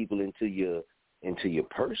to let people into your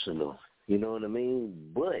personal, you know what I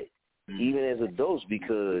mean? But even as adults,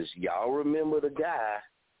 because y'all remember the guy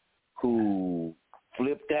who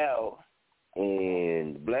flipped out,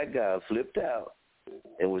 and the black guy flipped out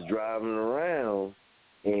and was driving around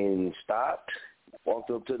and stopped,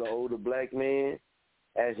 walked up to the older black man,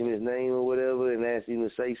 asked him his name or whatever, and asked him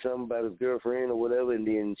to say something about his girlfriend or whatever, and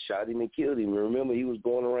then shot him and killed him. Remember, he was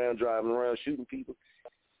going around, driving around, shooting people.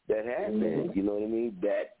 That happened, you know what I mean?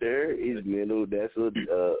 That there is that's a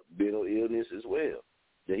mental illness as well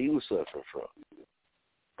that he was suffering from.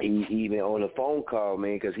 He even on a phone call,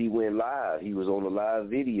 man, because he went live. He was on a live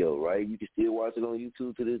video, right? You can still watch it on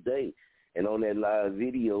YouTube to this day. And on that live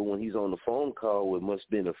video, when he's on the phone call with must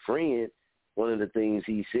have been a friend, one of the things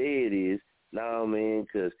he said is, nah, man,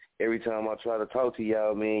 because every time I try to talk to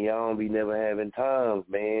y'all, man, y'all don't be never having time,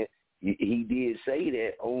 man. He did say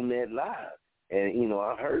that on that live. And, you know,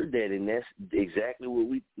 I heard that, and that's exactly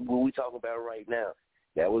what we talk about right now.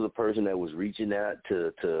 That was a person that was reaching out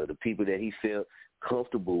to the people that he felt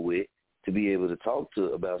comfortable with to be able to talk to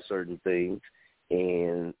about certain things.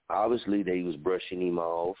 And obviously they was brushing him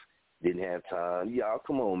off, didn't have time. Y'all,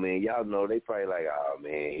 come on, man. Y'all know they probably like, oh,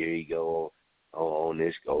 man, here you go on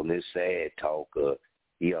this sad talk.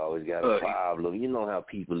 He always got a problem. You know how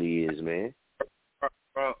people is, man.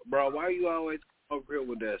 Bro, why you always come up here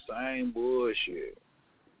with that same bullshit?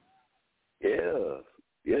 Yeah.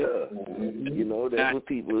 You know, that's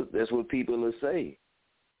what people will say.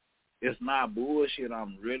 It's not bullshit.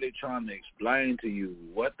 I'm really trying to explain to you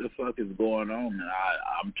what the fuck is going on, and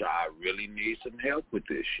I really need some help with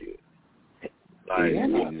this shit. Like,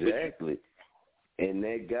 exactly. And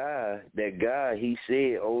that guy, he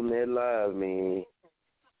said on that live, man,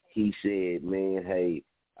 he said, man, hey,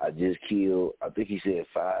 I just killed, I think he said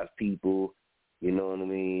 5 people, you know what I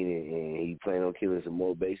mean, and he planned on killing some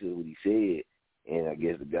more, basically what he said. And I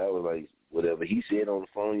guess the guy was like, whatever he said on the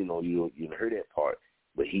phone, you know, you heard that part.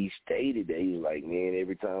 But he stated that he was like, man,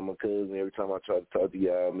 every time I try to talk to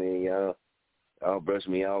y'all, man, y'all brush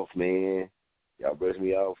me off, man. Y'all brush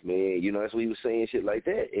me off, man. You know, that's what he was saying, shit like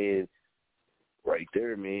that. And right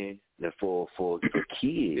there, man, that for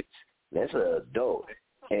kids, that's an adult.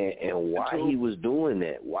 And why he was doing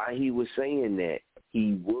that, why he was saying that,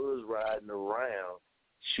 he was riding around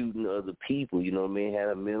shooting other people, you know what I mean, had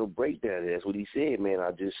a mental breakdown. That's what he said, man.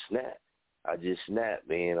 I just snapped,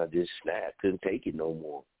 man. I just snapped. Couldn't take it no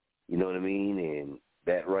more. You know what I mean? And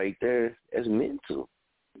that right there, that's mental.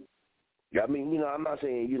 I mean, you know, I'm not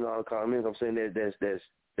saying, you know, all the comments. I'm saying that that's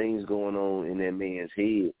things going on in that man's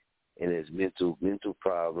head, and there's mental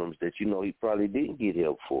problems that, you know, he probably didn't get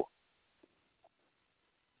help for.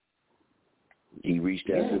 He reached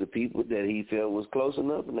out to the people that he felt was close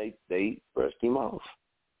enough, and they brushed him off.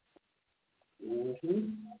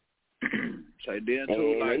 Mm-hmm. So then too,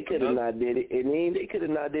 and like they could have not did it, and then they could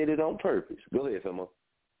have not did it on purpose. Go ahead, Femo.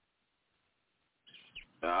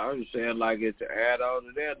 I was saying, like, it's to add on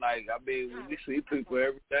to that. Like, I mean, we see people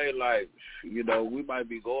every day, like, you know, we might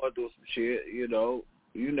be going through some shit, you know.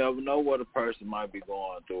 You never know what a person might be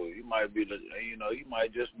going through. You might be, you know, you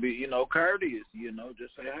might just be, you know, courteous, you know,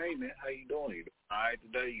 just say, hey, man, how you doing? You doing all right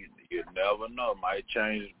today? You never know. It might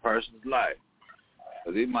change the person's life.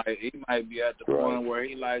 Because he might be at the point where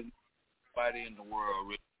he like, nobody in the world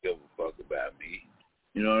really give a fuck about me.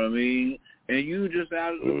 You know what I mean? And you just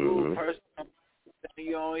out of the blue person,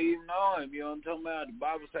 you don't even know him. You know what I'm talking about? The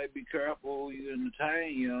Bible say be careful who you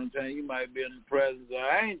entertain. You know what I'm saying? You might be in the presence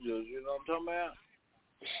of angels. You know what I'm talking about?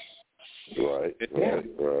 Right.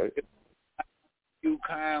 Few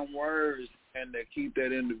kind words and that keep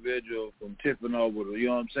that individual from tipping over the, you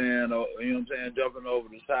know what I'm saying? Or, you know what I'm saying? Jumping over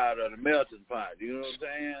the side of the melting pot. You know what I'm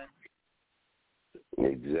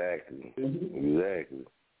saying? Exactly.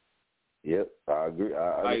 Yep, I agree.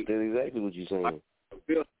 I understand exactly what you're saying.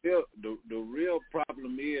 The real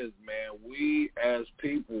problem is, man, we as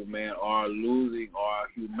people, man, are losing our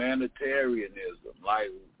humanitarianism.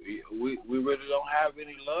 Like, we really don't have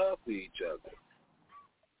any love for each other.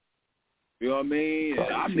 You know what I mean?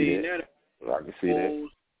 I mean that. I can see that.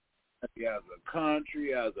 As a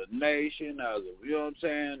country, as a nation, as a, you know what I'm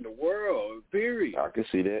saying, the world, period. I can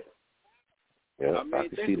see that. Yeah, I mean, I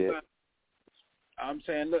can see that. I'm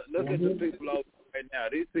saying, look at the people over right now.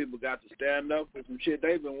 These people got to stand up for some shit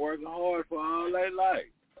they've been working hard for all their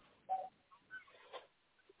life.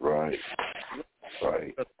 Right.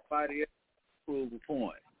 Somebody else prove a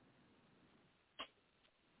point.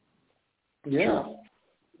 Yeah.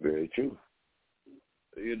 Very true.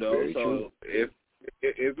 You know, Very so true.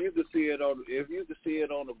 if you could see it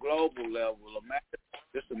on a global level,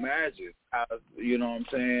 imagine how, you know what I'm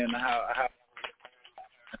saying, how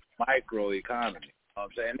micro economy. You know what I'm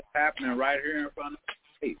saying? It's happening right here in front of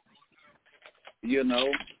us. You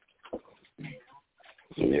know?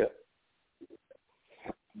 Yeah.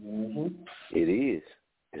 It is.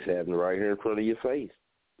 It's happening right here in front of your face.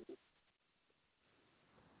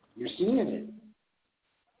 You're seeing it.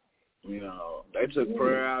 You know, they took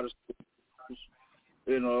prayer out of schools.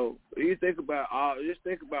 You know, you think about all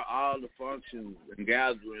the functions and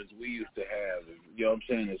gatherings we used to have, you know what I'm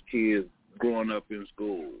saying, as kids growing up in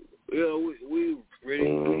school. You know, we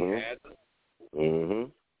really had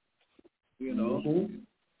them. You know,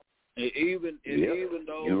 and even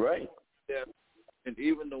though you're right, and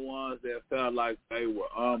even the ones that felt like they were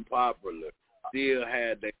unpopular still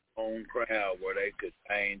had their own crowd where they could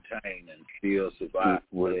maintain and still survive.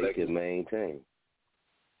 Where they could maintain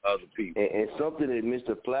other people. And something that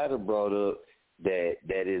Mr. Platter brought up that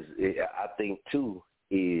is, I think too,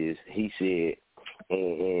 is he said,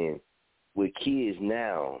 and with kids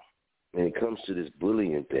now, when it comes to this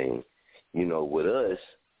bullying thing, you know, with us,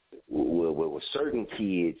 with certain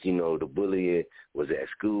kids, you know, the bullying was at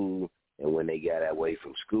school, and when they got away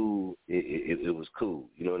from school, it was cool.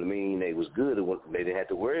 You know what I mean? They was good. They didn't have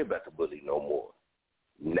to worry about the bully no more.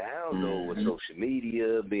 Now, though, with social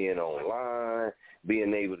media, being online,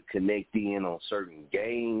 being able to connect in on certain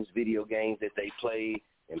games, video games that they play,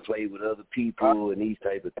 and play with other people and these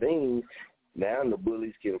type of things, now the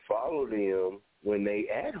bullies can follow them when they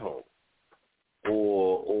at home,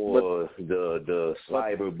 or the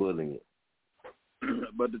cyber bullying.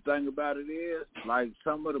 But the thing about it is, like,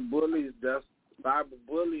 some of the bullies that's cyber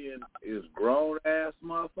bullying is grown ass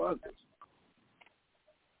motherfuckers.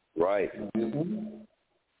 Right.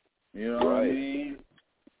 You know what I mean?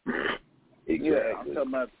 Exactly. Yeah, I'm talking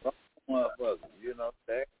about motherfuckers. You know,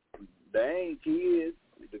 they ain't kids.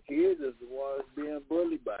 The kids is the ones being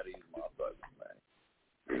bullied by these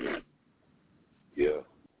motherfuckers, man. Yeah.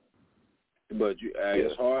 But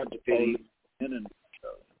it's hard to pay in and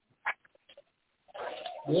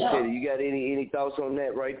Yeah. Teddy, you got any thoughts on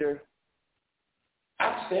that right there?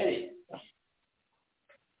 I said it.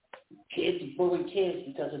 Kids bully kids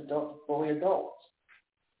because adults bully adults.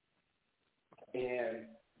 And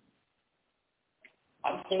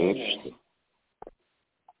I'm saying this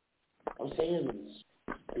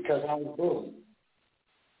because I was bullied.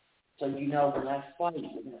 So, you know, when I fight,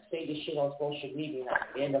 when I say this shit on social media and I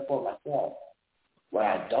stand up for myself, when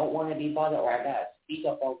I don't want to be bothered or I got to speak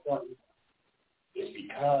up on something, it's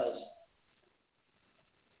because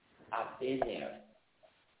I've been there.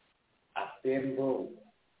 I've been bullied.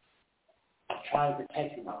 I'm trying to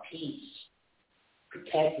protect my peace,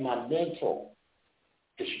 protect my mental,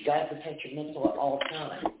 because you got to protect your mental at all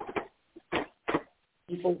times.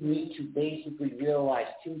 People need to basically realize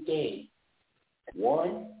two things.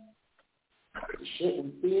 One, the shit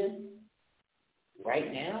we're seeing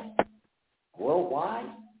right now,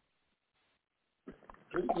 worldwide,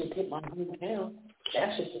 we just hit my hometown.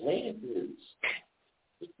 That's just the latest news.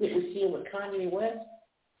 The shit we're seeing with Kanye West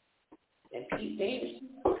and Pete Davidson,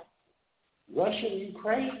 Russia and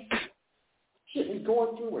Ukraine, shit we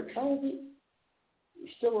going through with COVID,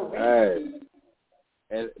 we still around.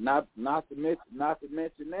 Hey, and not to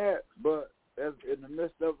mention that, but as in the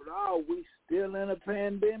midst of it all, we still in a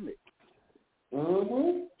pandemic.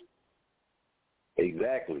 Mm-hmm.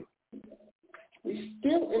 Exactly. We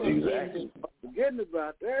still in a pandemic. Forgetting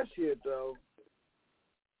about that shit though.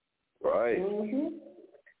 Right.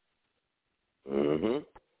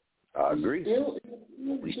 I agree.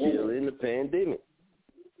 We still in the pandemic.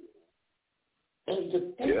 And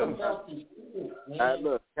the thing about these things, man.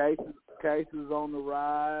 Look, cases on the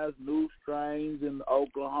rise, new strains in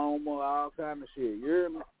Oklahoma, all kind of shit. You hear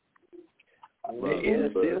me?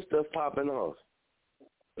 There's still stuff popping off.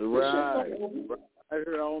 Right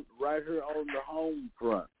here on the home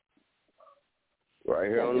front. Right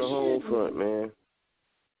here on the home front, man.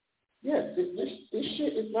 Yeah, this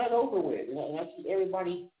shit is not over with. And I see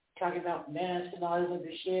everybody talking about masks and all this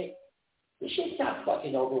other shit. This shit's not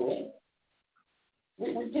fucking over with.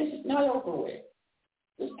 This is not over with.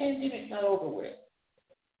 This pandemic's not over with.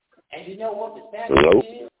 And you know what the sad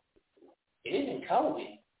thing is? It isn't COVID.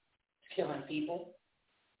 It's killing people.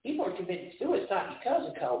 People are committing suicide because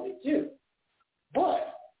of COVID, too.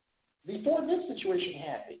 But before this situation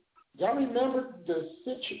happened, y'all remember the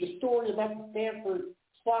story about the Stanford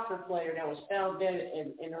soccer player that was found dead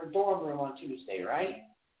in her dorm room on Tuesday, right?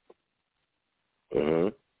 Mm-hmm.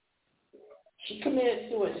 She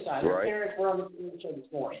committed suicide. Her parents were on the show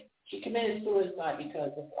this morning. She committed suicide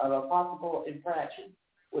because of a possible infraction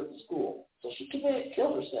with the school. So she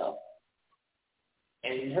killed herself.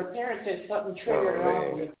 And her parents said something triggered her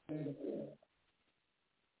off.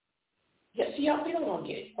 Yeah, see, y'all people don't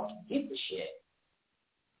get the shit.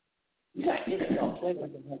 You got NFL players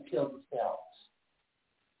that have killed themselves.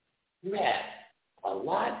 You have a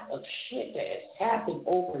lot of shit that has happened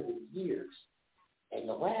over the years. And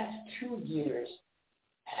the last 2 years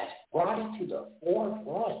has brought it to the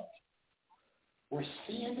forefront. We're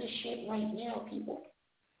seeing this shit right now, people.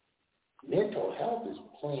 Mental health is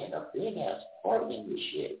playing a big-ass part in this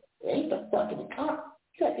shit. It ain't the fucking economy.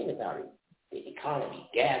 You gotta think about it. The economy,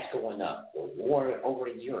 gas going up, the war over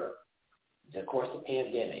in Europe, of course the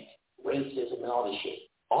pandemic, racism and all this shit.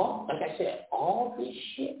 Like I said, all this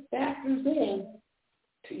shit factors in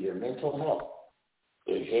to your mental health.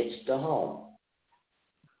 It hits the home.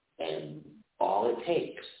 And all it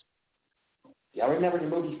takes. Y'all remember the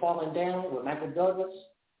movie Falling Down with Michael Douglas?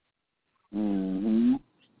 Mm-hmm.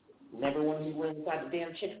 Remember when he went inside the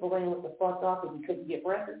damn Chick-fil-A and went the fuck off and he couldn't get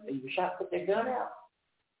breakfast and he was shot, put their gun out?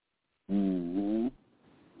 Mm-hmm.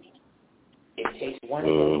 It takes one of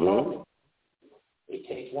those moments. It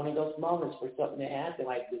takes one of those moments for something to happen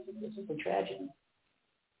like this. And this is a tragedy.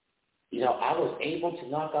 You know, I was able to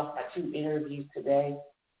knock off my 2 interviews today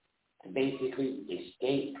and basically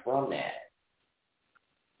escape from that.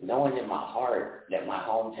 Knowing in my heart that my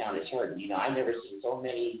hometown is hurting. You know, I've never seen so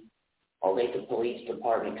many Olathe Police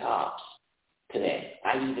Department cops today.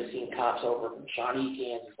 I've even seen cops over from Shawnee,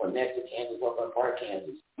 Kansas, or next to Kansas, over in Park,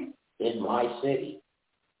 Kansas, in my city.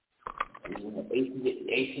 You know,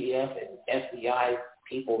 ATF and FBI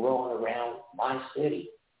people rolling around my city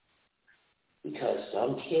because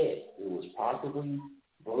some kid who was possibly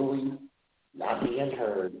bullied, not being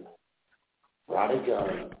heard, brought a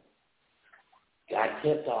gun, got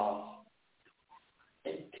tipped off,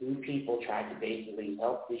 and 2 people tried to basically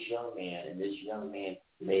help this young man, and this young man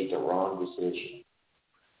made the wrong decision.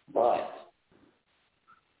 But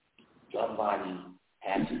somebody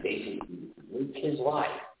had to basically risk his life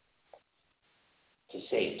to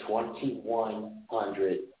save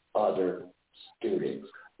 2,100 other students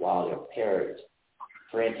while their parents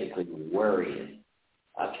frantically worrying,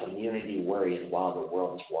 a community worrying while the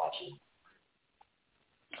world is watching.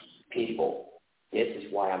 People, this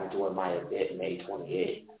is why I'm doing my event May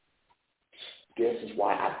 28th. This is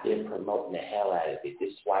why I've been promoting the hell out of it.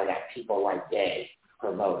 This is why I got people like Dave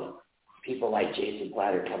promoting. People like Jason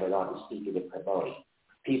Platter coming on and speaking and promoting.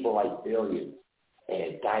 People like Billions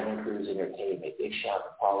and Diamond Cruise Entertainment. Big shout out to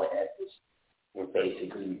Paula Estes for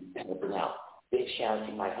basically helping out. Big shout out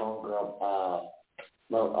to my homegirl,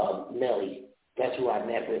 Melly. That's who I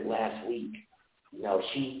met with last week. You know,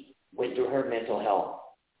 she went through her mental health.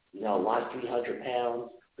 You know, lost 300 pounds,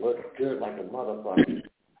 looked good like a motherfucker.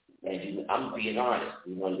 And I'm being honest.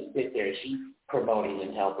 You know, to sit there, she's promoting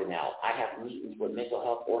and helping out. I have meetings with mental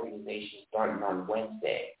health organizations starting on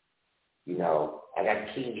Wednesday. You know, I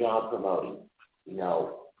got King John promoting. You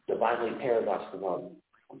know, Divinely Paradox promoting.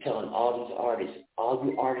 I'm telling all these artists, all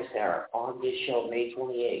you artists that are on this show May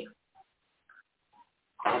 28th,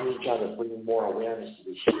 I need y'all to bring more awareness to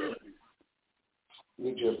this shit. I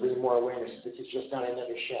need you to bring more awareness. This is just not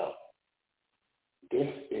another show.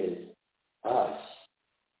 This is us.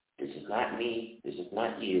 This is not me. This is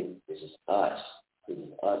not you. This is us. This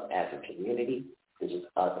is us as a community. This is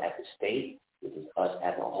us as a state. This is us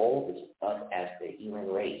as a whole. This is us as the human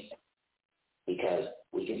race. Because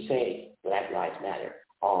we can say Black Lives Matter,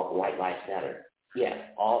 all white lives matter. Yeah,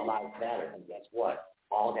 all lives matter. And guess what?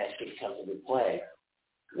 All that shit comes into play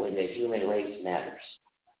when the human race matters.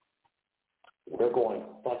 We're going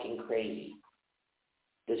fucking crazy.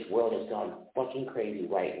 This world has gone fucking crazy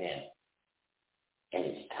right now. And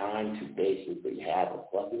it's time to basically have a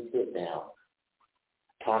fucking sit down,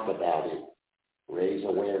 talk about it, raise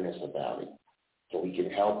awareness about it, so we can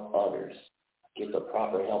help others get the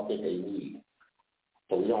proper help that they need.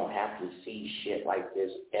 So we don't have to see shit like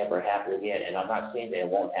this ever happen again. And I'm not saying that it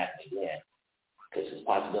won't happen again, because there's a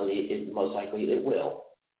possibility it most likely it will.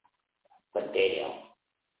 But damn,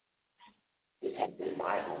 this happened in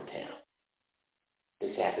my hometown.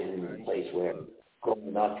 This happened in a place where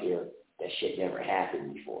growing up here, that shit never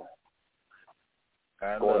happened before.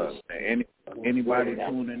 Anybody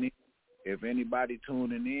tuning in, if anybody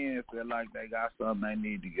tuning in feel like they got something they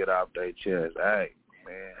need to get off their chest, hey,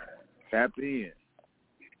 man, tap in.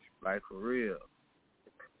 Like, for real.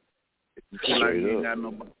 If you feel like you ain't got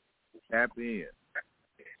nobody, tap in.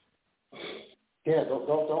 Yeah,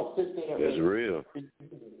 don't sit there. That's real.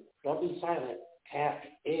 Don't be silent. Tap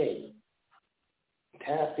in.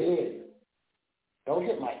 Tap in. Don't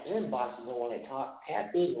hit my inboxes and want to talk.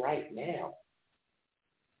 Tap in right now.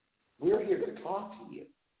 We're here to talk to you.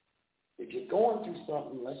 If you're going through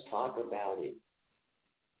something, let's talk about it.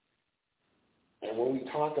 And when we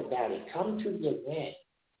talk about it, come to the event,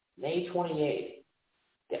 May 28th,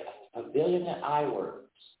 the Pavilion at iWorks.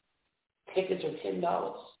 Tickets are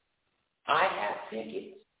 $10. I have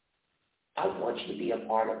tickets. I want you to be a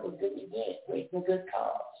part of a good event, raising a good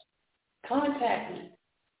cause. Contact me.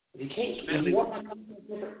 If you can't, if you want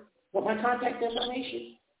my contact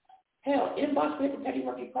information, hell, inbox me at the Petty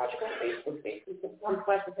Murphy Project on Facebook.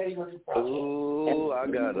 Facebook.com/the Petty Murphy Project. Ooh, I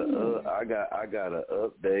got a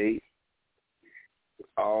update.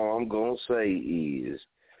 All I'm gonna say is,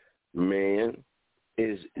 man,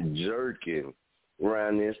 it's jerking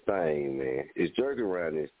around this thing, man. It's jerking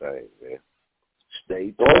around this thing, man.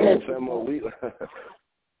 Stay tuned, famo.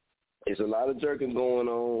 It's a lot of jerking going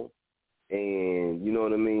on, and you know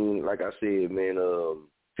what I mean. Like I said, man,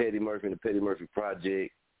 Petty Murphy and the Petty Murphy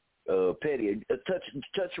Project. Petty,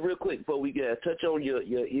 touch real quick before we get touch on your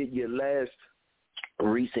last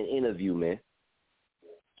recent interview, man.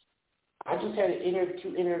 I just had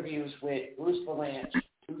two interviews with Bruce Valanche,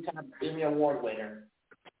 two-time Emmy Award winner,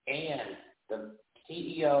 and the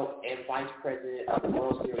CEO and Vice President of the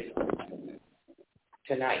World Series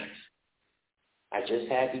tonight. I just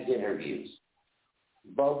had these interviews.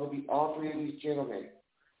 All three of these gentlemen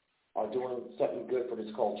are doing something good for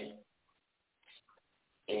this culture.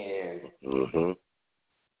 And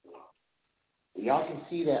y'all can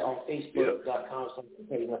see that on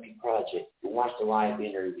Facebook.com/Petty Murphy Project. You watch the live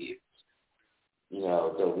interviews. You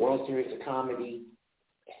know, the World Series of Comedy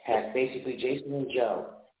has basically, Jason and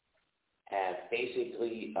Joe have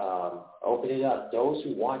basically opened it up. Those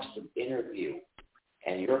who watch the interview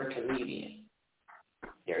and you're a comedian,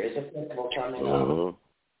 there is a festival coming up.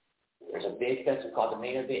 There's a big festival called the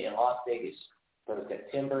Main Event in Las Vegas from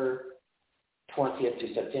September 20th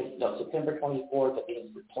to September 24th, I think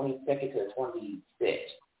it's the 22nd to the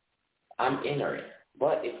 26th. I'm entering.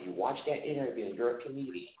 But if you watch that interview and you're a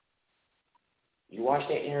comedian, you watch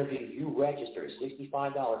that interview, you register. It's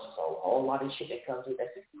 $65. So a whole lot of shit that comes with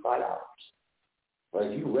that $65. But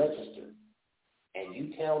if you register and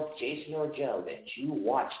you tell Jason or Joe that you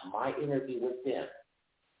watched my interview with them,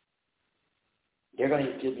 they're going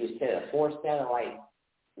to give you a set of 4 satellite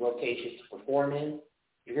locations to perform in.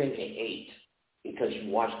 You're going to get 8 because you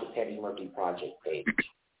watched the Petty Murphy Project page.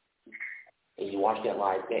 And you watched that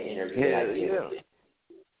interview. Yeah.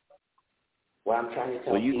 Well, I'm trying to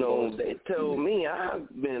tell you people. Know, they told me I've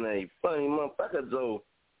been a funny motherfucker, so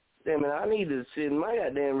damn it, I need to send my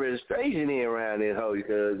goddamn registration in around this hoe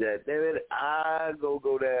because that damn it, I go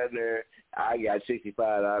down there. I got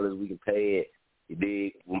 $65. We can pay it. You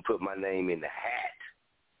dig? We'll put my name in the hat.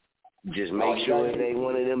 Just make sure it ain't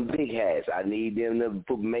one of them big hats. I need them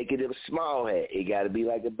to make it a small hat. It got to be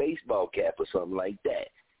like a baseball cap or something like that.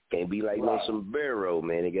 Can't be like no sombrero,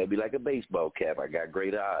 man. It got to be like a baseball cap. I got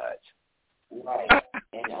great odds. Right.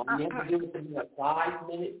 And I'm never doing a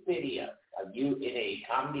 5-minute video of you in a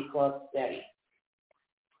comedy club setting.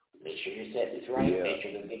 Make sure your set is right. Yeah. Make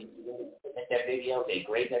sure they get that video. They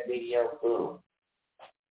grade that video. Boom.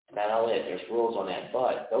 Not only that, there's rules on that,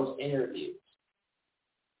 but those interviews,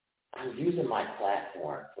 I'm using my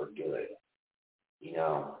platform for good. You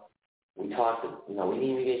know, we talked, we didn't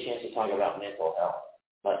even get a chance to talk about mental health,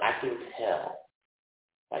 but I can tell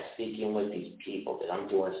by speaking with these people that I'm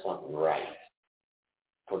doing something right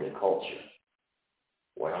for the culture.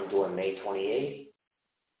 What I'm doing May 28th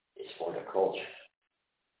is for the culture.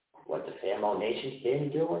 What the Famo Nation's been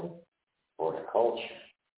doing for the culture.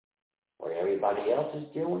 What everybody else is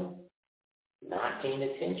doing, not paying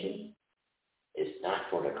attention, is not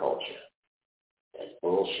for the culture. That's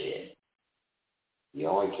bullshit. You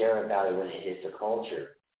only care about it when it hits the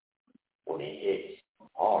culture, when it hits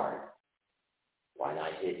hard. Why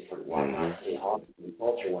not hit hard for the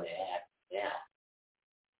culture when it happens now?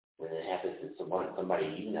 When it happens to somebody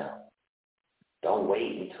you know. Don't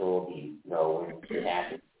wait until you know when it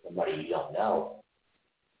happens to somebody you don't know.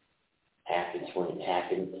 Happens when it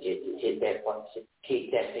happens. Hit that fucking,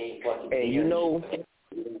 kick that thing fucking. And you know,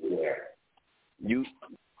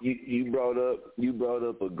 you brought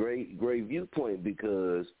up a great viewpoint,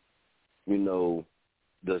 because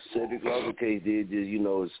the Cedric Lawson case did just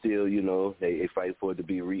it's still they fight for it to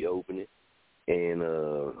be reopening, and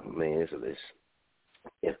man,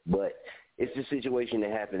 but it's the situation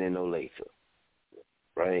that happened in Olathe,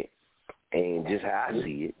 right? And just how I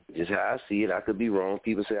see it, I could be wrong.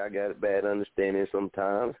 People say I got a bad understanding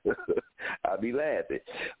sometimes. I'll be laughing.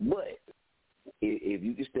 But if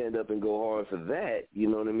you can stand up and go hard for that, you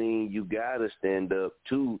know what I mean? You got to stand up,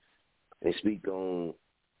 too, and speak on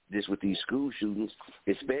this with these school shootings,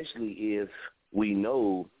 especially if we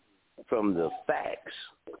know from the facts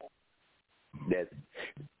that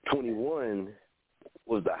 21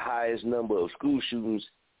 was the highest number of school shootings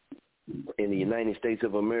in the United States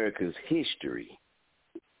of America's history.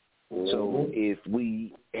 So if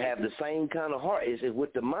we have the same kind of heart, it's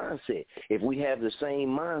with the mindset. If we have the same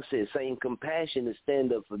mindset, same compassion to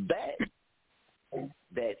stand up for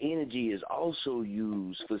that energy is also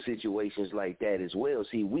used for situations like that as well.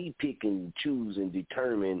 See, we pick and choose and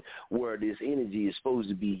determine where this energy is supposed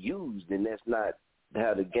to be used, and that's not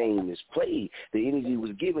how the game is played. The energy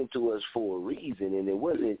was given to us for a reason, and it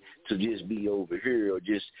wasn't to just be over here or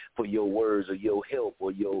just for your words or your help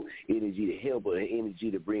or your energy to help or energy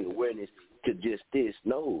to bring awareness to just this.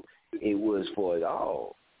 No, it was for it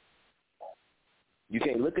all. You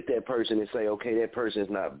can't look at that person and say, okay, that person's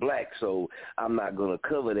not black, so I'm not going to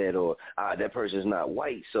cover that, or that person's not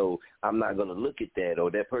white, so I'm not going to look at that, or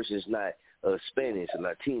that person's not Spanish or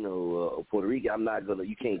Latino or Puerto Rican.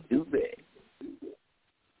 You can't do that.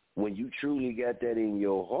 When you truly got that in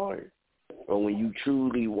your heart, or when you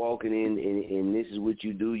truly walking in, and this is what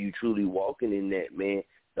you do, you truly walking in that, man,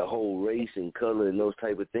 the whole race and color and those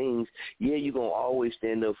type of things, yeah, you're going to always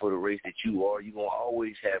stand up for the race that you are. You're going to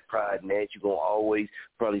always have pride in that. You're going to always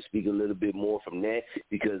probably speak a little bit more from that,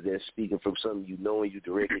 because they're speaking from something you know and you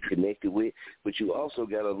directly connected with, but you also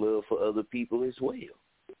got a love for other people as well.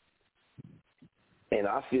 And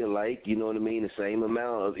I feel like, you know what I mean, the same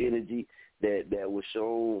amount of energy that was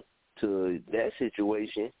shown to that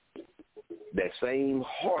situation, that same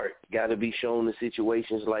heart got to be shown to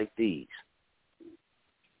situations like these.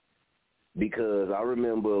 Because I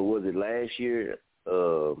remember, was it last year,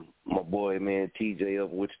 my boy, man, TJ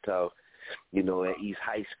up in Wichita, at East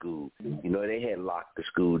High School, they had locked the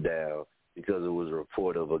school down because it was a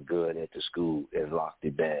report of a gun at the school and locked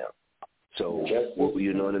it down. So,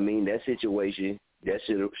 you know what I mean? That situation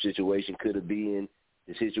could have been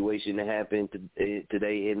the situation that happened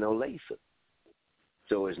today in Olathe.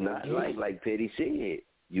 So it's not like Petty said,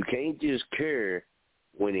 you can't just care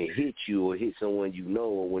when it hits you or hit someone you know,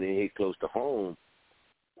 or when it hit close to home,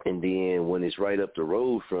 and then when it's right up the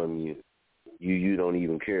road from you, you don't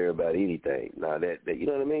even care about anything. Now that you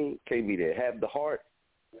know what I mean? Can't be there. Have the heart,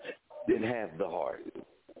 then have the heart.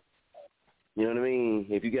 You know what I mean?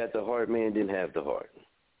 If you got the heart, man, then have the heart.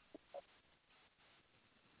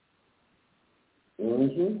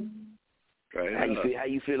 Mm-hmm. Right. How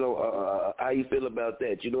you feel about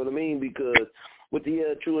that? You know what I mean? Because with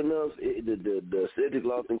the true enough, the Cedric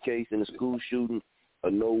Lawson case and the school shooting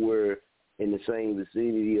are nowhere in the same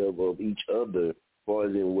vicinity of each other as far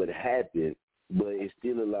as in what happened, but it's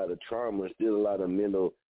still a lot of trauma, still a lot of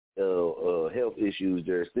mental health issues.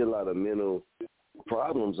 There's still a lot of mental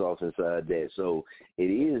problems off inside that. So it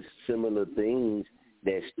is similar things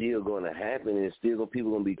that's still going to happen, and still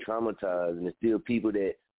people going to be traumatized, and there's still people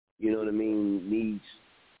that, you know what I mean,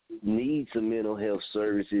 need some mental health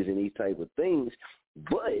services and these type of things,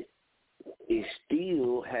 but it's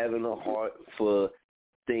still having a heart for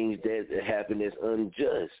things that happen that's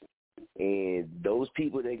unjust. And those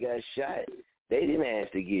people that got shot, They didn't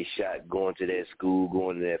ask to get shot going to that school,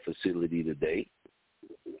 going to that facility today.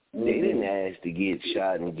 They didn't ask to get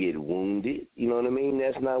shot and get wounded. You know what I mean?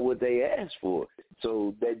 That's not what they asked for.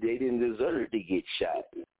 So that they didn't deserve to get shot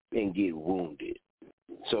and get wounded.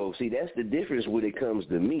 So, see, that's the difference when it comes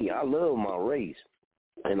to me. I love my race,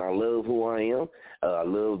 and I love who I am. I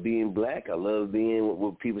love being black. I love being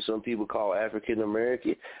what some people call African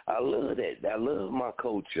American. I love that. I love my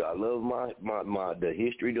culture. I love the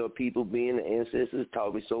history of people being the ancestors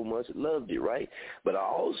taught me so much. I loved it, right? But I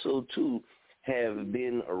also, too, have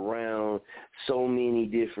been around so many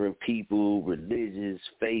different people, religions,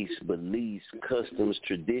 faiths, beliefs, customs,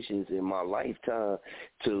 traditions in my lifetime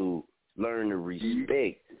to learn to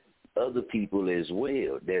respect other people as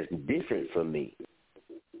well that's different from me.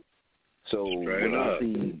 So when I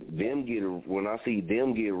see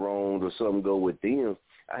them get wronged or something go with them,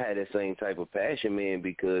 I had that same type of passion, man,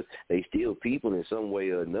 because they still people in some way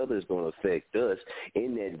or another is going to affect us.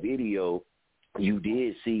 In that video, you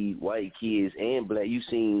did see white kids and black. You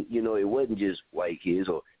seen, it wasn't just white kids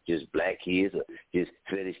or just black kids or just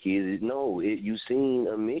fetish kids. No, you seen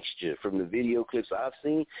a mixture. From the video clips I've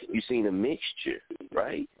seen, you seen a mixture,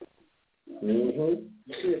 right? Mm-hmm.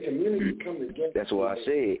 You see a community come together. That's why I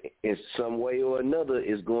said, in some way or another,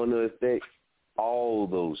 it's going to affect all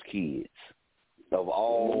those kids. Of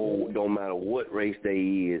all, no matter what race they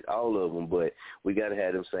is, all of them. But we got to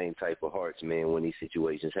have them same type of hearts, man, when these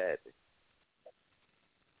situations happen.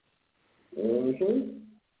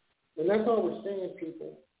 Mm-hmm. And that's all we're saying,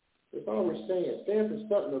 people. That's all we're saying. Stand for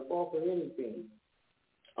something or fall for anything.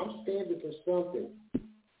 I'm standing for something.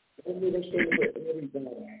 I mean, I'm standing for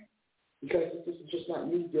everybody. Because this is just not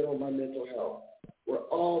me dealing with my mental health. We're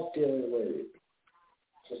all dealing with it.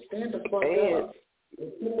 So stand the fuck up.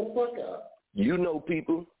 And stand the fuck up. You know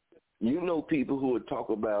people who would talk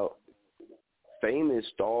about famous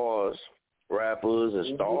stars, rappers,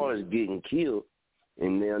 and stars getting killed,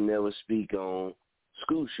 and they'll never speak on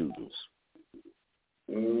school shootings.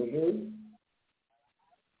 Mm-hmm.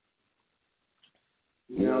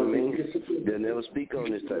 You know what I mean? They'll never speak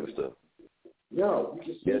on this type of stuff. No,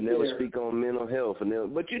 they'll never speak on mental health, but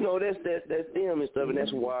that's them and stuff, and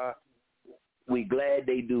that's why we glad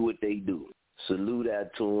they do what they do. Salute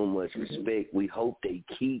out to them, much respect. We hope they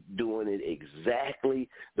keep doing it exactly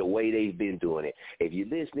the way they've been doing it. If you're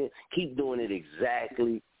listening, keep doing it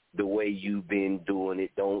exactly the way you've been doing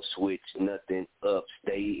it. Don't switch nothing up.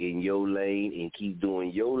 Stay in your lane and keep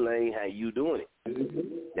doing your lane how you doing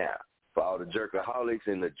it. Now, for all the jerkaholics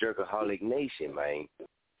in the Jerkaholic Nation, man,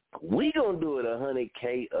 we gonna do it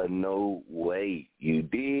 100K or no way. You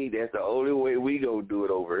dig? That's the only way we gonna do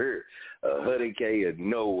it over here. 100K or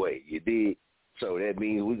no way. You dig? So that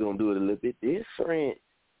means we gonna do it a little bit different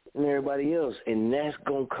than everybody else, and that's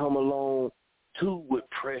gonna come along too with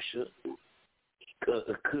pressure.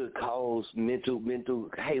 Could cause mental.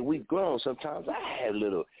 Hey, we grown. Sometimes I have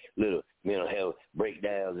little mental health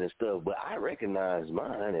breakdowns and stuff, but I recognize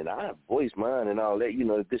mine and I voice mine and all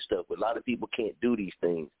that. This stuff. But a lot of people can't do these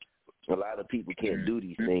things. A lot of people can't do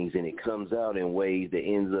these things, and it comes out in ways that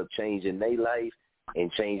ends up changing their life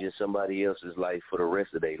and changing somebody else's life for the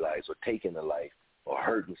rest of their lives, or taking a life, or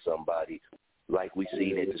hurting somebody. Like we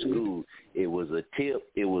seen at the school, it was a tip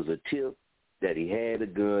that he had a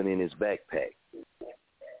gun in his backpack.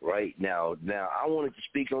 Right now, I wanted to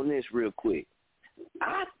speak on this real quick.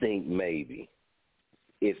 I think maybe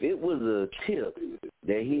if it was a tip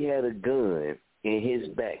that he had a gun in his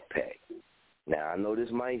backpack. Now, I know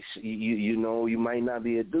this might, you might not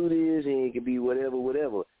be able to do this, and it could be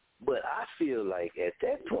whatever, but I feel like at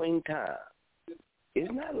that point in time,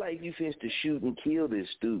 it's not like you finished to shoot and kill this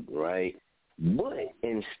student, right? But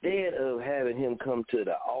instead of having him come to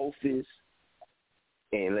the office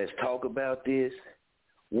and let's talk about this,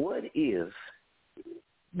 what if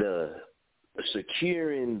the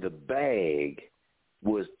securing the bag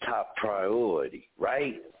was top priority,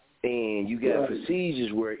 right? And you got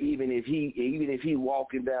procedures where even if he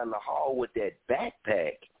walking down the hall with that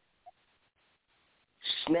backpack,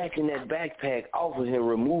 snatching that backpack off of him,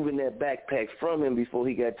 removing that backpack from him before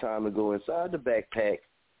he got time to go inside the backpack,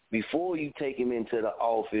 before you take him into the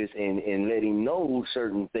office and let him know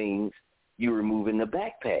certain things, you're removing the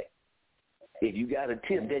backpack. If you got a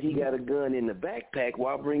tip that he got a gun in the backpack,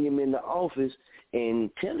 why bring him in the office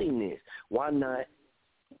and tell him this? Why not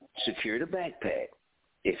secure the backpack?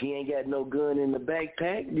 If he ain't got no gun in the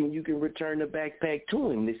backpack, then you can return the backpack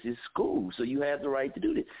to him. This is school, so you have the right to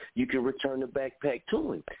do this. You can return the backpack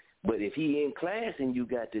to him. But if he in class and you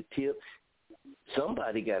got the tip,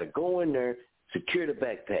 somebody got to go in there, secure the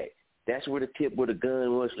backpack. That's where the tip where the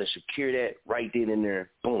gun was. Let's secure that right then and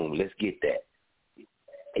there. Boom, let's get that.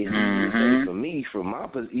 It's easy to say for me, from my,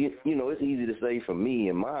 it's easy to say for me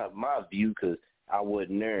and my view, because I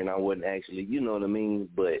wasn't there and I wasn't actually, you know what I mean?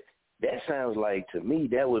 But that sounds like, to me,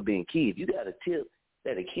 that would have been key. If you got a tip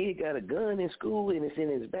that a kid got a gun in school and it's in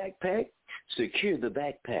his backpack, secure the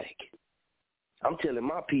backpack. I'm telling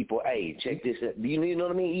my people, hey, check this out. You know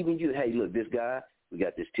what I mean? Even you, hey, look, this guy, we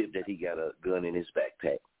got this tip that he got a gun in his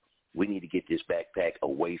backpack. We need to get this backpack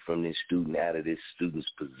away from this student, out of this student's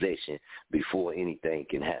possession before anything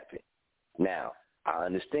can happen. Now, I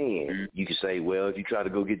understand. You can say, well, if you try to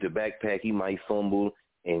go get the backpack, he might fumble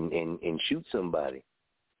and shoot somebody.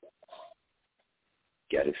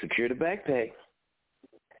 Got to secure the backpack.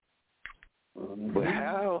 But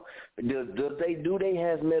how do they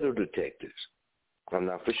have metal detectors? I'm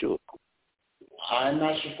not for sure. I'm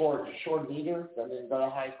not sure for short either. I didn't go to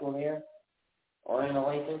high school there or in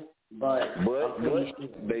Olathe, but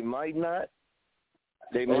they might not.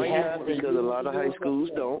 They might not, because a lot of high schools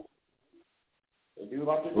don't. They do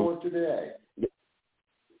like to do it today.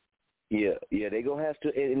 Yeah, they gonna have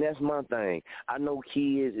to, and that's my thing. I know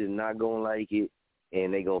kids is not gonna like it,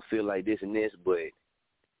 and they gonna feel like this and this, but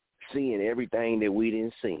seeing everything that we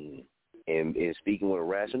didn't see, and speaking with a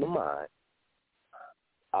rational mind,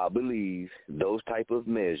 I believe those type of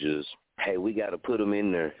measures, hey, we got to put them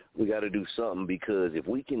in there. We got to do something, because if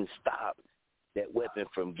we can stop that weapon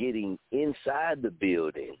from getting inside the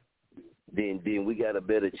building, then we got a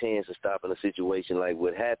better chance of stopping a situation like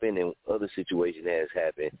what happened and other situations that has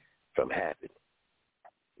happened from happening.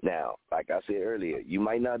 Now, like I said earlier, you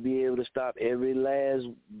might not be able to stop every last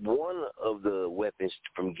one of the weapons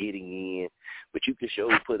from getting in, but you can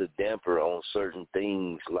surely put a damper on certain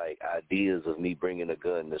things, like ideas of me bringing a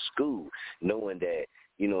gun to school, knowing that,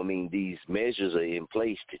 you know what I mean, these measures are in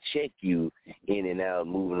place to check you in and out,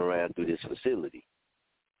 moving around through this facility.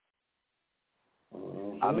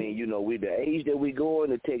 I mean, you know, with the age that we go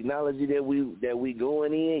and the technology that we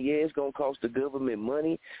going in, yeah, it's gonna cost the government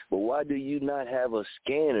money. But why do you not have a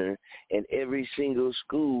scanner in every single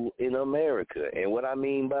school in America? And what I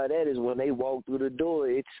mean by that is, when they walk through the door,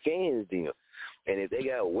 it scans them. And if they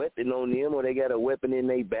got a weapon on them, or they got a weapon in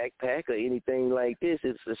their backpack or anything like this,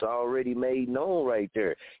 it's already made known right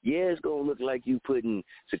there. Yeah, it's going to look like you putting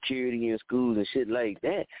security in schools and shit like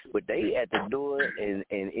that, but they at the door and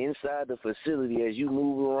inside the facility as you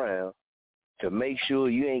move around to make sure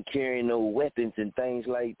you ain't carrying no weapons and things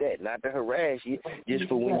like that, not to harass you, just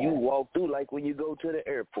for when you walk through, like when you go to the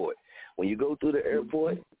airport. When you go through the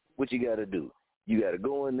airport, what you got to do? You got to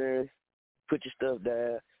go in there, put your stuff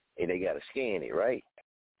down, and they got to scan it, right?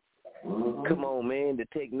 Come on, man. The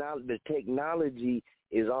technology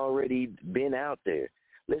is already been out there.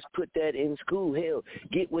 Let's put that in school. Hell,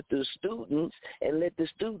 get with the students and let the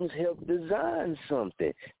students help design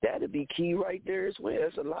something. That'll be key right there as well.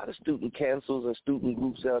 There's a lot of student councils and student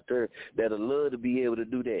groups out there that'll love to be able to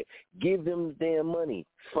do that. Give them the damn money.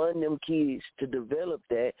 Fund them kids to develop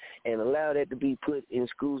that and allow that to be put in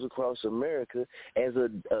schools across America as a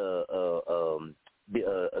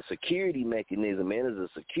security mechanism and as a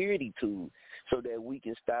security tool, so that we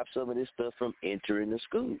can stop some of this stuff from entering the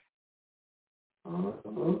school.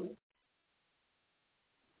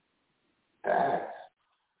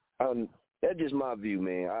 That's just my view,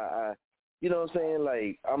 man. I you know what I'm saying?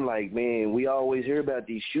 Like, I'm like, man, we always hear about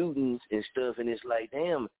these shootings and stuff, and it's like,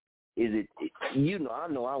 damn, I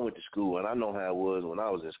know I went to school, and I know how it was when I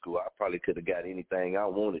was in school. I probably could have got anything I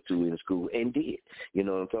wanted to in school and did. You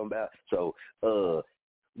know what I'm talking about? So,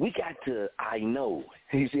 we got to, I know,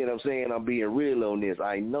 you see what I'm saying? I'm being real on this.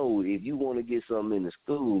 I know if you want to get something in the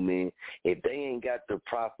school, man, if they ain't got the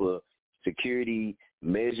proper security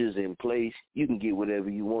measures in place, you can get whatever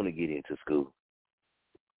you want to get into school.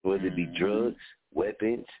 Whether it be drugs,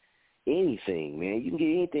 weapons, anything, man. You can get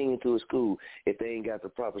anything into a school if they ain't got the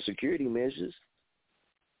proper security measures.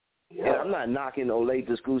 Yeah. And I'm not knocking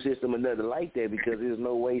Olathe school system or nothing like that, because there's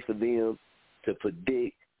no way for them to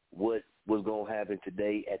predict what was going to happen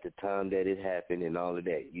today at the time that it happened and all of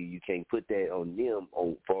that. You can't put that on them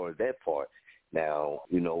on far as that part. Now,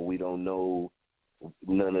 you know, we don't know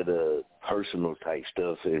none of the personal type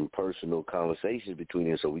stuff and personal conversations between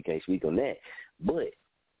them, so we can't speak on that. But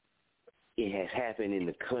it has happened in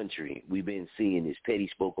the country. We've been seeing this. Petty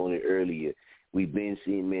spoke on it earlier. We've been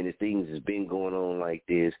seeing many things that's been going on like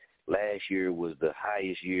this. Last year was the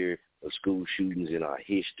highest year of school shootings in our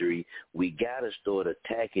history. We got to start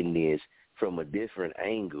attacking this from a different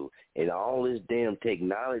angle. And all this damn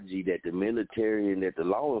technology that the military and that the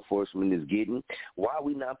law enforcement is getting, why are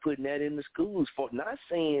we not putting that in the schools? For not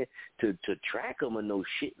saying to track them or no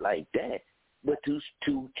shit like that, but to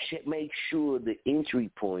make sure the entry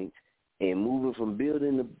points And moving from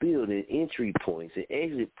building to building, entry points and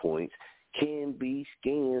exit points can be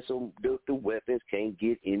scanned so the weapons can't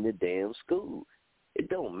get in the damn school. It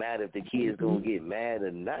don't matter if the kid's going to get mad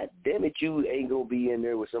or not. Damn it, you ain't going to be in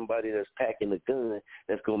there with somebody that's packing a gun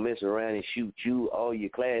that's going to mess around and shoot you, all your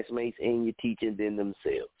classmates, and your teacher than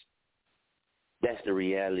themselves. That's the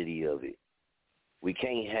reality of it. We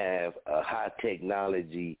can't have a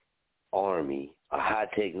high-technology army, a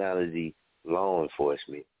high-technology law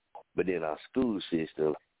enforcement, but then our school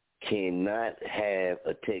system cannot have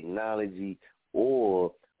a technology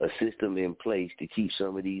or a system in place to keep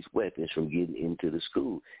some of these weapons from getting into the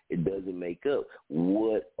school. It doesn't make up.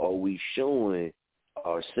 What are we showing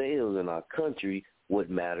ourselves and our country what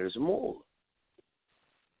matters more?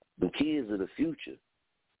 The kids are the future.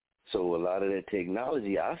 So a lot of that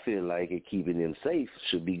technology, I feel like it keeping them safe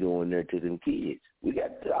should be going there to them kids. We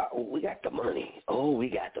got the money. Oh, we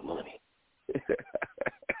got the money.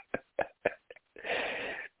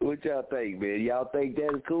 What y'all think, man? Y'all think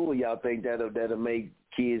that's cool? Or y'all think that'll make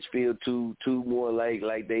kids feel too more like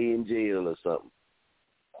they in jail or something?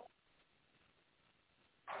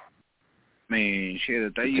 I mean, shit,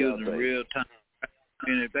 if they using real time,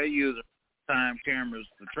 and if they using time cameras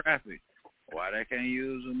for traffic, why they can't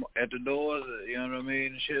use them at the doors? You know what I mean?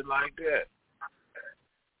 And shit like that.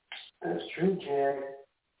 That's true, Chad.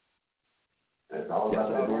 That's all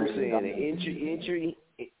I'm saying.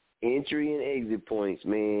 Entry and exit points,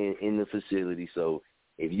 man, in the facility. So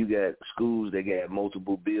if you got schools that got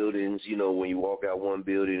multiple buildings, you know, when you walk out one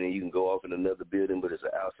building and you can go off in another building, but it's an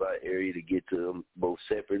outside area to get to them both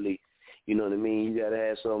separately, you know what I mean? You got to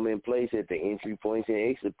have something in place at the entry points and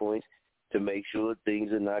exit points to make sure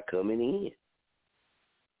things are not coming in.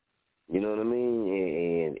 You know what I mean?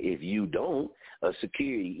 And if you don't,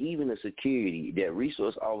 even a security, that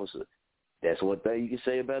resource officer, that's one thing you can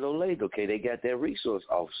say about Olathe. Okay, they got that resource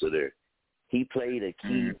officer there. He played a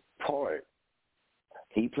key part.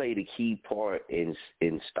 He played a key part in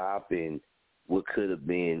stopping what could have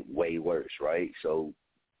been way worse, right? So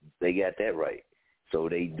they got that right. So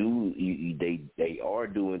they are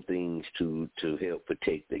doing things to help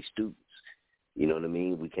protect their students. You know what I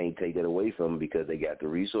mean? We can't take that away from them because they got the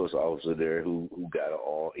resource officer there who got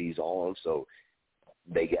he's armed, so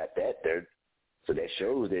they got that there. So that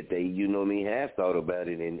shows that they, you know what I mean, have thought about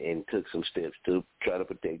it and took some steps to try to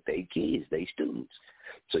protect their kids, their students.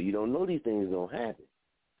 So you don't know these things going to happen.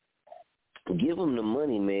 Give them the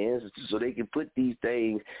money, man, so they can put these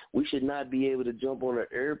things. We should not be able to jump on an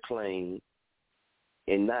airplane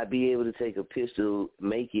and not be able to take a pistol,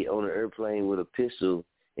 make it on an airplane with a pistol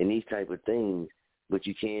and these type of things, but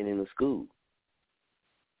you can in a school.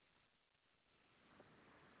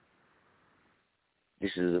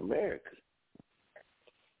 This is America.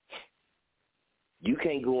 You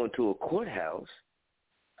can't go into a courthouse,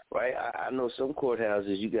 right? I know some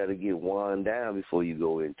courthouses you got to get wound down before you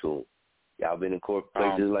go into them. Y'all been in court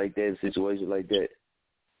places like that, situations like that?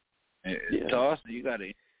 Yeah. Toss, you got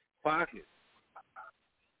to pocket.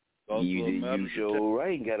 You sure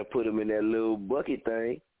right. You got to put them in that little bucket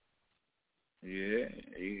thing. Yeah.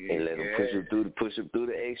 And let them push them through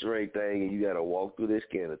the X-ray thing, and you got to walk through this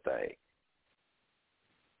scanner thing.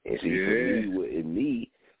 And see, for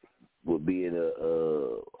me, with being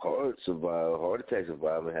a heart attack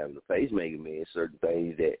survivor, and having a pacemaker, man, certain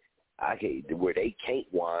things that I can't, where they can't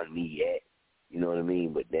wind me at, you know what I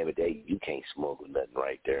mean? But damn it, you can't smuggle nothing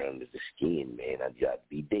right there under the skin, man. I'd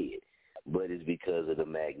be dead. But it's because of the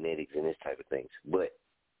magnetics and this type of things. But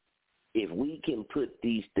if we can put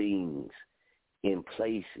these things in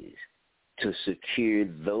places to secure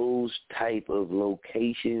those type of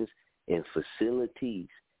locations and facilities,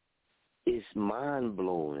 it's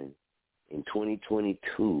mind-blowing in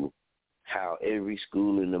 2022 how every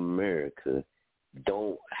school in America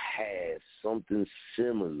don't have something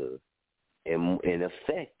similar and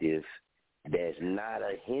effective that's not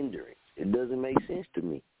a hindrance. It doesn't make sense to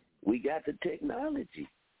me. We got the technology.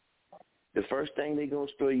 The first thing they're going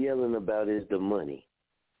to start yelling about is the money.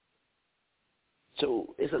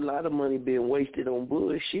 So it's a lot of money being wasted on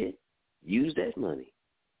bullshit. Use that money.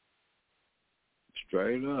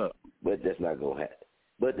 Straight up. But that's not going to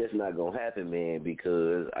happen. Man,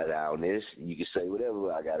 because on this, you can say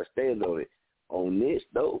whatever, I got to stand on it. On this,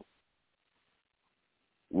 though,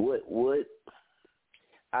 what?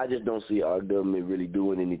 I just don't see our government really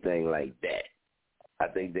doing anything like that. I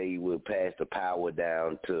think they would pass the power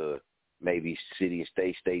down to maybe city,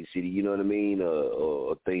 state, city, you know what I mean,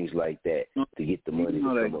 or things like that to get the money to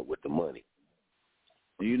come up with the money.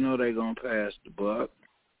 You know they're going to pass the buck.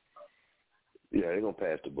 Yeah, they're going to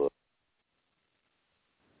pass the buck.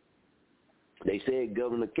 They said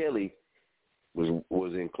Governor Kelly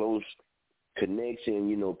was in close connection,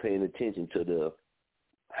 you know, paying attention to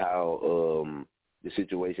how the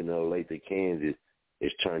situation in Olathe, Kansas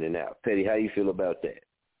is turning out. Petty, how you feel about that?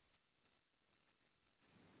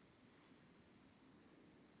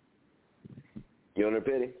 You on there,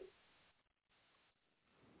 Petty?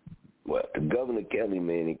 Well, the Governor Kelly,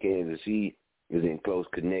 man, in Kansas, she is in close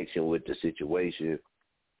connection with the situation.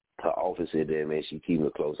 Her office said that, man, she keeping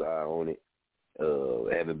a close eye on it.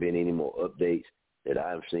 Haven't been any more updates that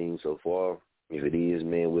I've seen so far. If it is,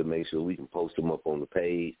 man, we'll make sure we can post them up on the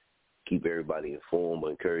page, keep everybody informed,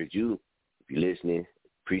 but encourage you, if you're listening,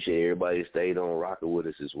 appreciate everybody that stayed on rocking with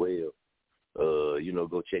us as well. You know,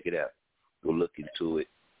 go check it out. Go look into it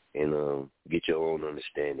and get your own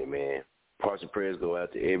understanding, man. Hearts and prayers go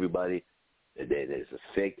out to everybody that is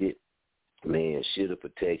affected. Man, shield of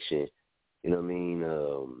protection, you know what I mean?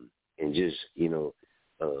 And just, you know,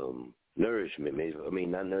 nourishment, maybe. I mean,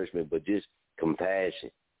 not nourishment, but just compassion.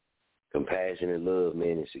 Compassion and love,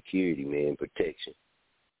 man, and security, man, protection.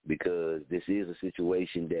 Because this is a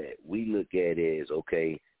situation that we look at as,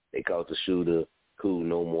 okay, they caught the shooter, cool,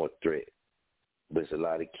 no more threat. But it's a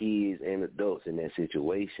lot of kids and adults in that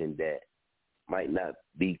situation that might not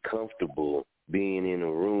be comfortable being in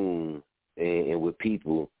a room and with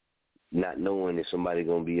people not knowing if somebody's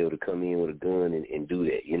going to be able to come in with a gun and do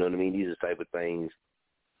that. You know what I mean? These are the type of things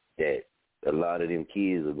that a lot of them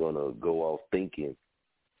kids are going to go off thinking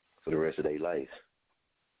for the rest of their life.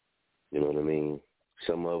 You know what I mean?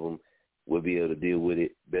 Some of them will be able to deal with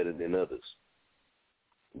it better than others.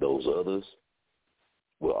 Those others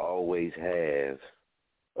will always have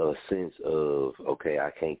a sense of, okay,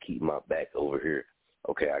 I can't keep my back over here.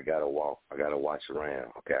 Okay, I got to walk. I got to watch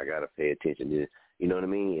around. Okay, I got to pay attention to this. You know what I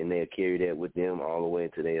mean? And they'll carry that with them all the way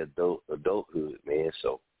into their adulthood, man.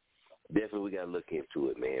 So definitely we got to look into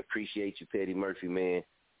it, man. Appreciate you, Petty Murphy, man,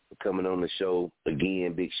 for coming on the show.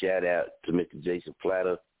 Again, big shout out to Mr. Jason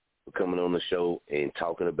Platter for coming on the show and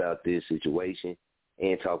talking about this situation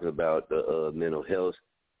and talking about the mental health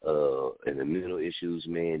and the mental issues,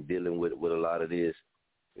 man, dealing with a lot of this.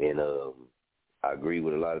 And I agree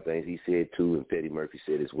with a lot of things he said, too, and Petty Murphy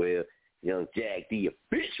said as well. Young Jack, the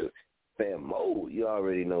official fan mode. You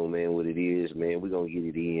already know, man, what it is, man. We're going to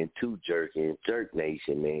get it in to Jerk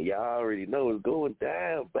Nation, man. Y'all already know it's going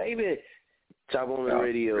down, baby. Top on the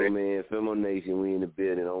radio, man. Femo Nation, we in the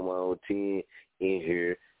building on my own 10 in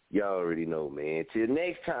here. Y'all already know, man. Till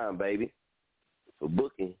next time, baby. For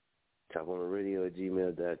booking,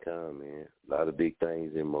 topontheradio@gmail.com, man. A lot of big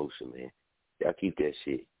things in motion, man. Y'all keep that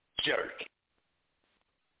shit. Jerk.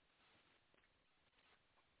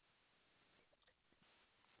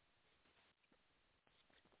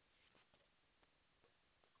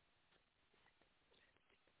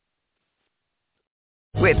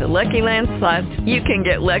 With the Lucky Land Slots, you can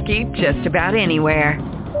get lucky just about anywhere.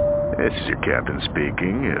 This is your captain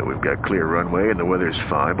speaking. We've got clear runway and the weather's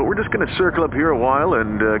fine, but we're just going to circle up here a while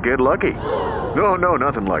and get lucky. No,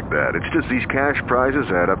 nothing like that. It's just these cash prizes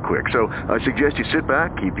add up quick. So I suggest you sit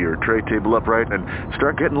back, keep your tray table upright, and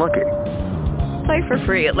start getting lucky. Play for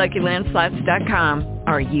free at LuckyLandSlots.com.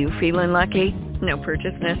 Are you feeling lucky? No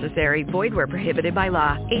purchase necessary. Void where prohibited by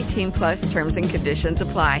law. 18+ terms and conditions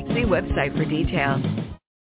apply. See website for details.